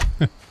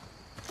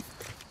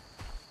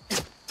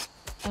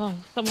 Oh,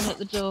 someone at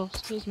the door.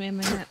 Excuse me a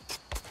minute.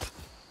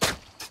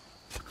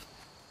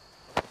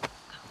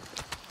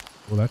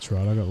 Well, that's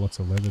right. I got lots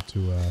of leather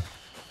to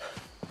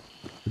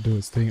do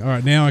its thing. All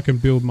right, now I can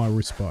build my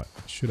respite.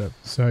 Should have.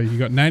 So you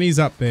got Nanny's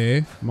up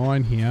there,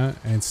 mine here,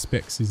 and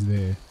Specs is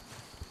there.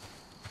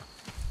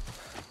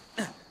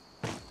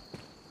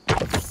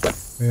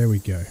 There we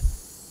go.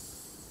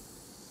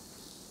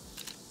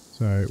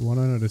 So why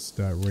don't I just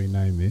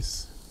rename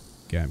this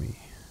Gammy?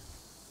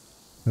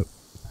 Oh.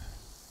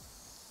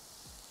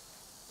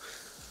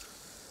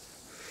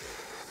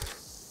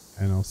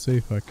 And I'll see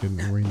if I can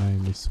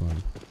rename this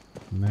one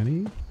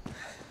Nanny.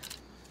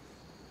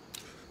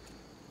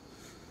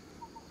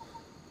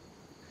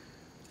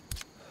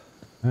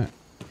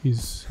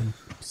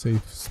 See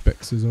if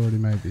Specs has already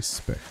made this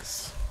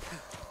Specs.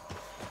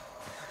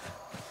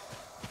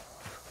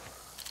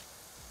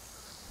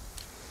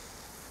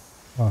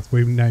 Oh,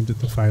 we've named it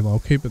the Fae. I'll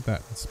keep it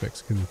that.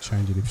 Specs can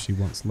change it if she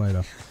wants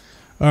later.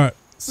 Alright,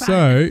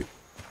 so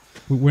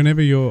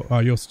whenever you're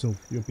you're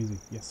busy.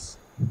 Yes.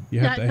 You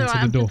have to answer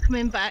the door. I'm just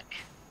coming back.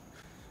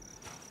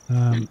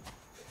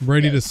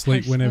 Ready to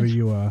sleep whenever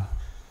you are.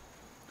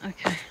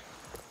 Okay.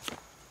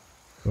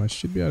 So I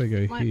should be able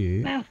to go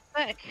here. Mouth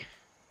back.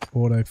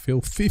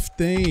 Autofill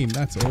 15.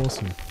 That's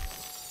awesome.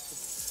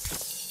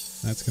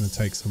 That's going to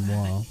take some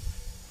while.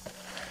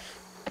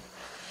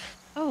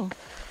 Oh.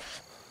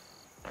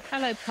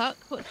 Hello, Puck.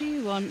 What do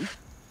you want?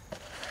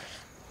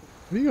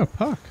 What do you got,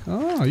 Puck?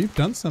 Oh, you've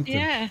done something.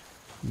 Yeah.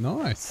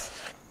 Nice.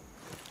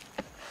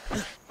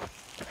 I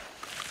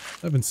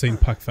haven't seen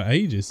Puck for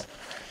ages.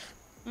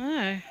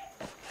 Oh.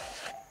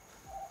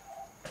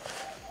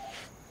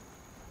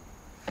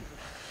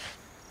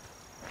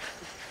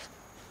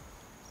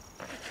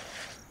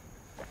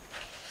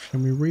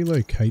 Can we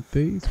relocate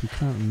these? We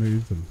can't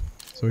move them.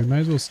 So we may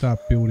as well start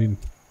building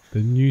the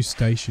new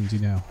stations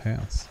in our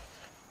house.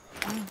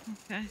 Oh,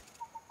 okay.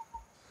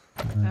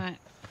 Right.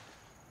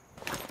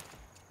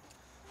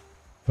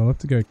 I'll have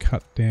to go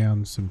cut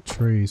down some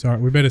trees. Alright,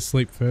 we better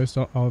sleep first.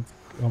 I'm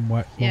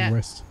wait long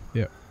rest.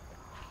 Yep.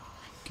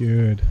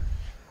 Good.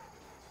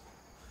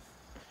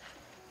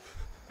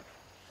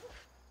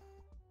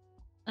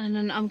 And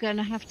then I'm going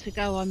to have to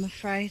go, I'm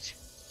afraid.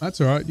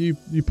 That's alright. You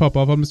pop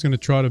off. I'm just going to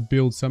try to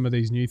build some of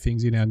these new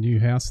things in our new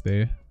house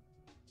there.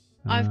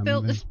 I've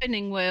built the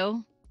spinning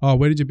wheel. Oh,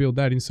 where did you build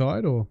that?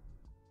 Inside or?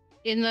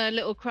 In the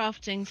little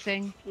crafting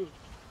thing.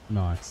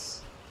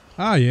 Nice.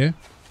 Ah, yeah.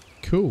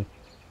 Cool.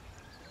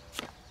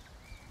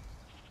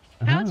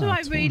 How do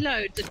I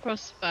reload the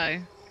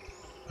crossbow?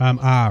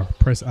 R.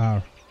 Press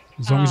R.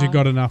 As long as you've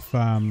got enough.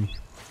 So.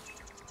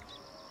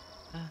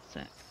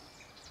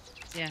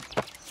 Yeah.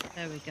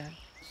 There we go.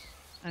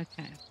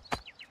 Okay.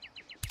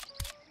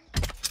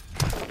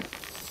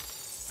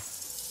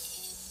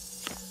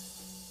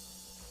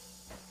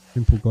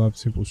 Simple glove,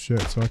 simple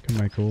shirt. So I can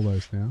make all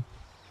those now.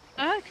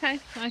 Okay.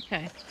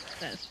 Okay.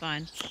 That's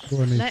fine.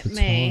 Let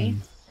me.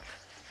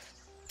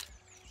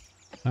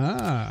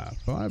 Ah,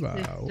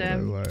 fiber.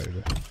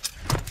 Load.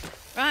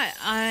 Right,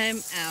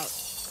 I'm out.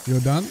 You're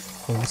done?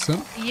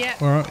 Awesome. Yeah.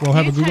 Alright, well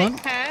have a good one.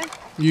 Care.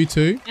 You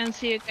too. And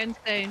see you again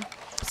soon.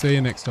 See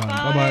you next time.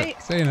 Bye bye.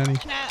 See you, Nanny.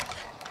 Chat.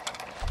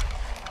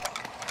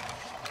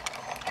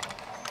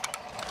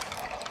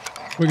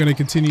 We're going to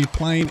continue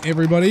playing,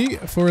 everybody,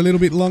 for a little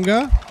bit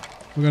longer.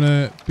 We're going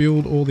to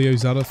build all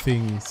those other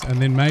things.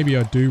 And then maybe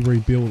I do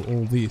rebuild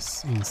all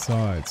this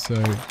inside.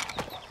 So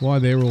while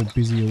they're all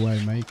busy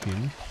away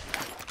making,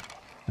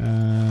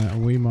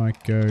 we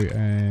might go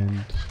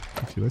and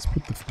Actually, let's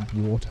put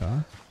the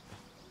water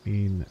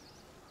in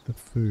the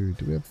food.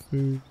 Do we have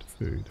food?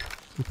 Food.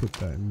 We'll put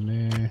that in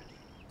there.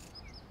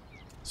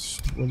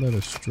 We'll let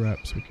us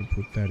straps. We can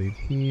put that in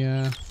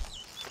here.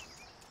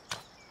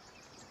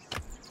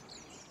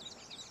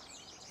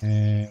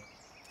 And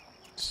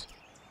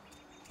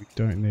we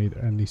don't need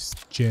any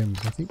gems.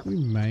 I think we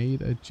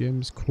made a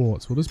gems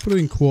quartz. We'll just put it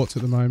in quartz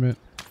at the moment.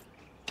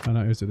 I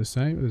know, is it the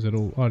same? Or is it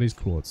all? Oh, it is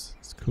quartz.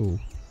 It's cool.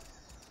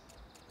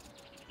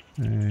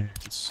 And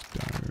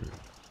stone.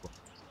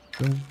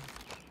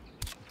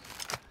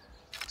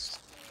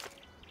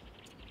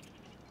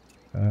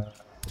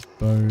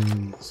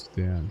 Bones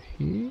down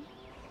here.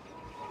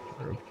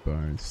 Where are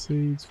bones?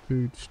 Seeds,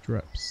 food,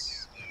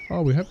 straps.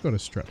 Oh, we have got a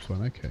straps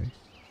one. Okay.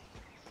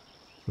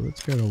 So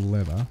let's go to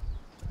leather.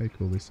 Take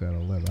all this out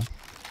of leather.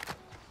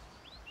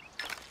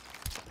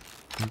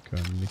 I think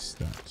I missed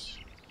that.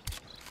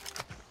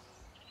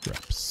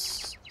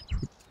 Straps.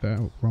 Put that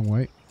oh, wrong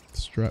way.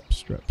 Straps,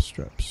 straps,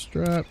 straps,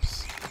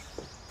 straps.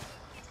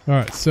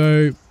 Alright,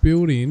 so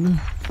building.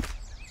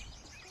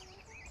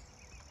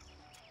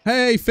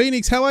 Hey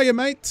Phoenix, how are you,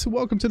 mate?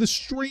 Welcome to the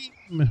stream.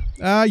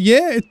 Yeah,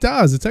 it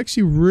does. It's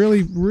actually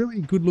really, really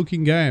good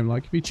looking game.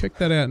 Like if you check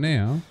that out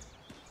now,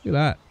 look at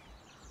that.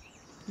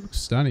 It looks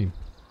stunning.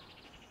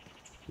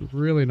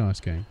 Really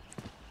nice game.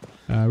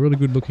 Really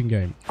good looking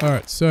game.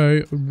 Alright,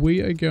 so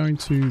we are going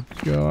to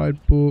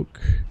guidebook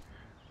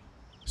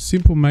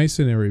simple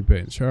masonry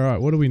bench.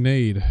 Alright, what do we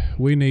need?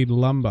 We need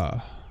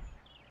lumber.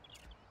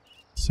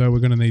 So we're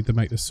going to need to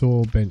make the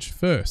saw bench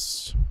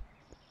first.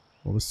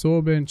 Well, the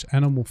saw bench,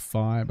 animal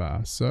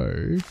fiber.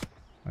 So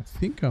I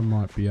think I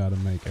might be able to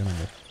make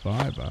animal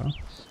fiber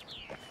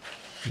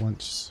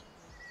once.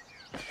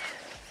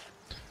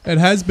 It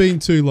has been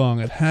too long.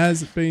 It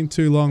has been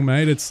too long,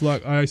 mate. It's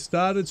like I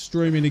started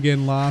streaming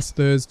again last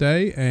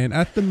Thursday, and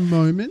at the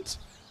moment,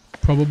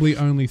 probably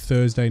only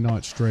Thursday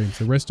night streams.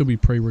 The rest will be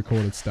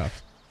pre-recorded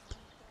stuff.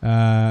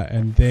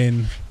 And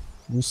then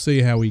we'll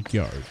see how we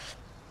go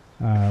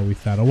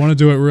with that. I want to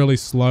do it really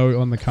slow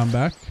on the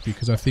comeback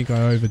because I think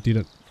I overdid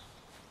it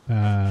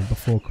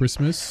before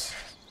Christmas.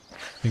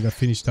 I think I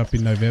finished up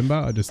in November.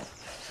 I just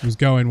was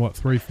going, what,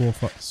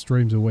 3-4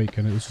 streams a week,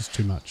 and it was just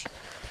too much.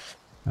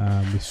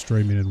 With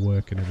streaming and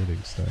work and everything,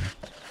 so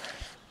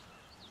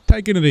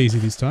taking it easy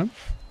this time.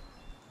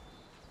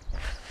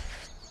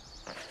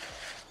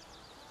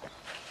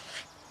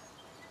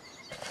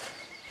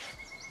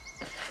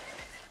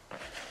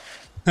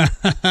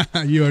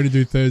 You only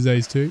do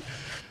Thursdays too?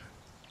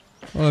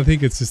 Well, I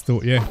think it's just the,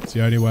 yeah, it's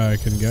the only way I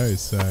can go,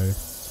 so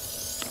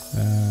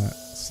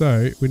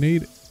so we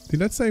need, did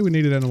that say we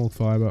needed animal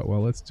fiber?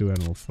 Well, let's do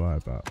animal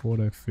fiber.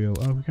 Autofill.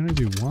 Oh, we're gonna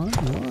do one.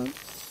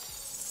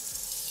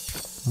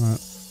 Alright.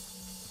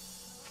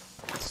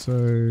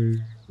 So,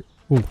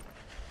 oh,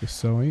 the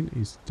sewing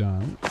is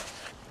done.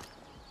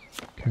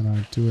 Can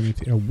I do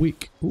anything? A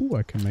wick. Oh,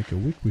 I can make a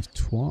wick with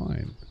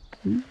twine.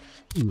 Ooh,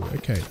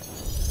 okay.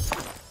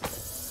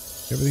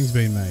 Everything's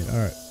been made.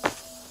 Alright.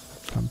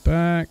 Come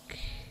back.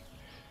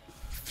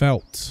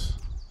 Felt.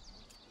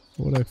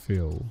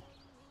 Autofill.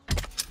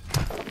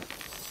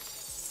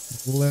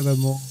 Leather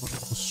more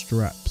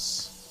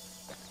straps.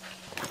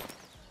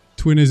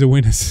 Twinners are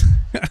winners.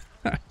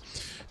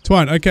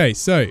 Twine. Okay,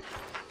 so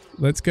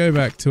let's go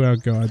back to our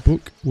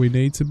guidebook. We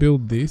need to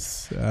build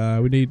this.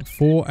 We need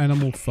 4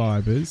 animal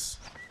fibers.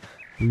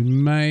 We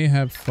may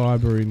have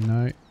fiber in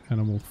no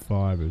animal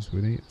fibers.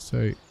 We need,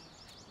 so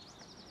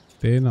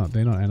they're not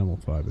animal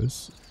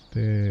fibers.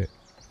 They're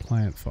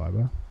plant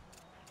fiber.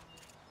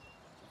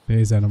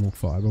 There's animal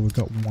fiber. We've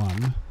got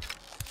 1.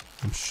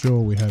 I'm sure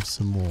we have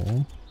some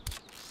more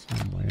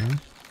somewhere.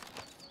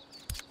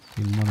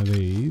 In one of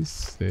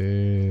these,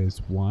 there's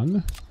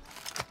 1.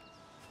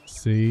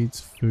 Seeds,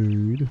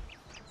 food.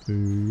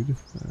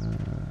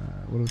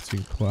 What else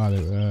in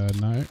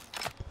no.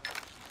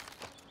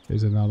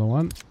 There's another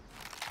one.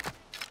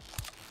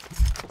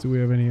 Do we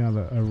have any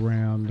other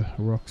around?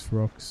 Rocks,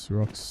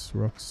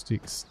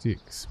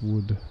 sticks,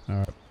 wood.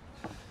 Alright.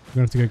 We're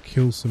gonna have to go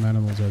kill some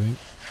animals, I think.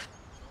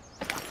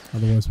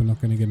 Otherwise we're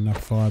not gonna get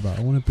enough fiber.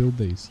 I wanna build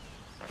these.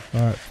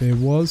 Alright, there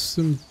was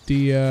some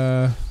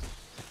deer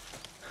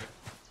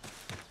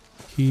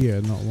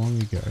here not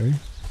long ago.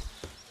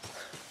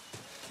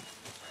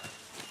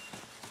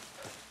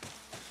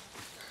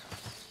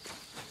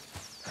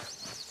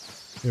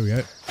 There we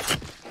go.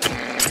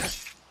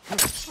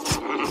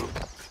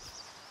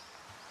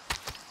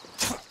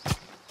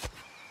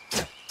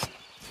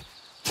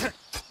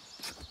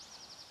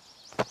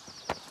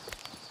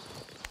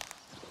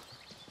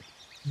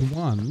 The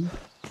one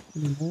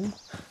anymore?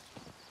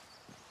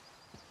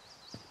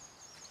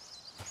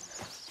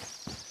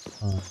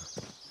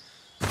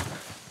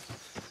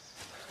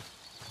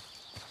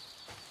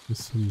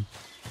 There's some.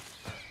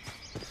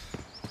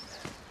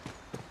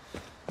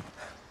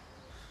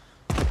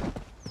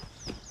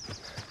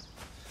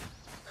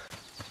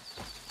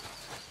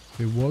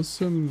 There was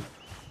some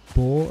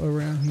boar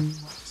around here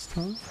last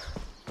time.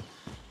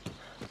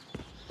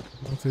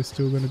 If they're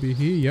still going to be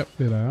here. Yep,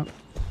 there they are.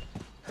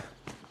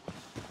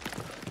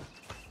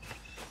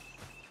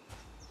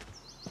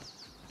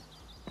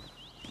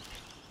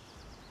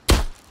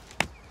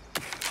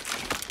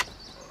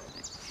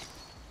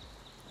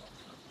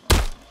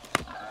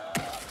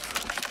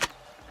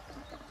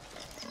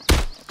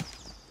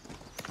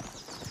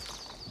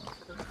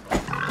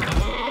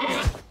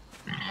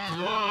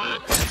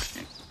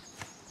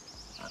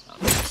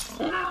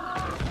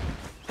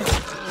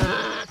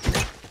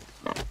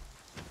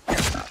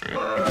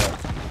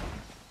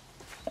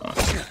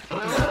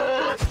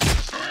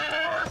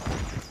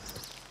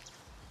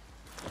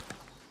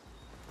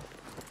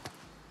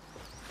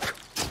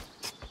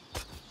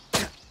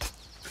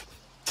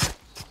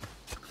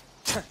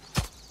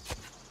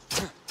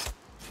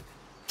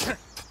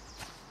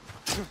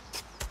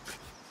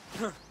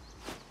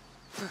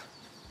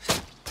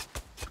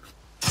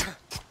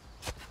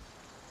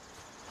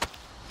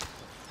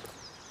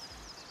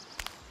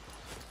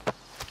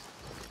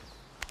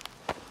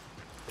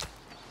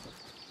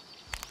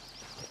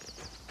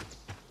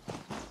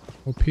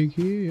 Or pig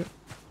here, yep.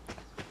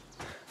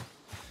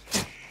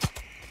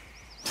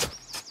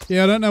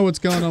 Yeah, I don't know what's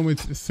going on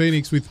with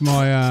Phoenix with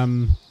my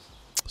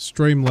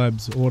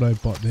Streamlabs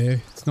Autobot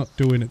there. It's not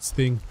doing its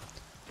thing.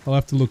 I'll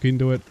have to look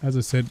into it. As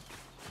I said,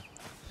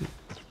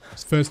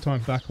 it's first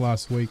time back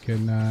last week,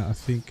 and I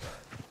think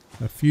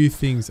a few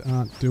things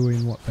aren't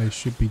doing what they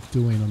should be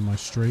doing on my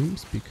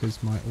streams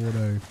because my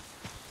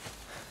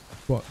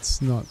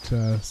Autobot's not...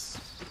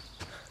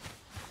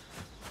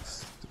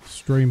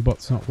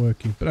 Streambot's not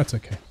working, but that's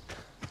okay.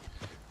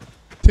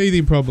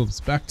 Teething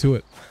problems, back to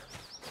it.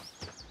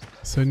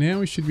 So now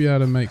we should be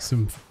able to make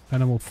some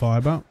animal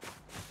fiber.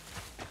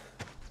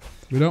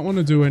 We don't want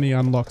to do any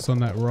unlocks on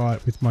that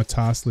right with my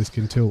task list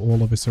until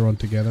all of us are on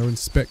together. And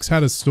Specs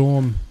had a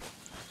storm,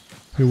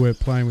 who we're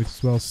playing with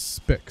as well.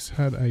 Specs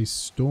had a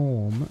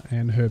storm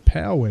and her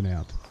power went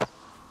out.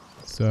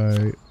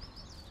 So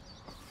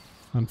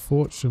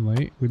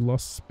unfortunately we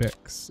lost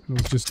Specs. It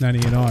was just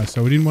Nanny and I.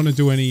 So we didn't want to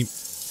do any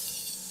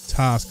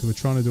tasks. We're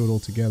trying to do it all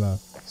together.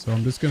 So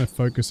I'm just going to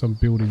focus on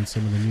building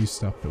some of the new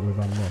stuff that we've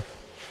unlocked.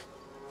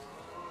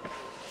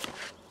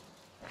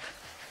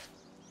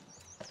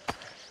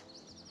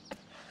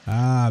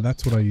 Ah,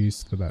 that's what I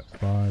used for that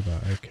fiber.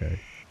 Okay.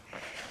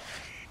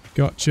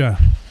 Gotcha.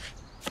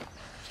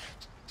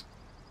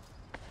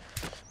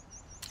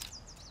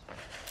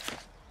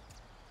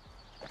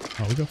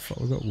 Oh, we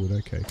got wood.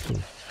 Okay, cool.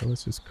 So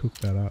let's just cook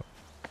that up.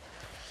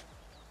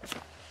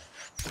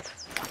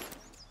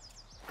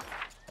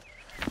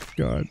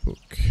 Guidebook.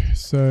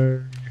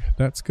 So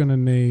that's gonna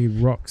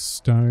need rock,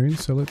 stone.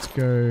 So let's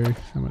go.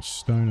 How much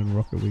stone and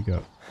rock have we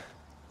got?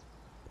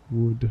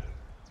 Wood,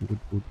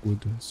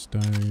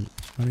 stone.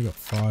 Only got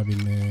 5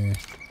 in there.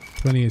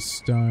 Plenty of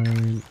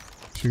stone.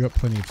 We got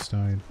plenty of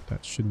stone.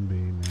 That shouldn't be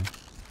in there.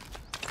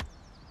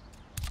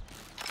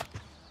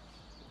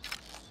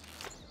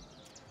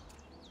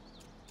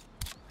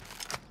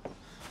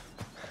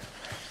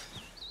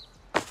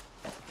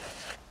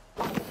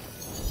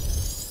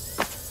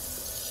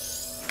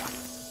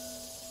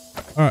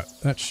 Alright,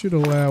 that should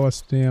allow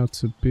us now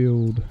to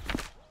build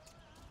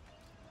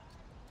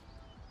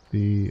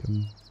the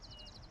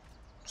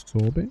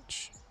saw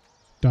bench.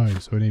 Stone,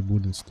 so we need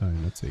wood and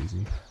stone, that's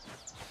easy.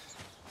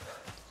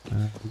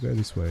 We'll go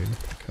this way,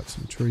 cut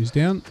some trees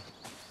down.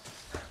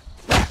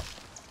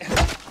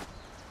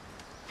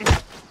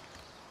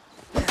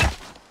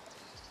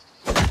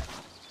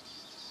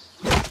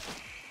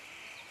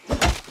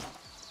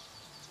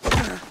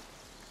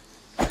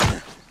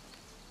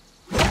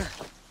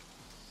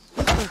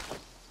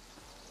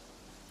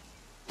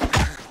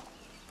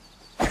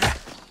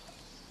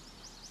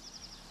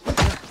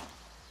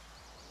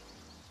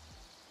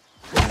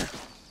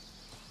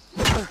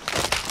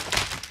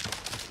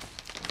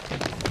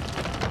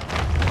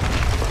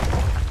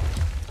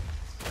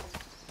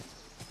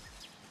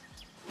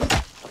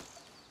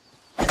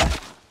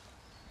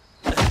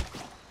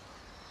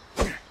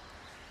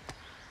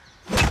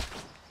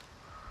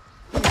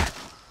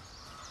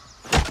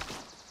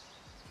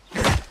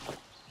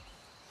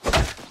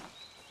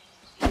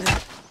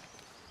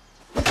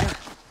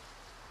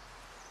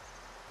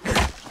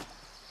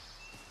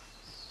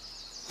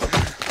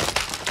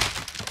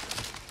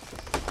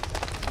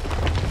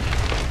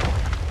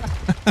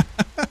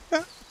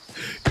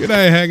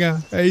 G'day,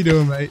 Hanger. How you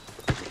doing, mate?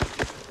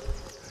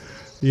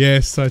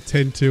 Yes, I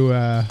tend to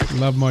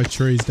love my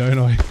trees, don't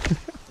I?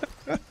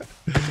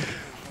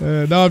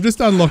 No, I've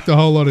just unlocked a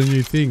whole lot of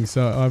new things,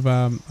 so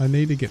I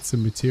need to get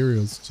some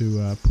materials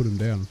to put them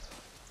down.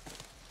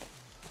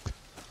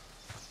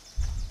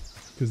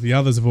 Because the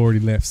others have already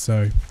left,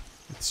 so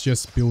it's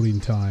just building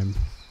time.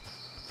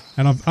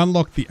 And I've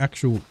unlocked the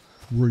actual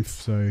roof,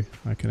 so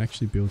I can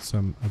actually build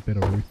a better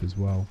roof as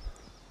well.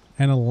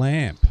 And a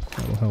lamp,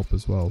 that'll help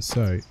as well.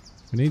 So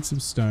we need some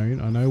stone.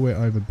 I know we're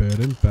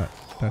overburdened, but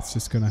that's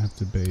just going to have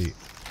to be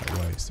that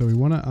way. So we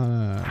want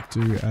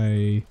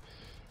to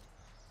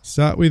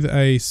start with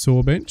a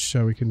saw bench,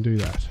 so we can do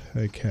that.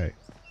 Okay.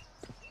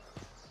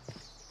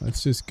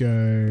 Let's just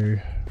go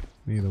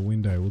near the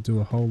window. We'll do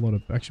a whole lot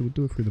of, actually we'll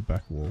do it through the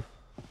back wall.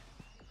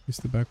 Is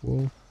the back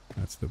wall?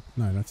 That's the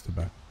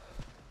back.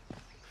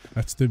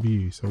 That's the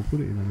view, so we'll put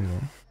it in the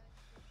middle.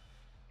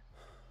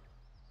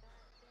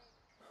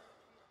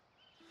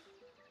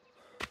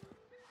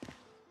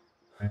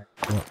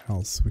 What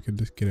else? We could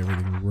just get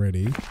everything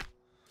ready.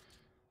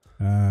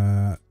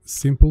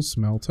 Simple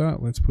smelter.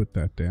 Let's put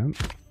that down.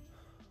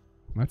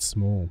 That's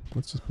small.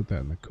 Let's just put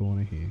that in the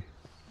corner here.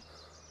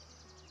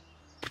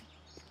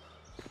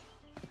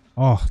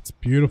 Oh, it's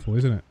beautiful,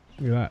 isn't it?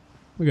 Look at that.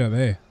 Look at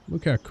there.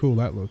 Look how cool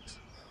that looks.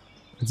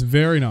 It's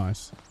very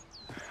nice.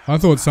 I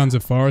thought Sons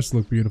of Forest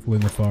looked beautiful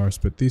in the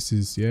forest, but this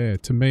is, yeah,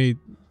 to me,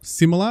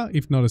 similar,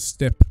 if not a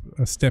step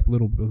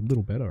little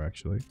better,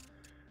 actually.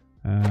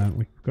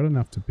 We've got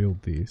enough to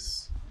build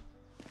this.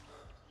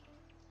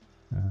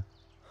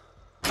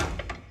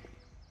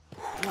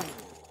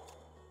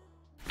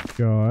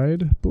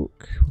 Guide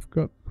book. We've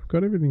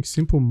got everything.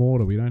 Simple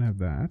mortar. We don't have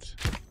that.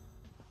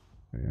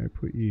 Okay,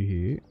 put you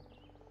here.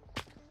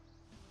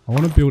 I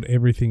want to build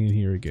everything in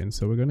here again,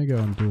 so we're going to go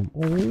and do them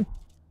all.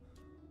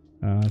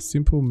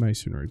 Simple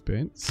masonry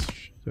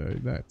bench. So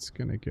that's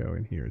going to go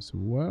in here as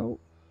well.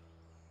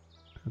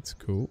 That's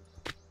cool.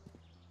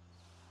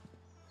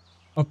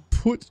 I'll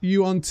put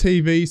you on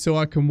TV so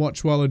I can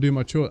watch while I do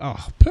my chores.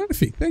 Oh,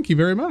 perfect. Thank you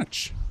very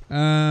much.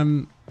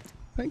 Thank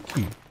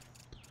you.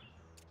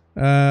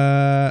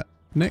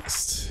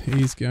 Next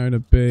is going to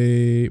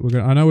be...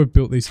 I know we've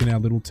built this in our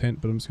little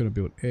tent, but I'm just going to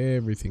build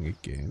everything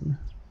again.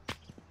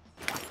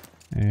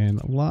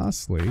 And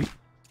lastly,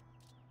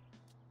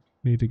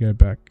 need to go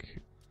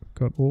back. I've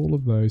got all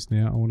of those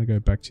now. I want to go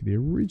back to the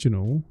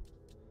original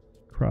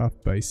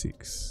craft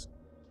basics.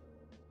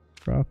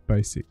 Craft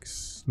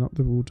basics. Not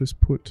that we'll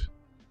just put...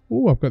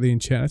 Oh, I've got the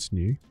enchant. That's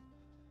new.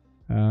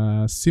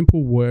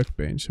 Simple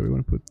workbench. So we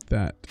want to put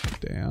that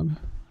down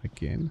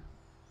again.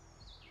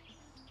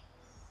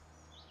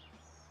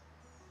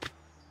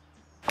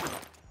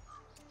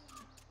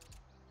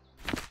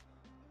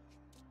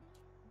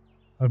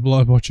 I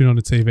love watching on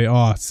the TV.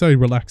 Oh, it's so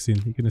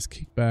relaxing. You can just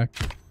kick back.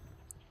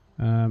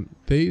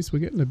 These, we're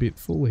getting a bit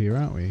full here,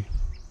 aren't we?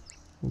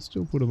 We'll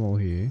still put them all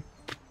here.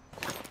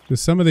 Because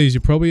some of these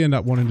you probably end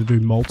up wanting to do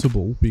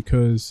multiple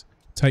because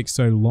it takes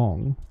so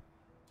long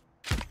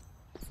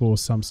for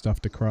some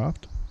stuff to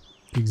craft.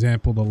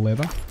 Example, the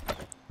leather.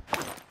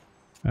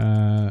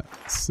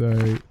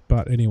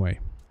 But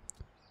anyway.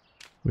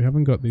 We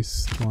haven't got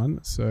this one,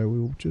 so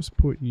we'll just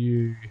put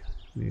you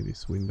near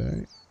this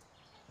window.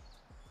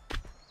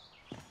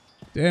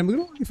 Damn, look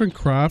at all the different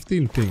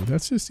crafting things.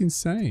 That's just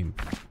insane.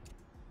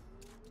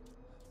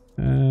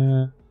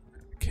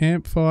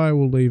 Campfire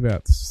we'll leave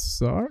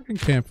outside. I reckon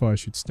campfire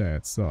should stay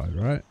outside,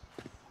 right?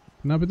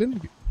 No, but then...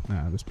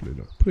 Nah, just put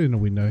it in a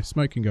window.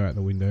 Smoke can go out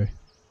the window.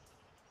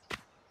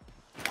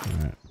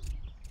 Alright.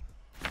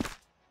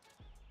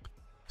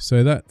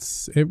 So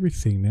that's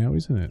everything now,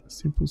 isn't it?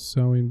 Simple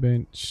sewing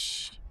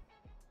bench.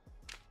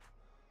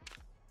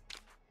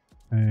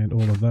 And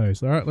all of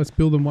those. Alright, let's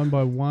build them one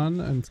by one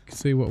and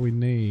see what we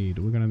need.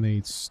 We're going to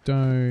need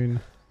stone.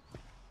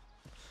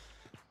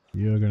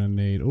 You're going to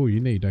need... Oh,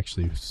 you need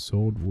actually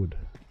sword wood.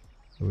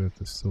 So we have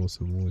to saw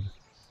some wood.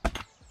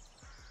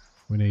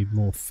 We need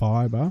more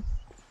fibre.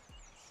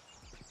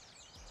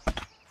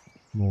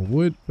 More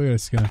wood. We're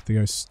just going to have to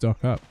go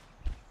stock up.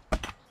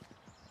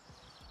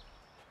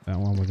 That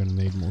one we're going to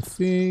need more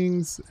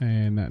things.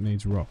 And that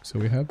needs rock. So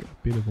we have a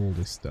bit of all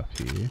this stuff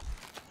here.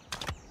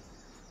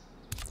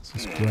 Let's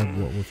just grab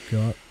what we've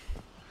got.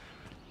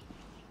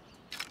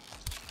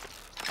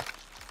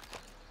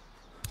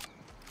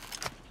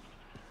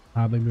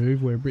 Hardly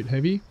move, we're a bit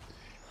heavy.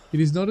 It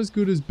is not as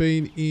good as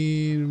being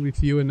in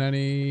with you and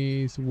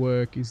Nanny's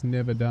work is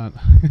never done.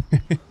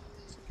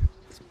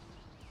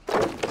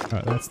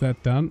 Alright, that's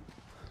that done.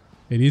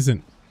 It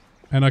isn't.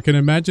 And I can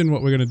imagine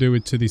what we're going to do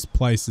to this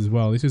place as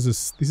well. This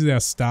is our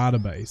starter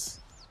base.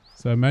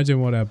 So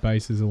imagine what our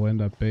bases will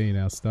end up being,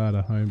 our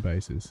starter home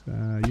bases.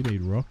 You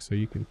need rocks, so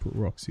you can put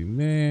rocks in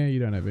there. You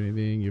don't have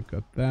anything. You've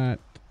got that.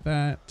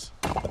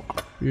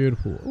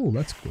 Beautiful. Oh,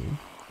 that's cool.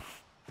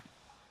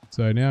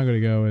 So now I'm going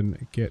to go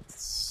and get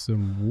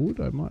some wood.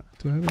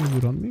 Do I have any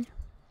wood on me?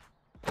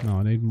 No,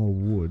 I need more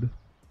wood.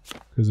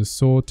 Because a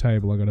saw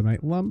table, I've got to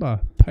make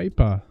lumber,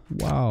 paper.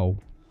 Wow.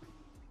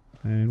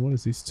 And what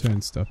does this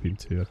turn stuff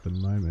into at the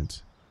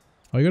moment?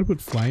 Oh, you got to put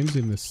flames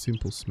in the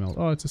simple smelt.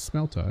 Oh, it's a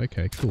smelter.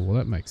 Okay, cool. Well,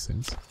 that makes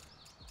sense.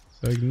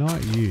 So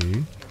ignite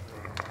you.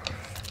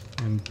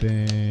 And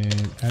then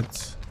add...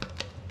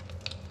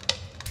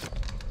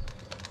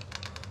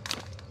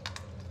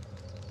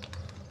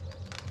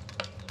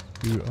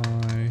 Come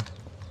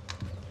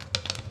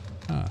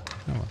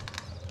on.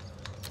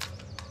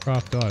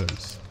 Craft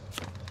items.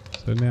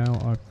 So now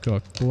I've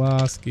got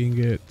glass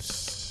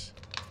ingots.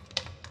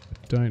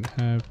 I don't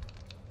have...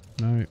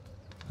 No,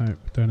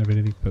 don't have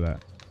anything for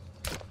that.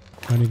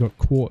 Only got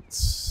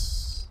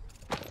quartz.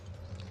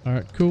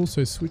 Alright, cool.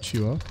 So switch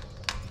you off.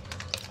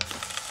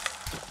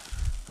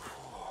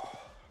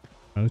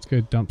 Right, let's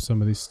go dump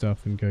some of this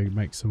stuff and go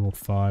make some more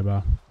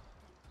fiber.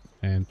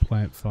 And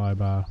plant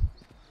fiber.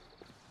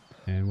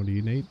 And what do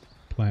you need?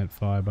 Plant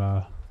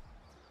fiber.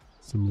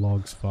 Some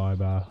logs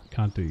fiber.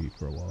 Can't do you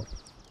for a while.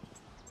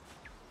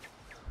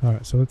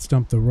 Alright, so let's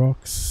dump the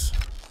rocks.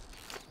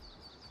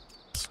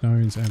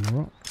 Stones and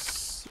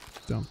rocks.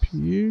 Dump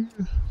you.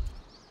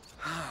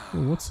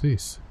 Oh, what's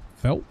this?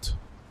 Felt?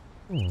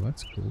 Oh,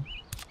 that's cool.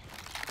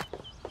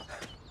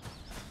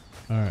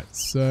 Alright,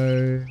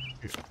 so...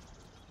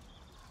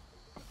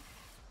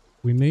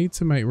 We need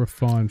to make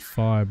refined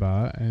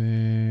fiber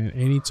and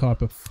any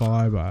type of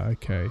fiber.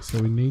 Okay, so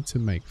we need to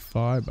make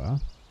fiber.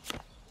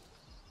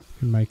 We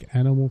can make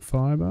animal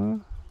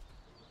fiber.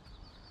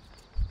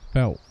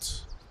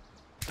 Felt.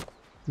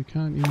 We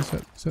can't use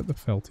that. Is that the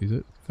felt, is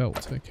it?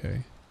 Felt,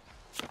 okay.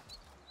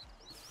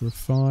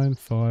 Refined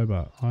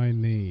fiber. I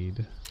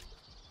need...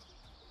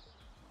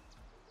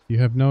 You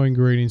have no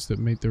ingredients that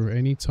meet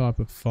any type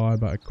of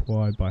fiber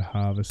acquired by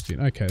harvesting.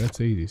 Okay, that's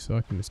easy. So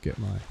I can just get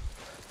my...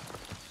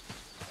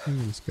 I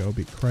can just go a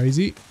bit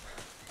crazy.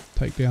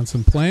 Take down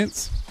some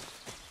plants.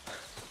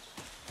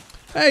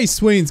 Hey,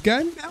 Sweens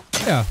game.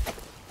 Yeah.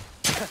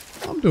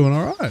 I'm doing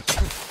alright.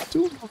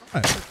 Doing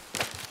alright.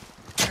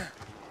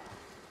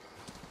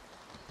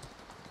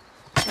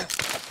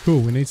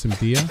 Cool, we need some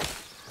deer.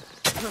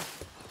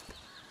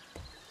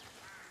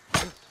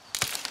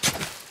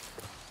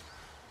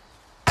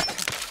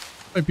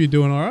 Hope you're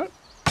doing alright.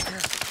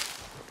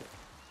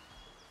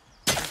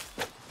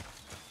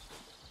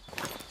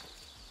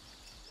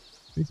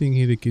 Anything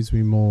here that gives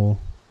me more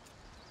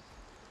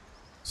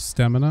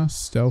stamina,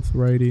 stealth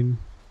rating.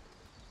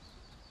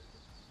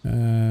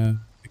 It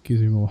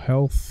gives me more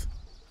health.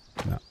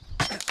 No.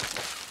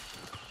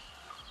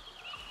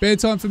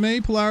 Bedtime for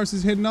me. Polaris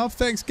is heading off.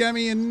 Thanks,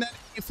 Gammy and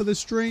Nanny, for the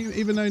stream.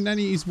 Even though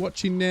Nanny is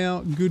watching now,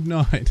 good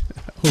night.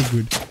 All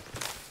good.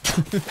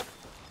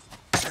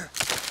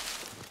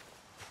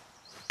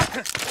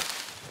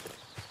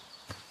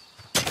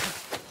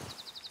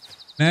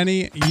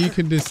 Nanny, you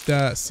can just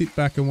sit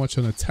back and watch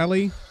on a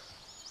tally.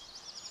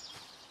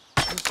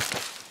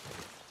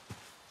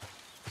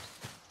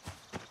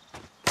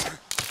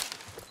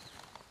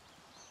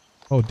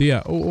 Oh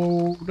dear.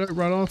 Oh, don't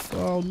run off.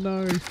 Oh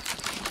no.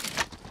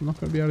 I'm not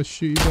going to be able to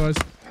shoot you guys.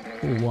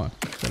 Oh, what?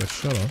 Got a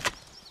shot off.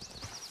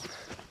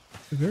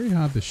 They're very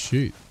hard to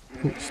shoot.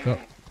 Oh, stop.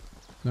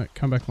 No,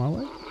 come back my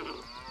way.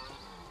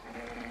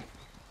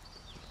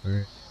 Where are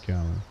you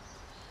going?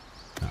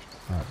 No,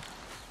 alright.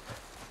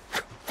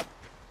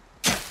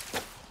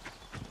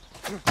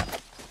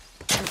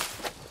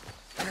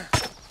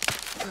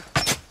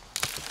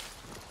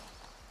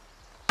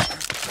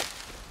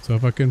 So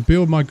if I can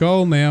build, my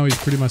goal now is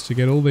pretty much to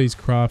get all these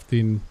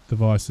crafting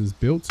devices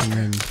built, and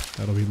then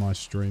that'll be my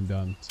stream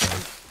done. So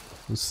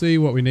we'll see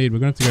what we need. We're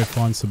going to have to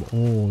go find some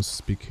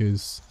ores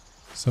because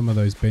some of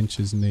those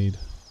benches need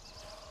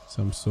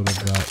some sort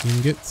of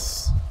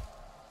ingots.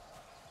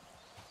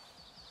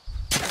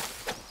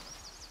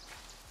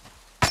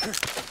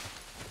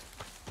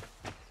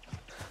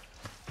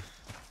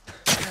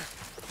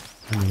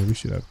 And we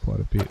should have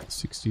quite a bit.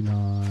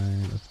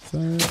 69 of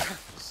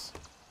those.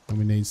 And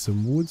we need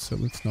some wood, so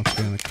let's knock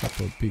down a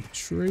couple of big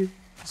trees.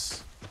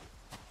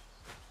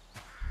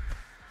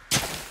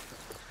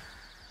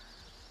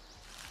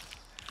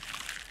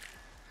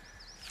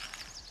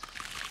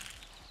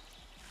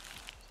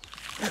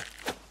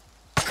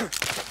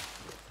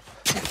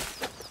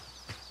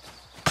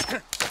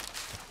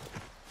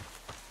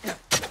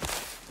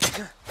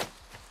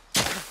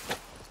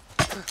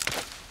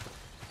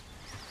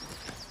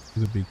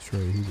 Here's a big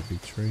tree, here's a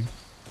big tree.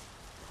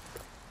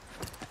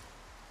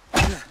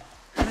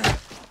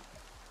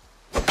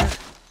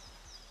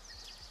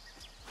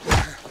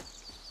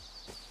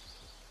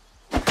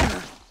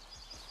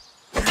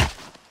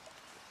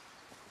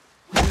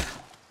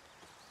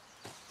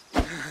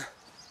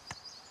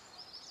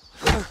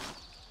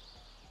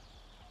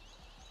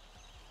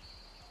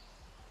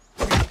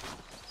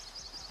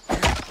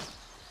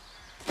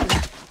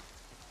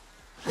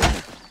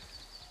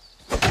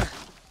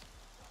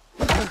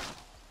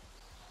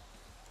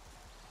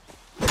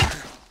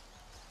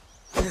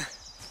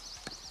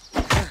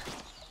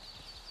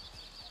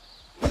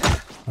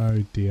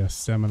 Oh dear,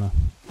 stamina.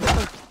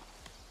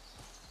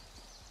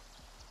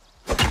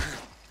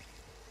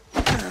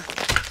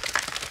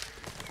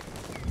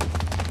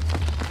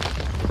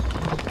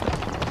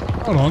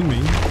 Not on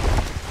me.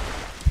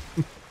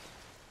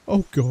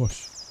 Oh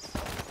gosh.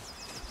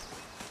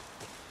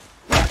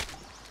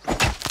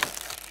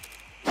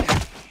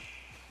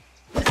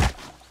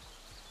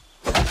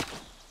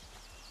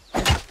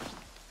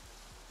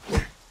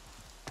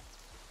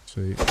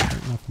 See, I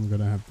don't know if I'm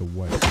gonna have the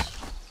weight.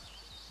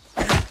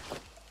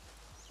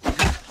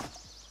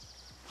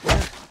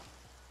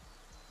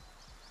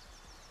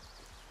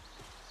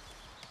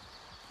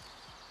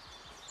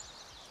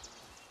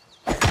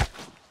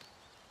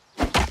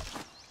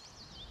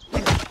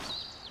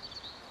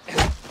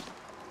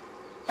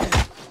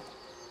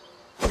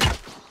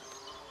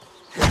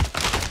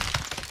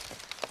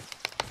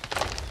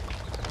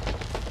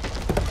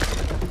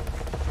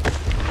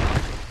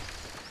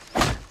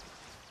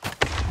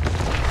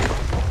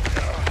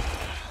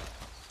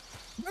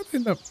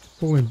 End up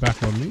falling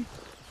back on me.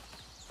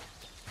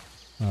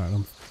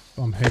 Alright,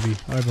 I'm heavy,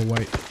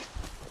 overweight.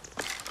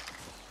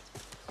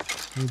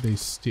 Need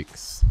these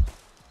sticks.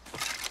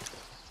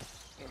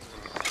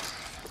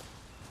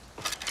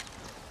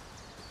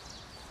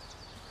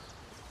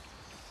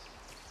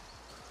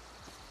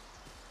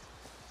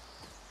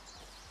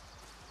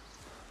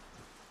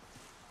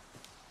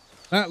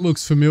 That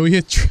looks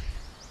familiar.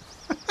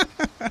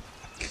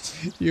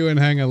 You and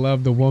Hanger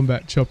love the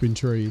wombat chopping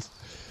trees.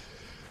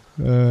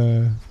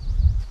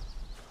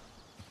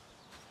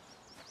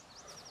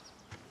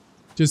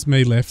 Just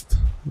me left.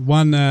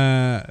 One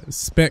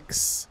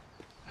Specs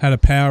had a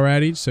power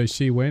outage, so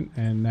she went,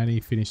 and Nanny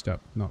finished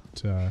up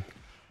not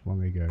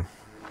long ago.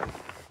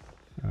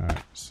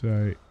 Alright,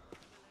 so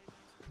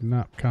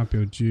no, can't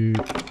build you,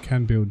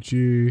 can build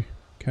you,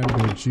 can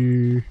build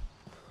you,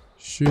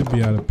 should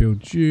be able to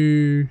build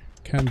you,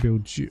 can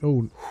build you.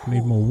 Oh,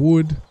 need more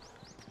wood.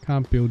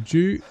 Can't build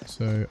you,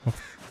 so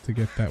off to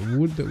get that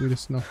wood that we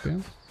just knocked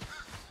down.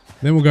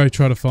 Then we'll go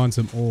try to find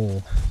some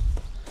ore.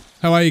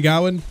 How are you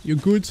going? You're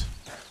good?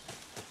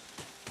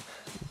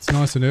 It's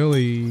nice and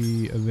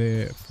early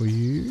there for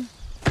you,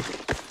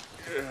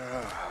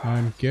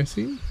 I'm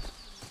guessing.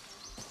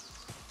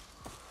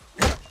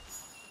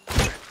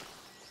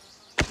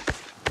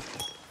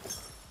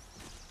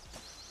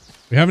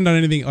 We haven't done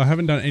anything. I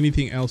haven't done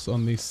anything else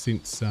on this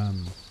since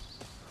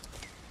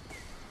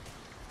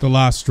the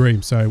last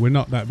stream, so we're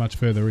not that much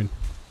further in.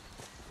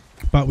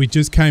 But we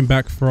just came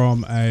back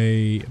from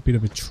a bit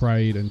of a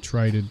trade and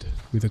traded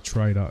with a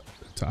trader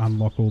to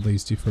unlock all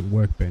these different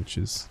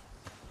workbenches.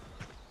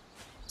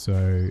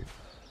 So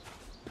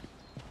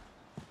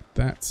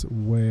that's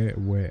where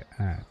we're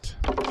at.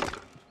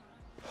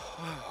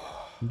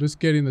 I'm just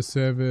getting the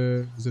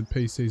servers and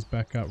PCs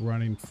back up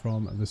running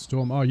from the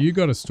storm. Oh, you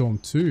got a storm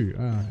too.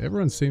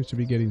 Everyone seems to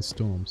be getting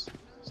storms.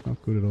 It's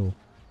not good at all.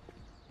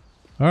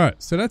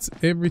 Alright, so that's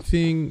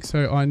everything.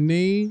 So I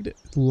need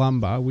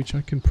lumber, which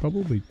I can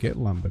probably get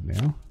lumber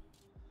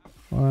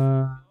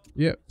now.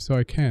 Yep, so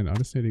I can. I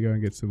just need to go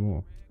and get some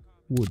more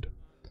wood.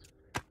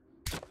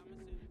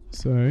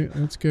 So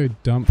let's go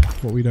dump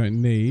what we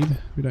don't need.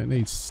 We don't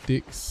need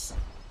sticks.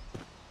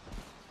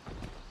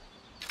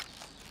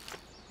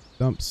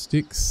 Dump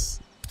sticks.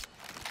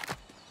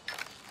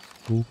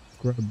 We'll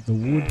grab the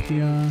wood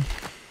here.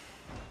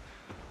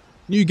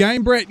 New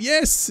game, Brett.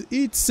 Yes,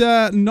 it's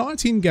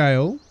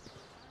Nightingale.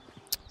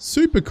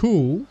 Super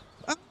cool.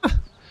 Ah!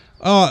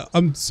 Oh,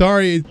 I'm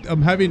sorry.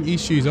 I'm having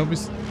issues.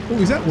 Obviously.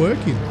 Oh, is that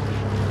working?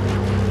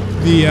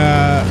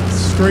 The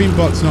stream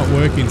bot's not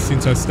working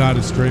since I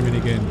started streaming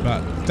again,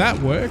 but that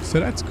works, so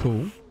that's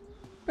cool.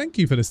 Thank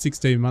you for the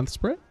 16 months,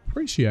 Brett.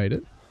 Appreciate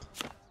it.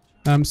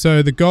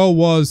 So the goal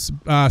was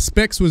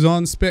Specs was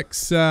on.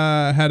 Specs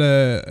had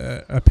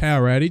a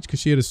power outage because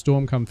she had a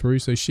storm come through,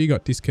 so she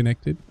got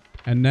disconnected.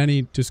 And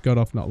Nanny just got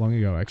off not long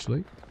ago,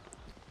 actually.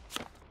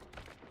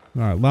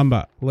 All right,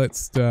 lumber.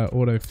 Let's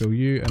autofill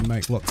you and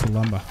make lots of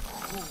lumber.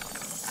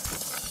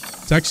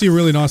 It's actually a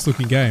really nice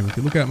looking game. If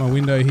you look out my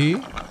window here,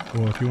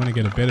 or if you want to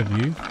get a better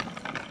view,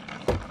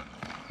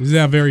 this is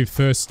our very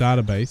first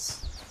starter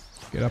base.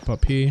 Get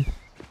up here.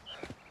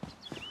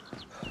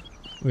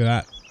 Look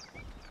at that.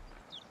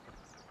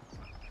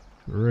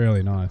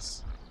 Really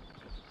nice.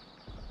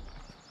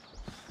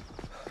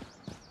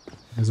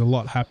 There's a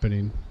lot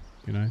happening,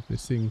 you know.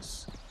 There's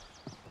things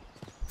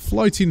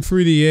floating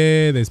through the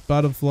air. There's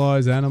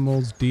butterflies,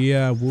 animals,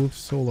 deer,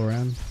 wolves all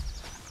around.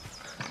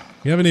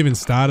 We haven't even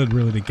started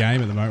really the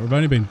game at the moment. We've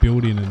only been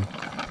building and...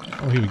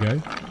 Oh, here we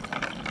go.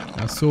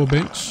 Our saw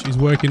bench is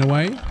working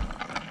away.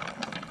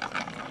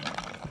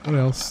 What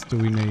else do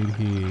we need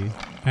here?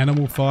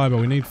 Animal fiber.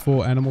 We need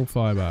 4 animal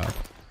fiber.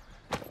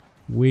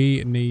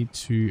 We need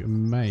to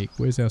make...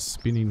 Where's our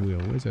spinning wheel?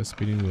 Where's our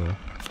spinning wheel?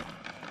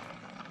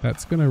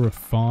 That's going to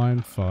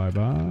refine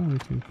fiber. We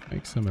can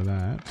make some of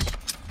that.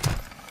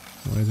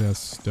 Where's our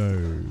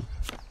stove?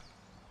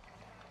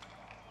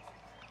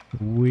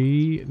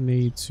 We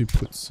need to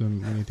put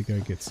some... We need to go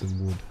get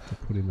some wood to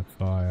put in the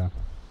fire.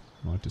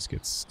 Might just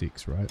get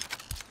sticks, right?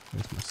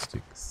 Where's my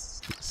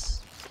sticks?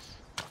 Sticks.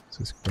 Let's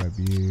just grab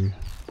you.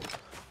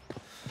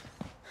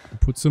 We'll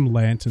put some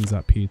lanterns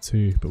up here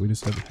too, but we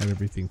just don't have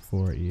everything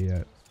for it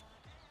yet.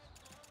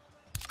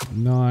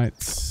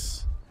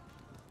 Nights.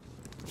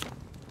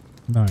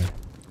 No.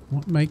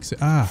 What makes it...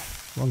 Ah,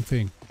 wrong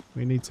thing.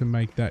 We need to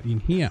make that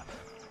in here.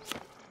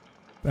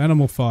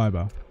 Animal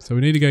fiber. So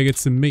we need to go get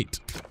some meat.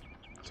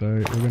 So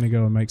we're going to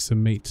go and make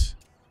some meat.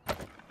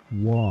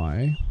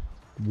 Why?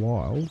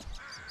 While...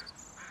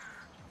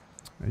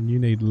 And you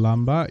need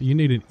lumber, you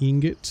need an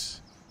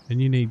ingot,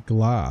 and you need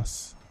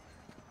glass.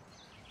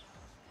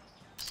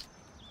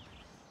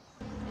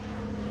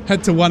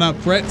 Had to one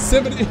up Brett.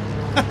 70.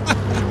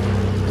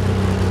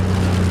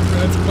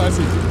 That's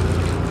classic.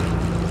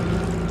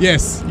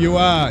 Yes, you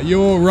are.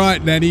 You're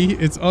right, Nanny.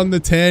 It's on the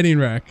tanning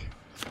rack.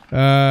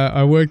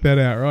 I worked that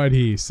out right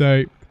here.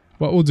 So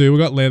what we'll do, we've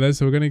got leather,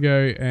 so we're going to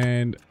go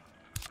and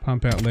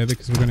pump out leather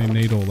because we're going to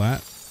need all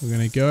that. We're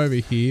going to go over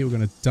here. We're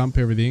going to dump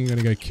everything. We're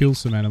going to go kill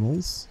some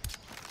animals.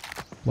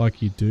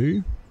 Like you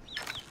do.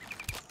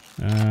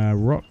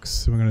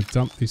 Rocks. We're going to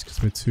dump this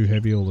because we're too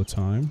heavy all the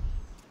time.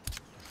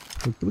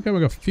 Look how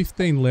we've got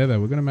 15 leather.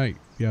 We're going to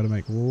be able to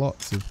make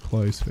lots of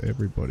clothes for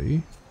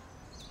everybody.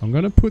 I'm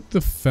going to put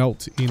the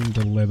felt in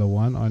the leather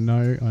one. I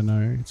know,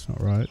 it's not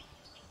right.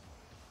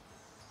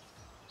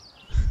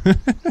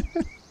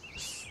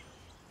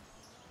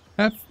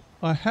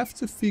 I have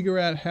to figure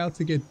out how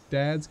to get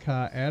Dad's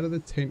car out of the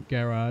tent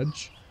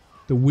garage,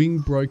 The wing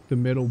broke the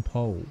metal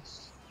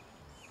poles.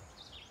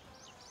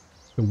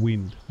 The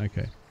wind.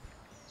 Okay. I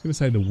was going to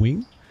say the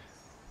wing.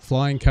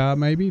 Flying car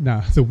maybe?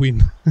 Nah, the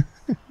wind.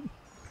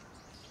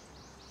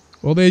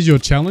 Well, there's your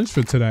challenge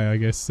for today, I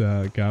guess,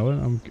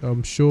 Garland.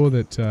 I'm sure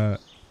that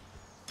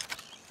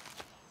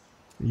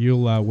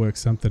you'll work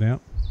something out.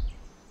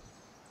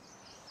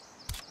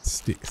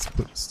 Sticks.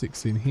 Put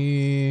sticks in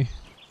here.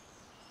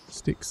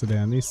 Sticks are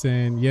down this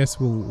end.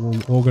 Yes,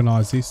 we'll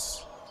organise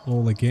this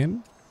all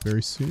again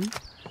very soon.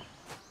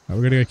 Right,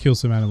 we're going to go kill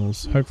some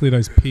animals. Hopefully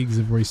those pigs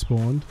have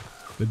respawned.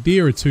 The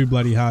deer are too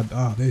bloody hard.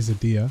 Oh, there's a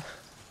deer.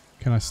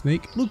 Can I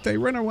sneak? Look, they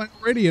ran away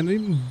already and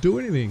didn't do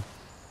anything.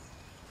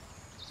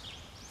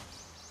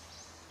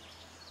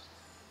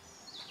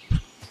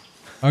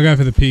 I'll go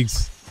for the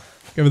pigs.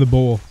 Go for the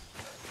boar.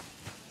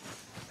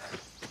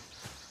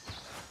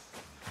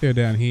 They're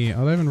down here.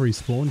 Oh, they haven't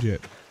respawned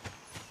yet.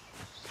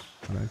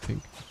 I don't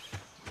think.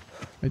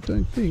 I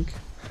don't think.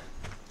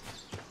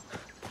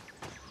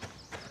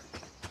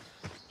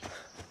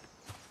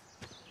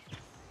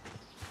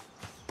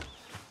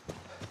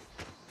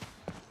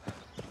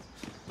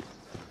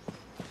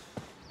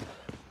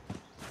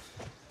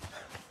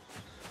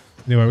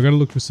 Anyway, we've got to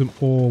look for some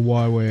ore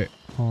while we're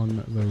on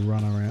the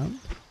run around.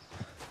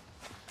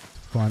 To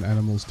find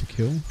animals to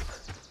kill.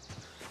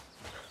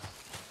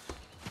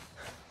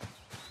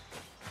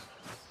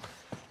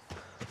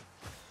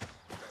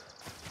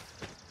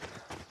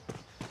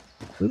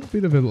 A little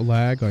bit of a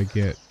lag I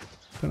get.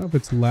 Don't know if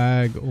it's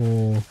lag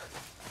or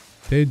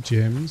dead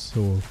gems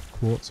or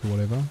quartz or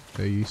whatever.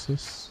 They're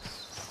useless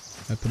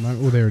at the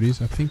moment. Oh, there it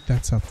is. I think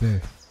that's up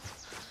there.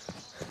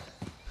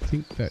 I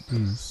think that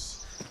is.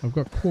 I've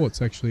got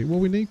quartz actually. Well,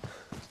 we need.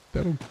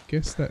 That'll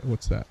guess that.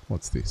 What's that?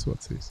 What's this?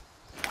 What's this?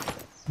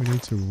 We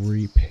need to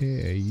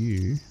repair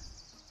you.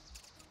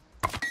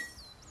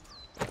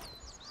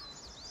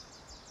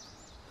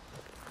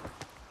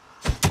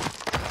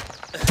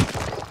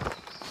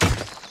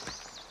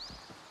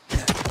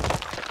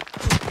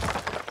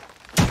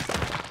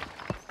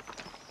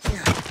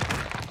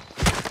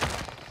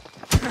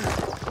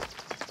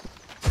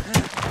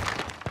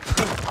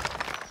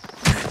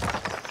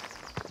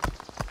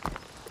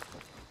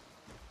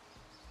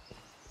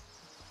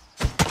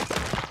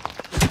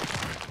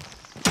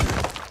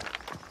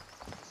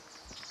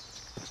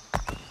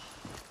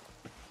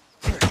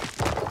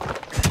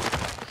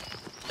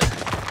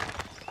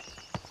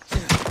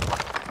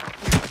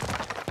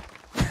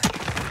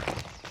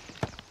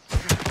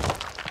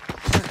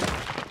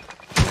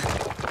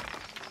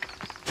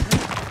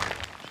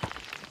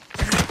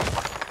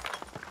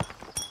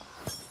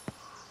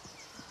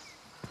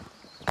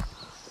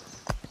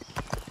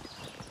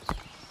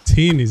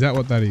 Tin, is that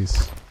what that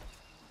is?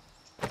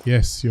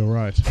 Yes, you're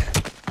right.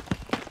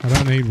 I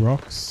don't need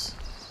rocks.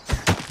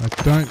 I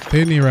don't.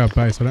 They're near our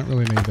base. I don't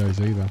really need those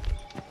either.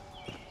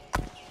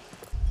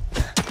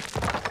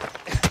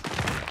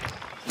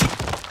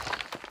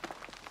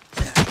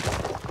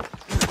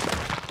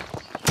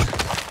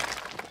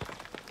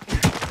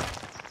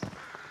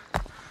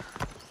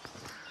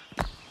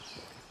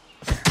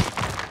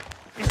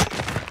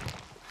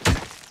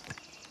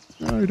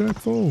 No, don't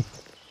fall.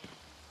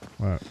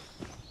 Right.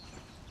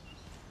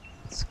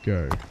 Let's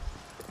go.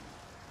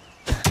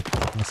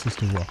 That's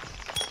just a rock.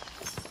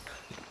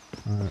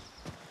 Alright.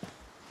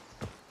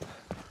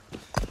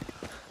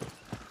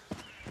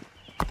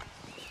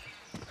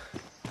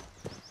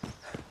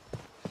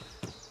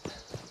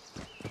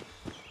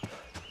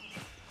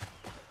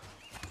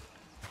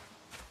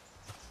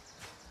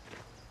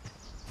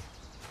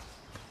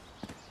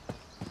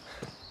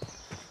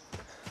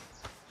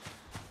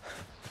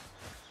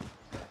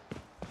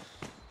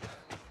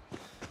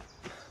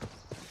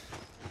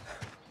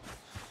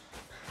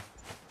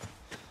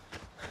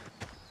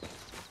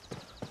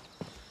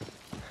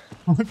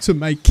 I want to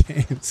make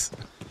cans.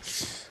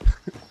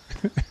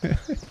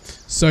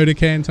 Soda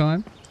can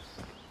time.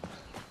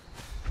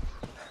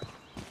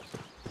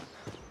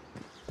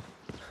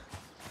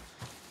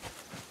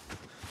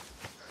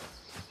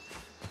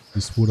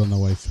 This wood on the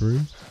way through.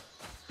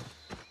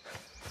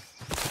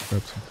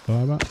 Grab some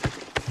fibre.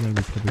 It's going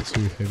to be probably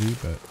too heavy,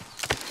 but...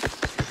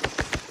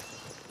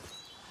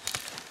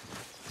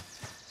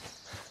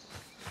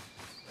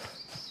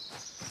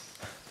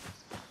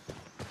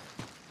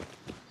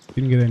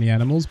 Didn't get any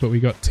animals, but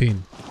we got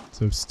tin.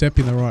 So step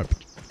in the right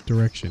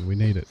direction. We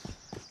need it.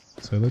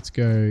 So let's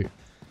go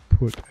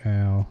put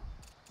our...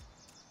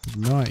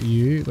 Ignite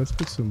you. Let's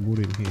put some wood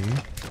in here.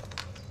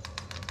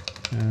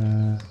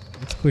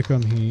 Let's click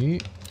on here.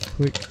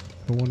 Click.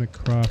 I want to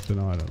craft an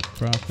item.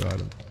 Craft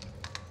item.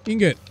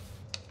 Ingot.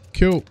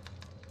 Cool.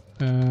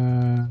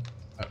 Can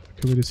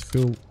we just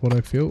fill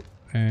autofill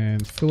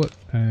and fill it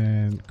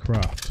and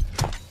craft.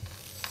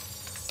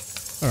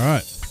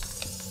 Alright.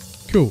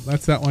 Cool,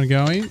 that's that one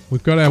going.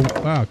 We've got our...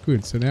 Ah,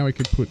 good. So now we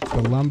could put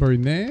the lumber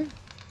in there.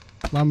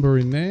 Lumber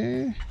in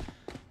there.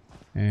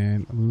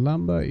 And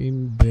lumber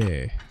in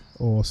there.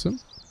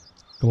 Awesome.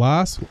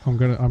 Glass.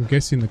 I'm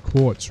guessing the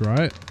quartz,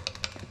 right?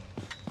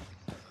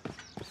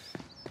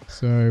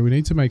 So we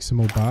need to make some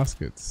more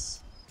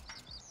baskets.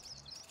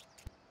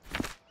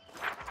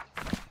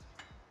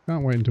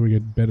 Can't wait until we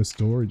get better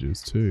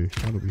storages too.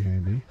 That'll be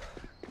handy.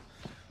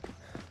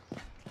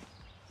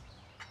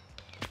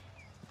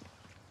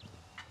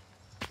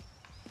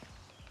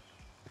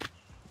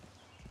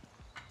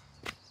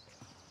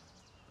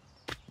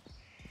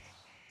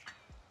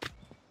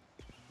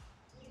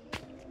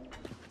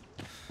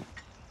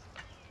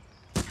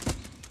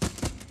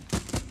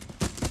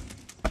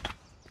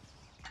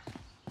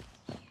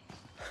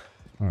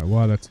 Alright,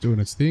 while that's doing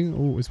its thing.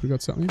 Oh, we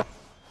got something?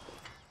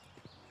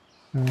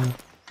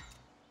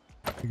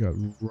 We got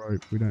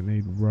rope. We don't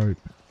need rope.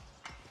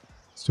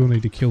 Still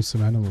need to kill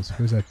some animals.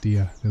 Where's that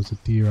deer? There was a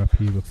deer up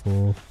here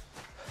before.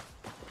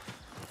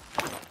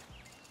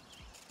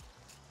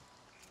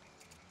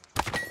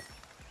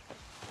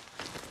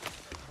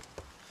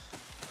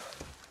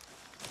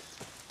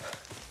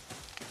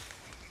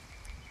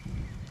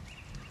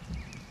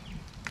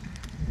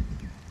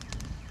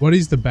 What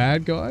is the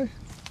bad guy?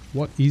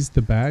 What is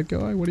the bad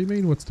guy? What do you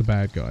mean, what's the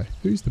bad guy?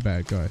 Who's the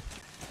bad guy?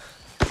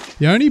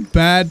 The only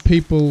bad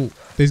people...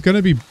 There's going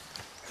to be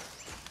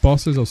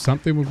bosses or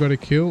something we've got to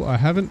kill.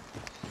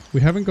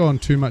 We haven't gone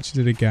too much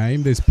into the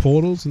game. There's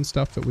portals and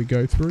stuff that we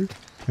go through.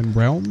 And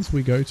realms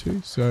we go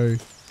to. So...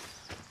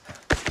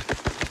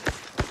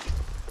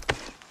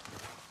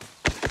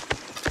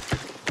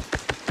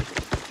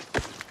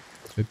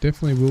 there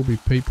definitely will be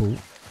people.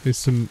 There's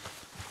some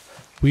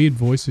weird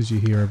voices you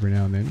hear every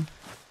now and then.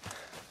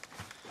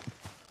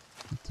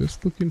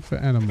 Just looking for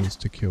animals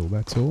to kill.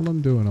 That's all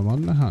I'm doing. I'm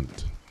on the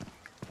hunt.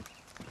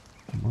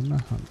 I'm on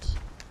the hunt.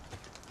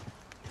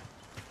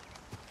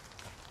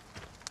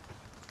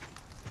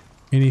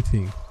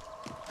 Anything.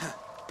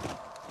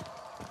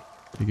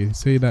 You can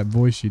see that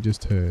voice you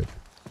just heard.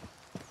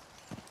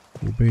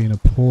 Will be in a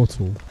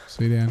portal.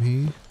 See down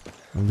here?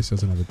 Well, this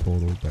doesn't have a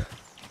portal, but...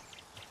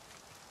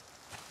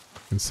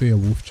 I can see a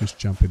wolf just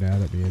jumping out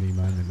at me any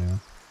moment now.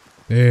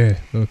 There.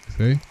 Look.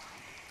 See?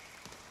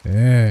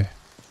 There.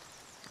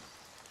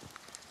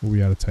 We'll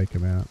be able to take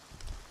him out.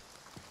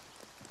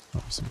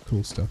 Oh, some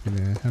cool stuff in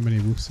there. How many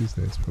wolves is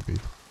there? It's probably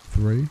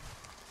 3.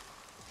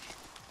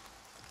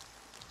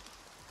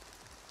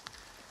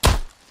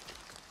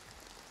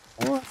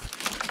 What?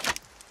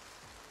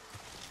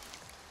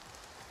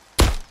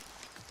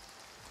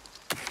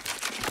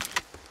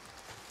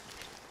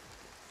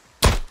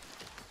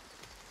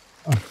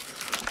 Oh.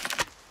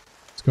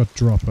 It's got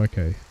drop,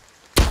 okay.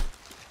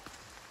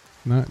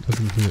 No, it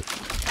doesn't do it.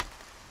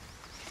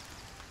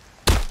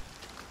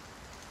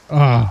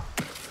 Ah,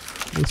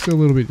 they're still a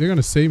little bit. They're going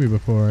to see me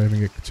before I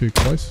even get too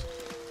close.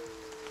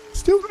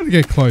 Still going to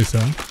get closer.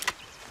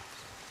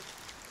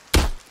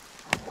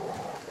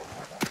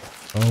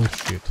 Oh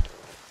shit!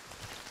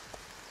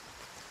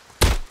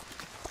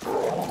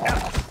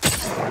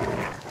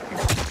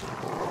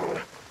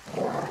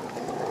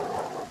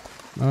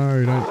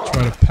 No, don't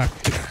try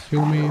to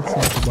kill me. It's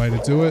not the way to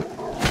do it.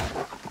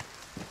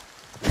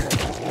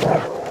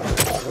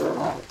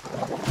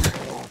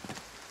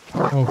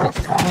 Oh,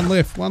 got one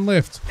left, one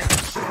left.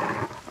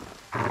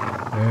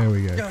 There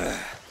we go.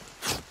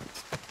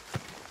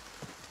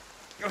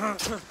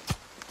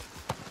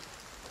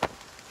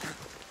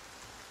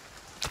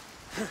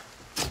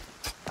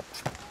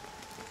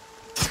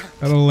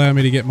 That'll allow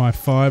me to get my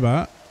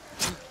fibre.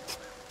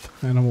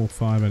 Animal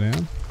fibre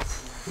down.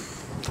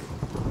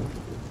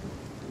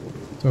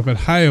 So if it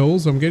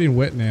hails, I'm getting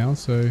wet now,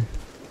 so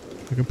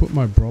I can put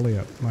my brolly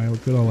up. My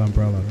good old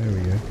umbrella. There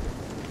we go.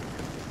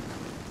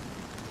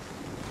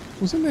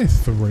 Wasn't there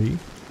 3?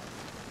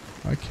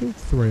 I killed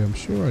 3, I'm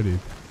sure I did.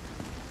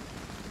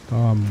 Oh,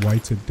 I'm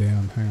weighted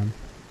down. Hang on.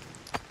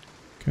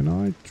 Can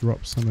I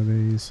drop some of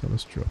these? So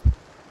let's drop.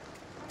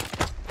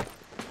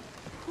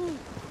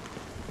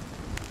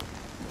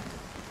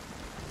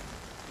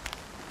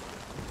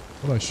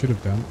 What I should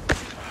have done.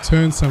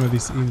 Turn some of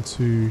this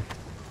into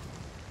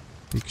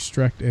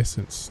extract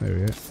essence. There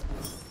we go.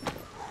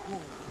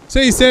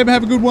 See you, Seb.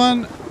 Have a good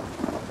one.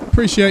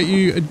 Appreciate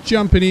you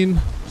jumping in.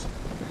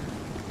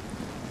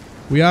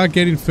 We are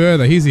getting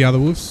further. Here's the other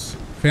wolves.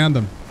 Found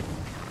them.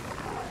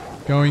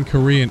 Going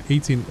Korean.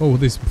 Eating. Oh,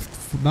 there's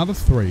another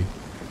 3.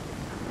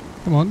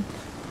 Come on.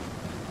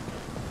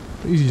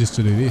 Easy just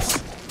to do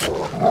this.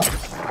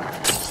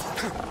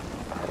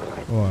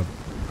 Oh.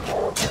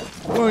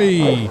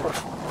 Oi.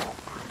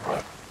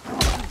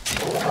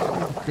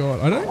 Oh, God.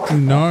 I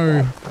don't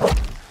know.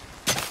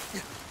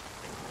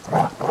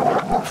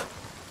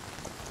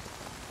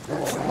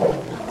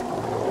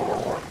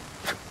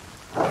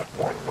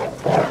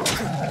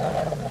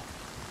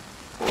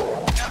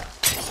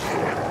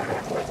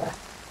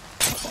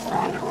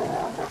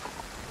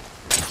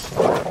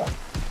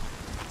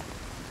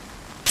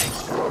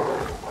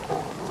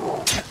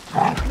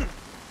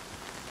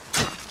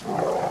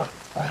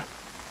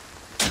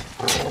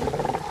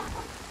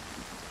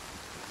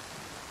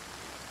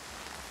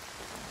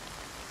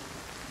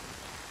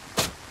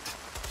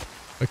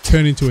 Like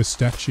turn into a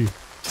statue.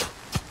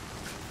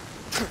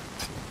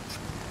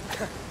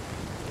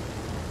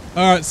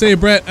 Alright, see you,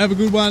 Brett. Have a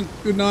good one.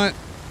 Good night.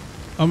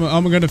 I'm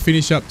going to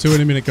finish up 2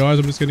 in a minute, guys.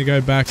 I'm just going to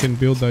go back and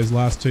build those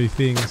last 2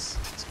 things.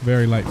 It's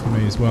very late for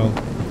me as well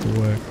to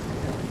work.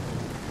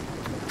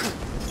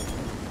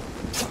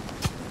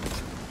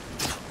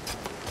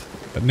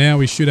 But now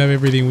we should have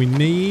everything we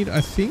need,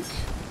 I think.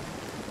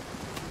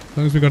 As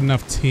long as we've got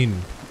enough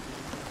tin.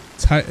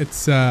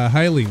 It's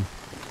hailing.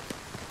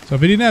 So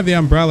if I didn't have the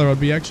umbrella, I'd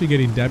be actually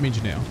getting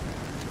damage now.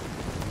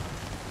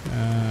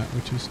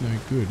 Which is no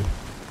good.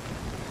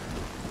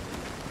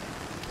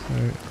 So,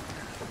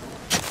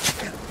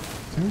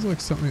 sounds like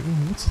something...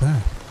 Oh, what's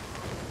that?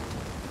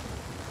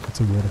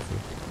 It's a waterfall.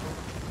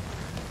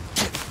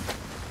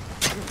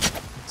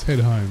 Let's head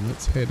home.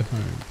 Let's head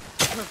home.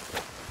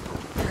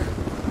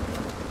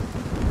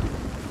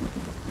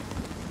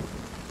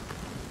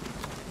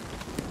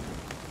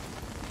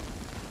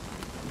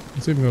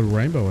 It's even got a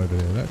rainbow over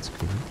there. That's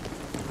cool.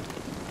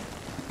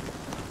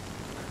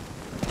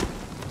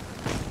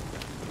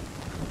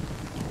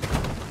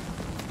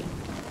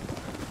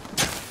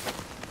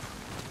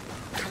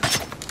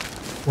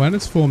 When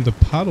it's formed a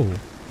puddle.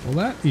 Well,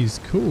 that is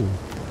cool.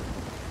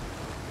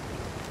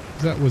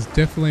 That was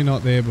definitely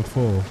not there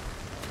before.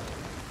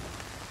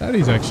 That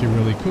is actually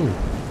really cool.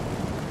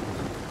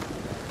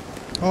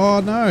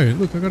 Oh no,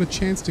 look, I got a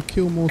chance to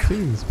kill more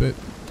things, but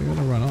they're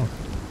gonna run off.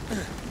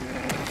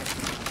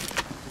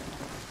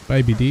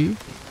 Baby deer?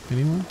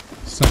 Anyone?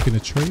 Stuck in a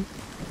tree?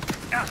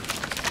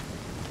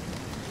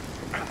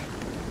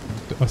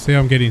 I see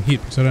I'm getting hit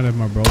because I don't have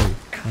my brolly.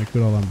 My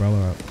good old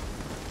umbrella up.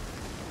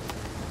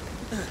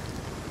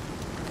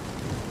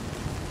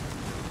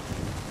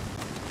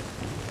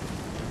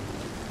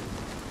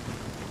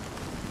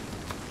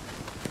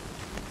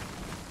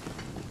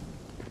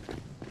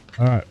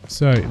 Alright,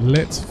 so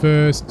let's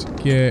first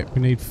get...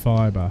 We need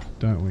fibre,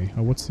 don't we?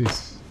 Oh, what's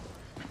this?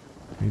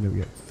 We need to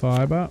get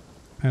fibre.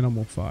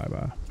 Animal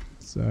fibre.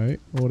 So,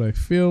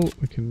 autofill.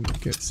 We can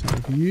get some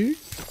of you.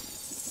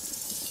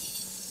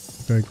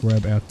 Go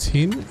grab our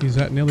tin. Is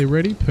that nearly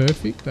ready?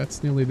 Perfect.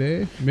 That's nearly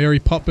there. Mary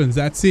Poppins,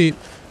 that's it.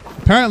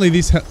 Apparently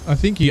this, I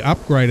think you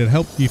upgrade it,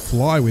 help you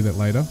fly with it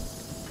later.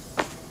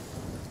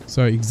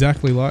 So,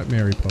 exactly like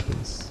Mary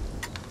Poppins.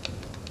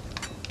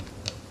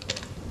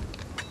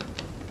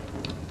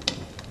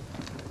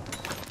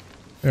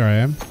 There I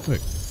am.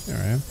 Look, there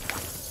I am.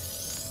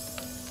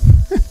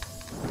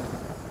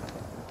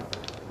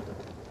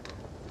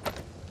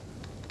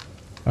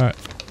 Alright.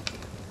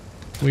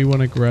 We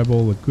want to grab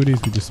all the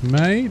goodies we just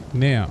made.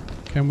 Now,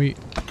 can we...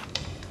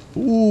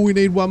 Ooh, we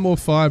need one more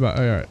fibre.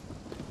 Alright.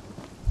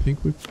 I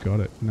think we've got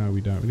it. No, we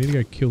don't. We need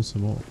to go kill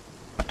some more.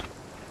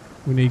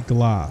 We need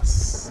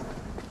glass.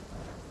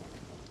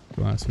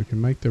 Glass. We can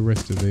make the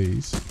rest of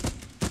these.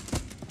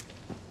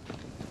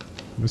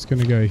 I'm just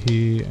going to go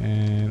here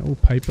and... Oh,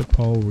 paper,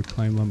 pole,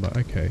 reclaim lumber.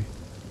 Okay.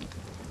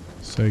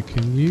 So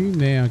can you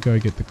now go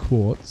get the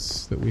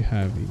quartz that we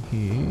have in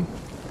here?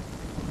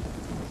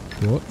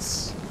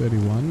 Quartz,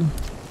 31.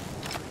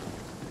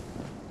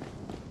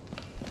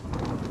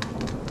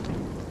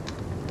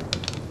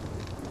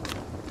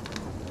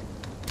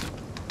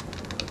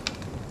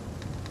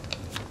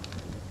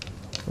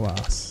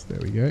 Glass, there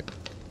we go.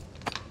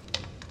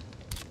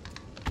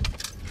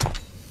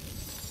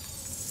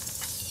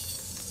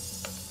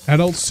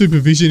 Adult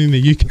supervision in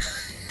the UK.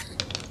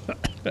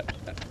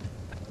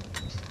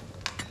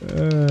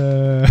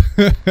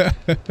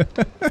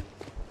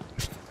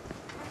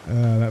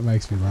 That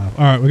makes me laugh.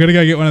 Alright, we're going to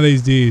go get one of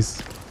these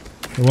deers.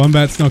 The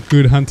wombat's not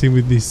good hunting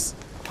with this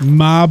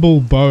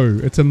marble bow.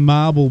 It's a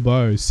marble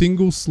bow.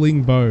 Single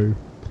sling bow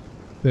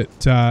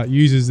that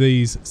uses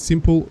these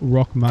simple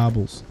rock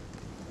marbles.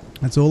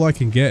 That's all I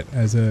can get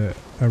as a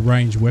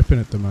ranged weapon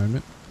at the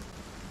moment.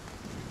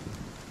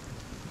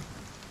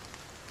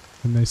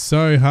 And they're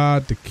so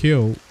hard to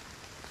kill.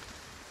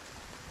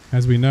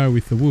 As we know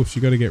with the wolves,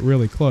 you got to get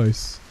really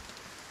close.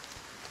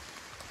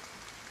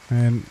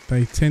 And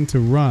they tend to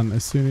run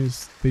as soon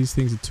as these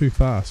things are too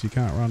fast. You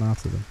can't run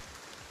after them.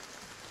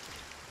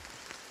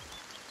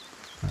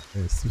 Right,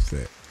 there's just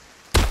there.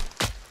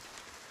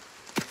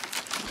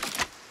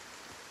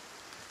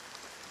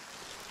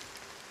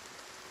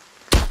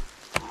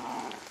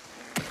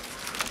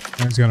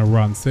 He's going to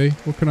run. See?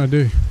 What can I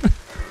do?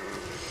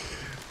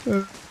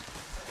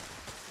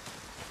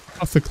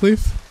 Off the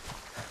cliff.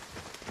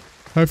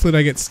 Hopefully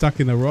they get stuck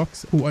in the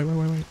rocks. Oh, wait.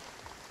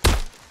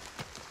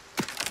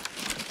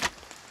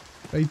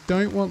 They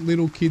don't want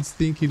little kids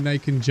thinking they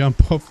can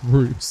jump off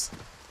roofs.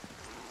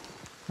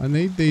 I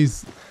need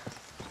these.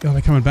 Oh,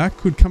 they're coming back.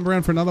 Could come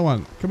around for another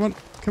one. Come on.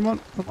 I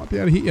might be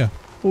able to hit you.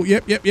 Oh,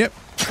 yep.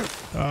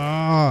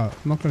 Ah,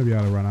 I'm not going to be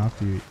able to run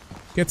after you.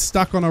 Get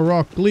stuck on a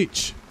rock.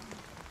 Glitch.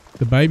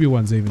 The baby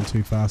one's even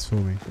too fast for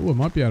me. Oh, I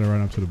might be able to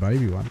run up to the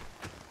baby one.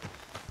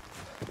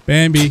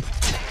 Bambi.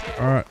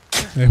 Alright.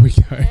 There we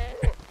go.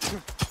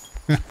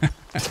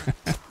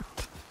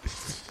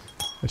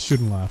 I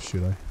shouldn't laugh,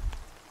 should I?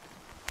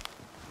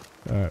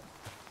 Alright.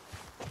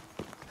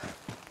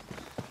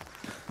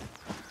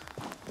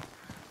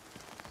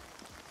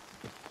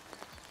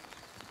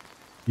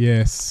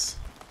 Yes.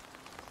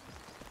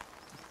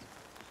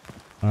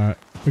 Alright.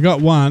 We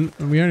got one,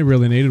 and we only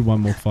really needed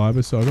one more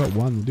fibre, so I got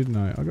one, didn't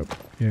I? I got,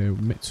 yeah,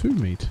 2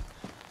 meat.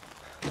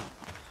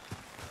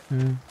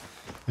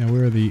 Now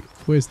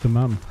where's the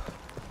mum?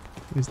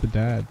 Where's the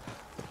dad?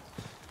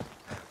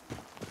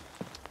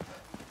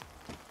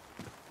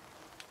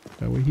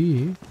 So we're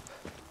here.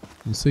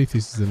 We'll see if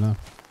this is enough.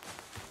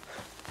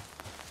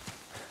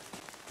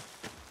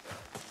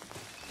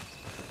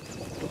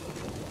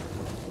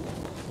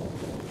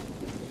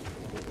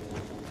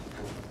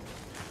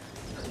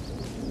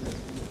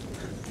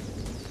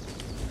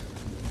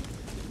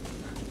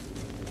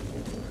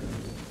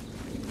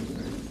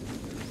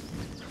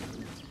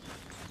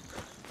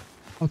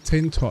 Oh,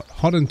 10 tot.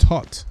 Hot and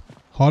tot.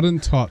 Hot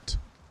and tot.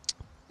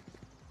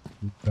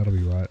 That'll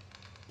be right.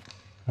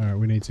 Alright,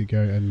 we need to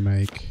go and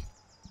make...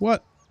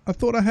 What? I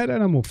thought I had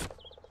animal...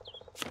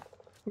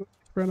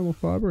 For animal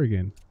fiber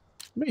again.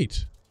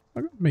 Meat.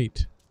 I got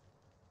meat.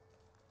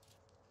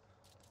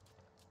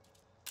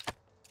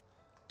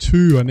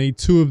 2. I need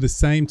 2 of the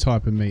same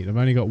type of meat. I've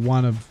only got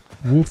 1 of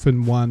wolf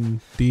and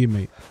 1 deer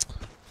meat.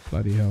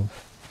 Bloody hell.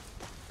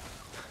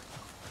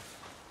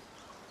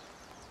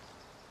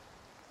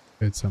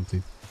 Heard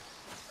something.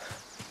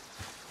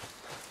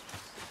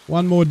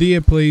 1 more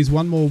deer, please.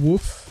 1 more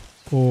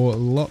wolf, or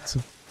lots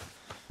of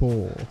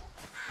boar.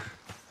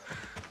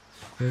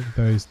 Where did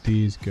those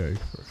deers go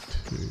for it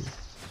too?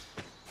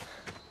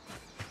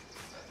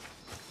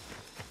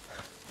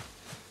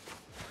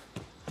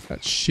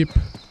 That ship,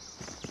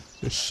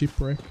 the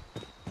shipwreck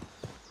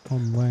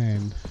on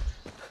land.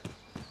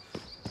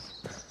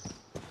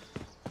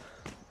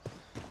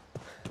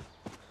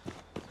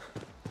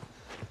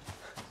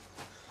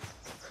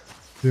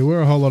 There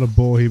were a whole lot of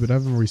boar here, but I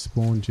haven't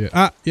respawned yet.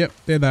 Ah, yep,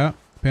 there they are.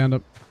 Found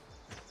them.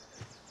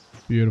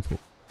 Beautiful.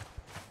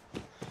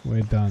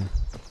 We're done.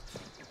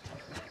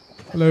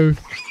 Hello.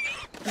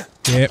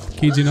 Yep,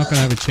 kids, you're not going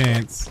to have a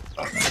chance.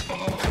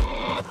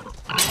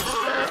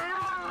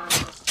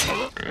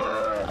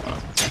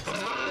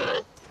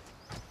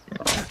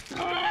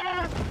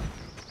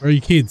 Where are you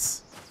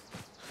kids?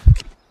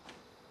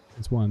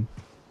 There's one.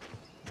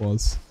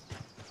 Was.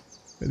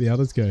 Where'd the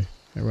others go?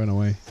 They ran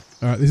away.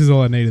 Alright, this is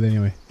all I needed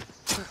anyway.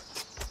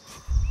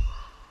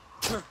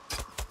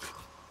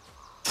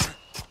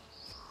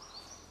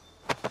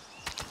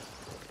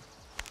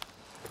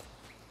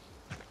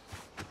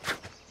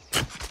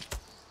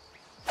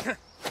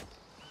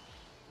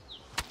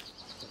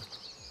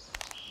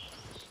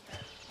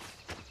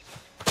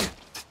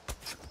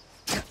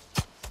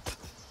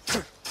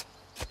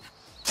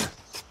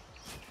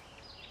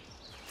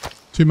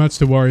 Too much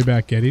to worry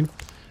about getting.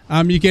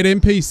 You get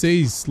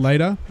NPCs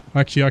later.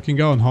 Actually, I can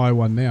go and hire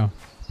one now,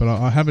 but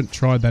I haven't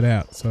tried that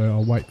out, so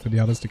I'll wait for the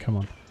others to come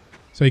on.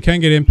 So you can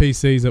get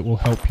NPCs that will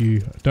help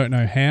you. I don't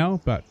know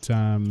how, but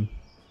I'm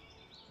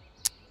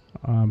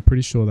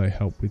pretty sure they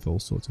help with all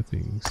sorts of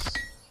things.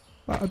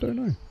 But I don't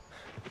know.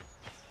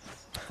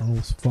 I'll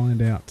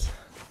find out.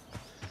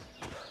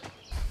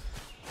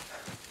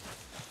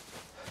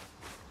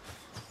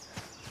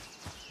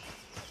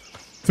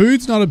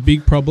 Food's not a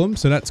big problem,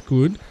 so that's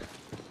good.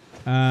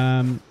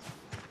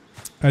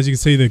 As you can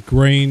see, the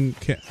green,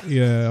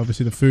 yeah,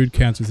 obviously the food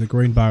counts as the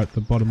green bar at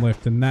the bottom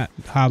left, and that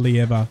hardly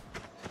ever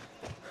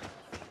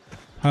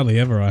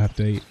I have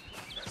to eat.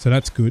 So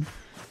that's good.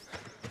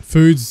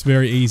 Food's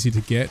very easy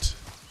to get,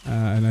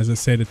 and as I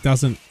said, it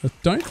doesn't. I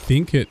don't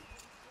think it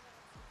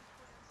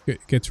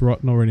gets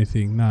rotten or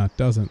anything. No, it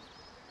doesn't.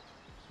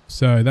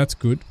 So that's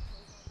good.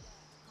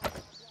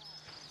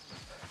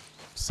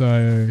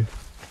 So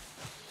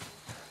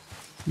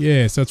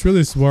yeah, so it's really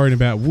just worrying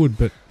about wood,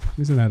 but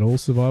isn't that all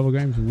survival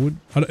games? Wood?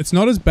 It's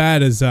not as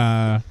bad as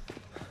the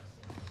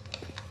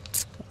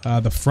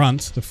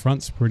front. The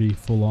front's pretty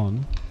full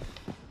on.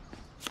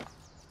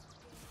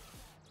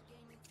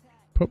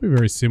 Probably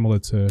very similar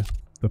to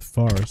the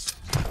forest.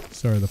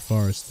 Sorry, the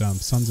forest.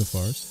 Sons of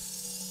Forest.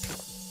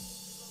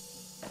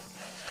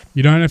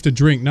 You don't have to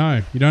drink.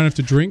 No, you don't have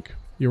to drink.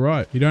 You're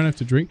right. You don't have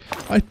to drink.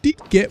 I did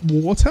get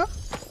water,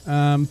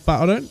 but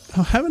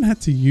I haven't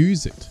had to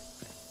use it.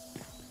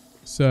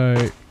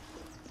 So,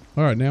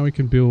 all right, now we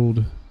can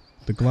build.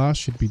 The glass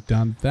should be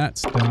done.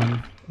 That's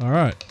done. All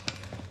right,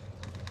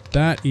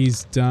 that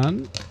is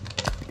done.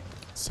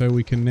 So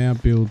we can now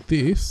build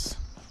this.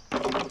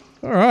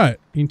 All right,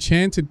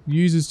 enchanted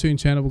users to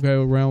enchantable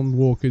table.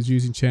 Realmwalkers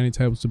use enchanting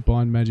tables to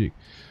bind magic.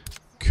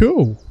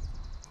 Cool.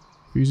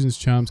 Fusion's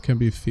charms can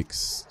be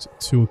affixed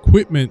to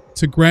equipment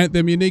to grant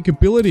them unique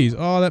abilities.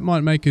 Oh, that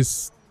might make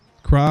us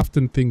craft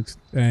and things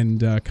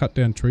and cut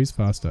down trees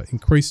faster.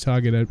 Increase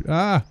target.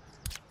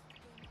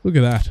 Look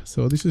at that.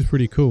 So this is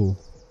pretty cool.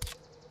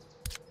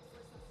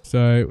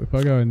 So if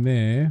I go in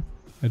there,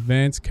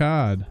 advanced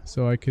card.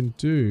 So I can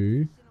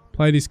do,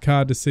 play this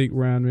card to seek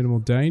round minimal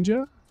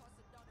danger.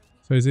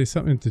 So is there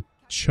something to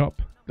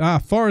chop?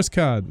 Forest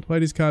card. Play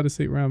this card to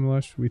seek round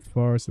lush with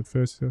forest at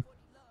first. Well,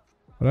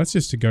 that's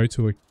just to go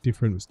to a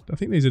different, I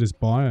think these are just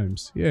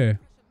biomes. Yeah.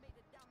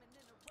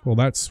 Well,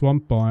 that's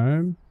swamp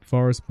biome,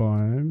 forest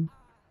biome,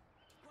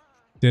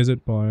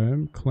 desert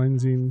biome,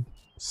 cleansing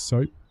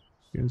soap.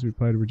 As we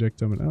played a reject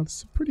diamond. Oh, there's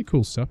some pretty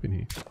cool stuff in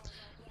here.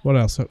 What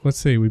else? Let's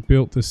see. We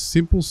built the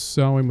simple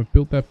sewing. We've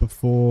built that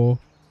before.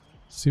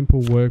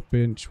 Simple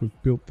workbench.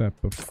 We've built that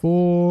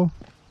before.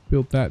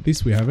 Built that.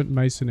 This we haven't.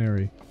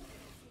 Masonry.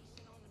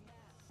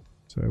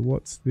 So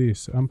what's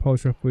this?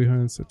 Unpolished roughly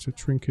honed. Such a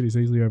trinket is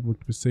easily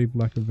overlooked. Perceived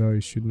lack of value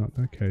should not.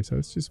 Okay, so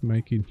it's just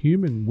making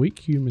weak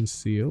human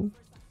seal.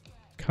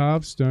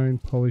 Carved stone,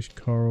 polished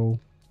coral,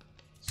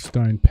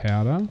 stone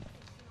powder.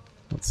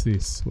 What's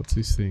this? What's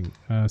this thing?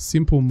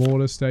 Simple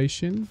mortar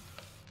station.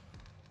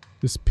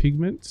 This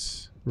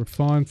pigment.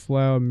 Refined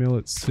flour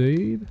millet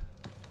seed.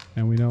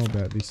 And we know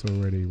about this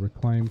already.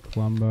 Reclaimed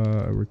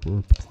lumber.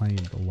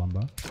 Reclaimed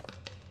lumber.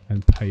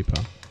 And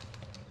paper.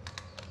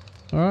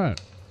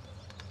 Alright.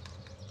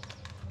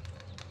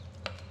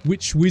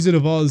 Which Wizard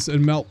of Oz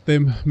and melt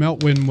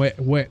when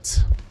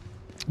wet?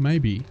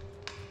 Maybe.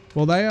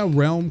 Well, they are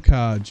realm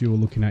cards you were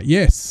looking at.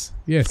 Yes.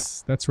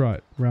 Yes, that's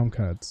right. Realm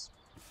cards.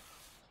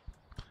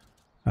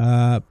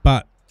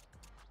 But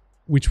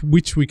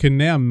which we can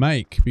now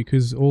make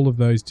because all of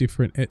those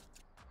different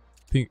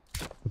the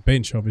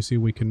bench obviously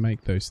we can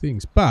make those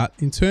things. But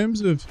in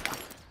terms of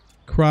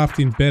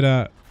crafting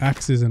better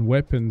axes and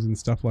weapons and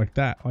stuff like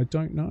that, I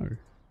don't know.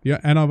 Yeah,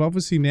 and I've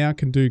obviously now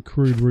can do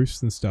crude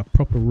roofs and stuff,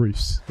 proper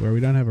roofs, where we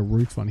don't have a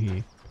roof on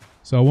here.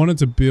 So I wanted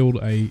to build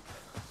a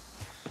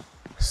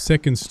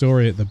second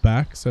story at the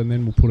back, so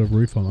then we'll put a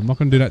roof on. I'm not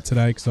going to do that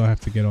today because I have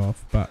to get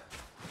off, but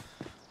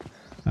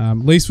at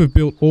least we've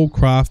built all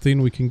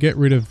crafting. We can get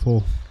rid of,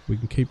 or we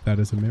can keep that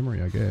as a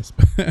memory, I guess.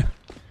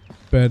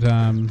 But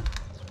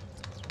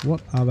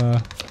what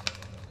other?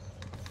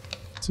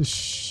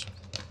 It's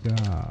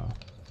a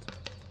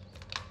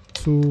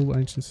tool,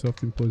 ancient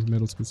soft employs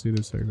metals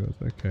considered sacred.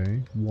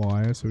 Okay,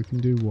 wire, so we can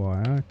do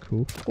wire.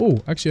 Cool. Oh,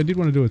 actually, I did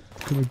want to do it.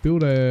 Can we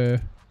build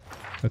a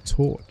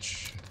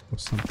torch or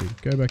something?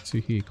 Go back to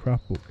here,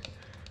 craft book.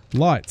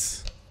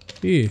 Lights.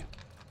 Here.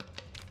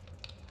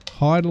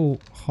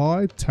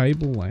 High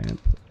table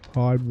lamp.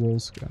 Hide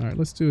walls. Alright,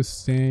 let's do a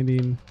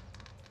stand-in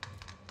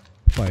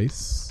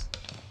place.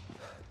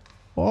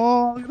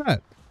 Oh, look at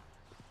that.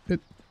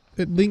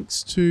 It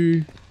links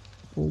to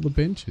all the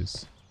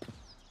benches.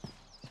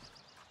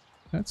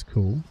 That's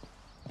cool.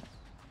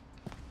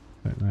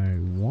 Don't know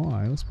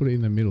why. Let's put it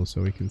in the middle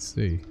so we can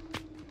see.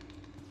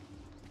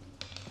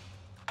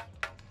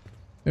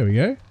 There we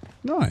go.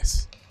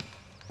 Nice.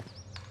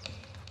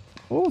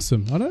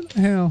 Awesome. I don't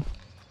know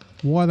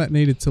why that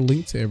needed to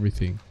link to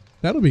everything.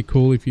 That'll be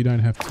cool if you don't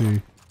have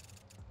to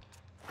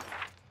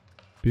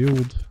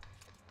build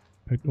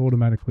it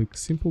automatically.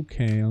 Simple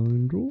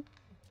candle.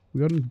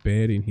 We got a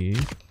bed in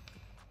here.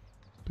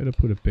 Better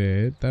put a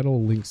bed. That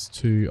all links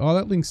to... Oh,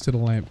 that links to the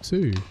lamp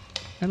too.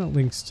 And it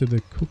links to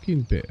the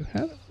cooking bed.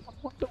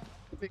 What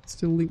links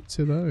to link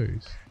to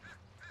those?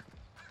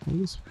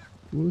 We'll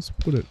just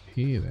put it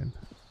here then.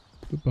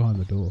 Put it behind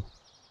the door.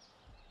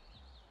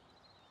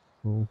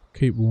 We'll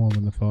keep warm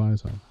when the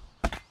fire's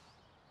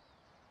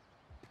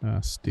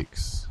on.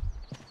 Sticks.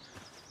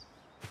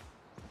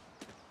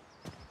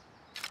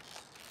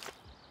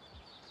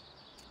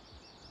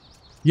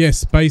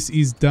 Yes, base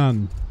is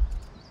done.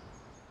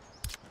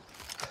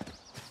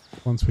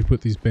 Once we put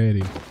this bed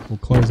in, we'll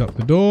close up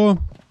the door.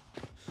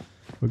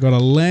 We've got a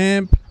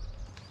lamp.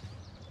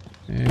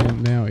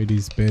 And now it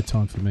is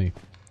bedtime for me.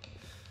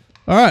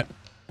 Alright.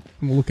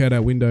 We'll look out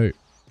our window.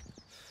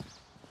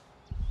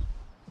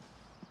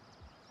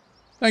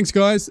 Thanks,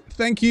 guys.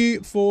 Thank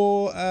you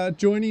for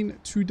joining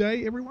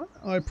today, everyone.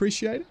 I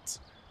appreciate it.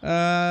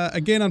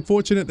 Again,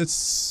 unfortunate that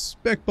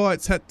Spec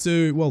Bites had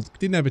to, well,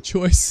 didn't have a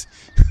choice.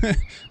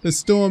 The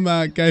storm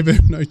gave her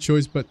no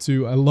choice but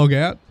to log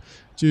out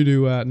due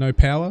to no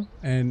power.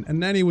 And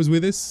Nanny was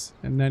with us,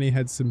 and Nanny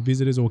had some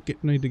visitors, or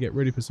need to get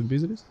ready for some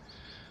visitors.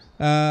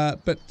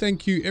 But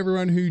thank you,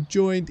 everyone who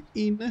joined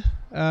in.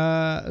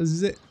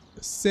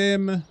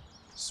 Sam,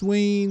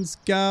 Sweens,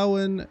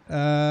 Garwin,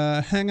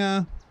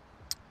 Hanger.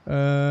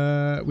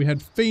 We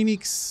had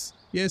Phoenix.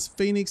 Yes,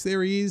 Phoenix,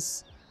 there he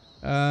is.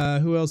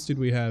 Who else did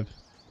we have?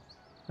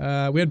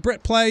 We had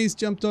Brett Plays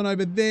jumped on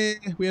over there.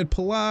 We had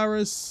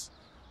Polaris.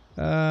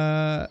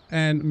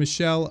 And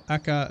Michelle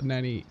Aka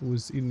Nanny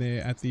was in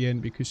there at the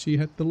end because she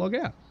had to log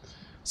out.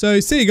 So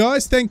see you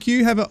guys. Thank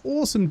you. Have an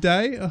awesome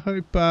day. I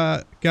hope,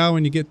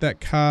 Garwin, you get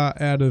that car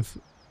out of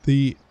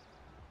the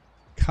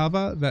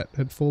cover that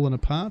had fallen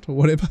apart or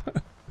whatever.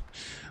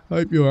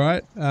 Hope you're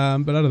alright.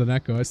 But other than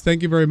that, guys,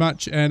 thank you very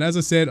much. And as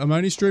I said, I'm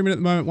only streaming at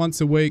the moment once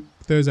a week,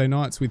 Thursday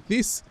nights with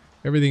this.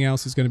 Everything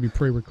else is going to be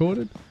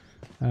pre-recorded.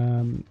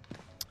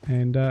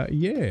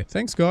 Yeah,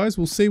 thanks, guys.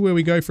 We'll see where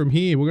we go from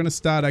here. We're going to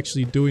start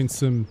actually doing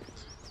some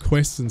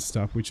quests and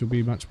stuff, which will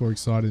be much more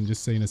exciting than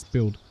just seeing us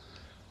build.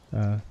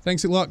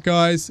 Thanks a lot,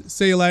 guys.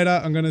 See you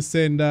later. I'm going to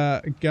send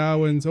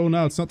Garwin's... Oh,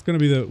 no, it's not going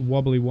to be the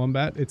wobbly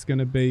wombat. It's going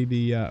to be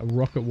the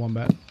rocket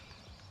wombat.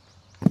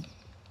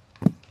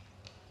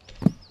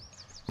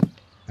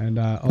 And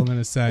I'm going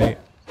to say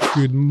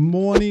good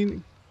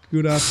morning,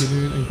 good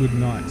afternoon, and good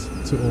night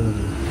to all of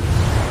you.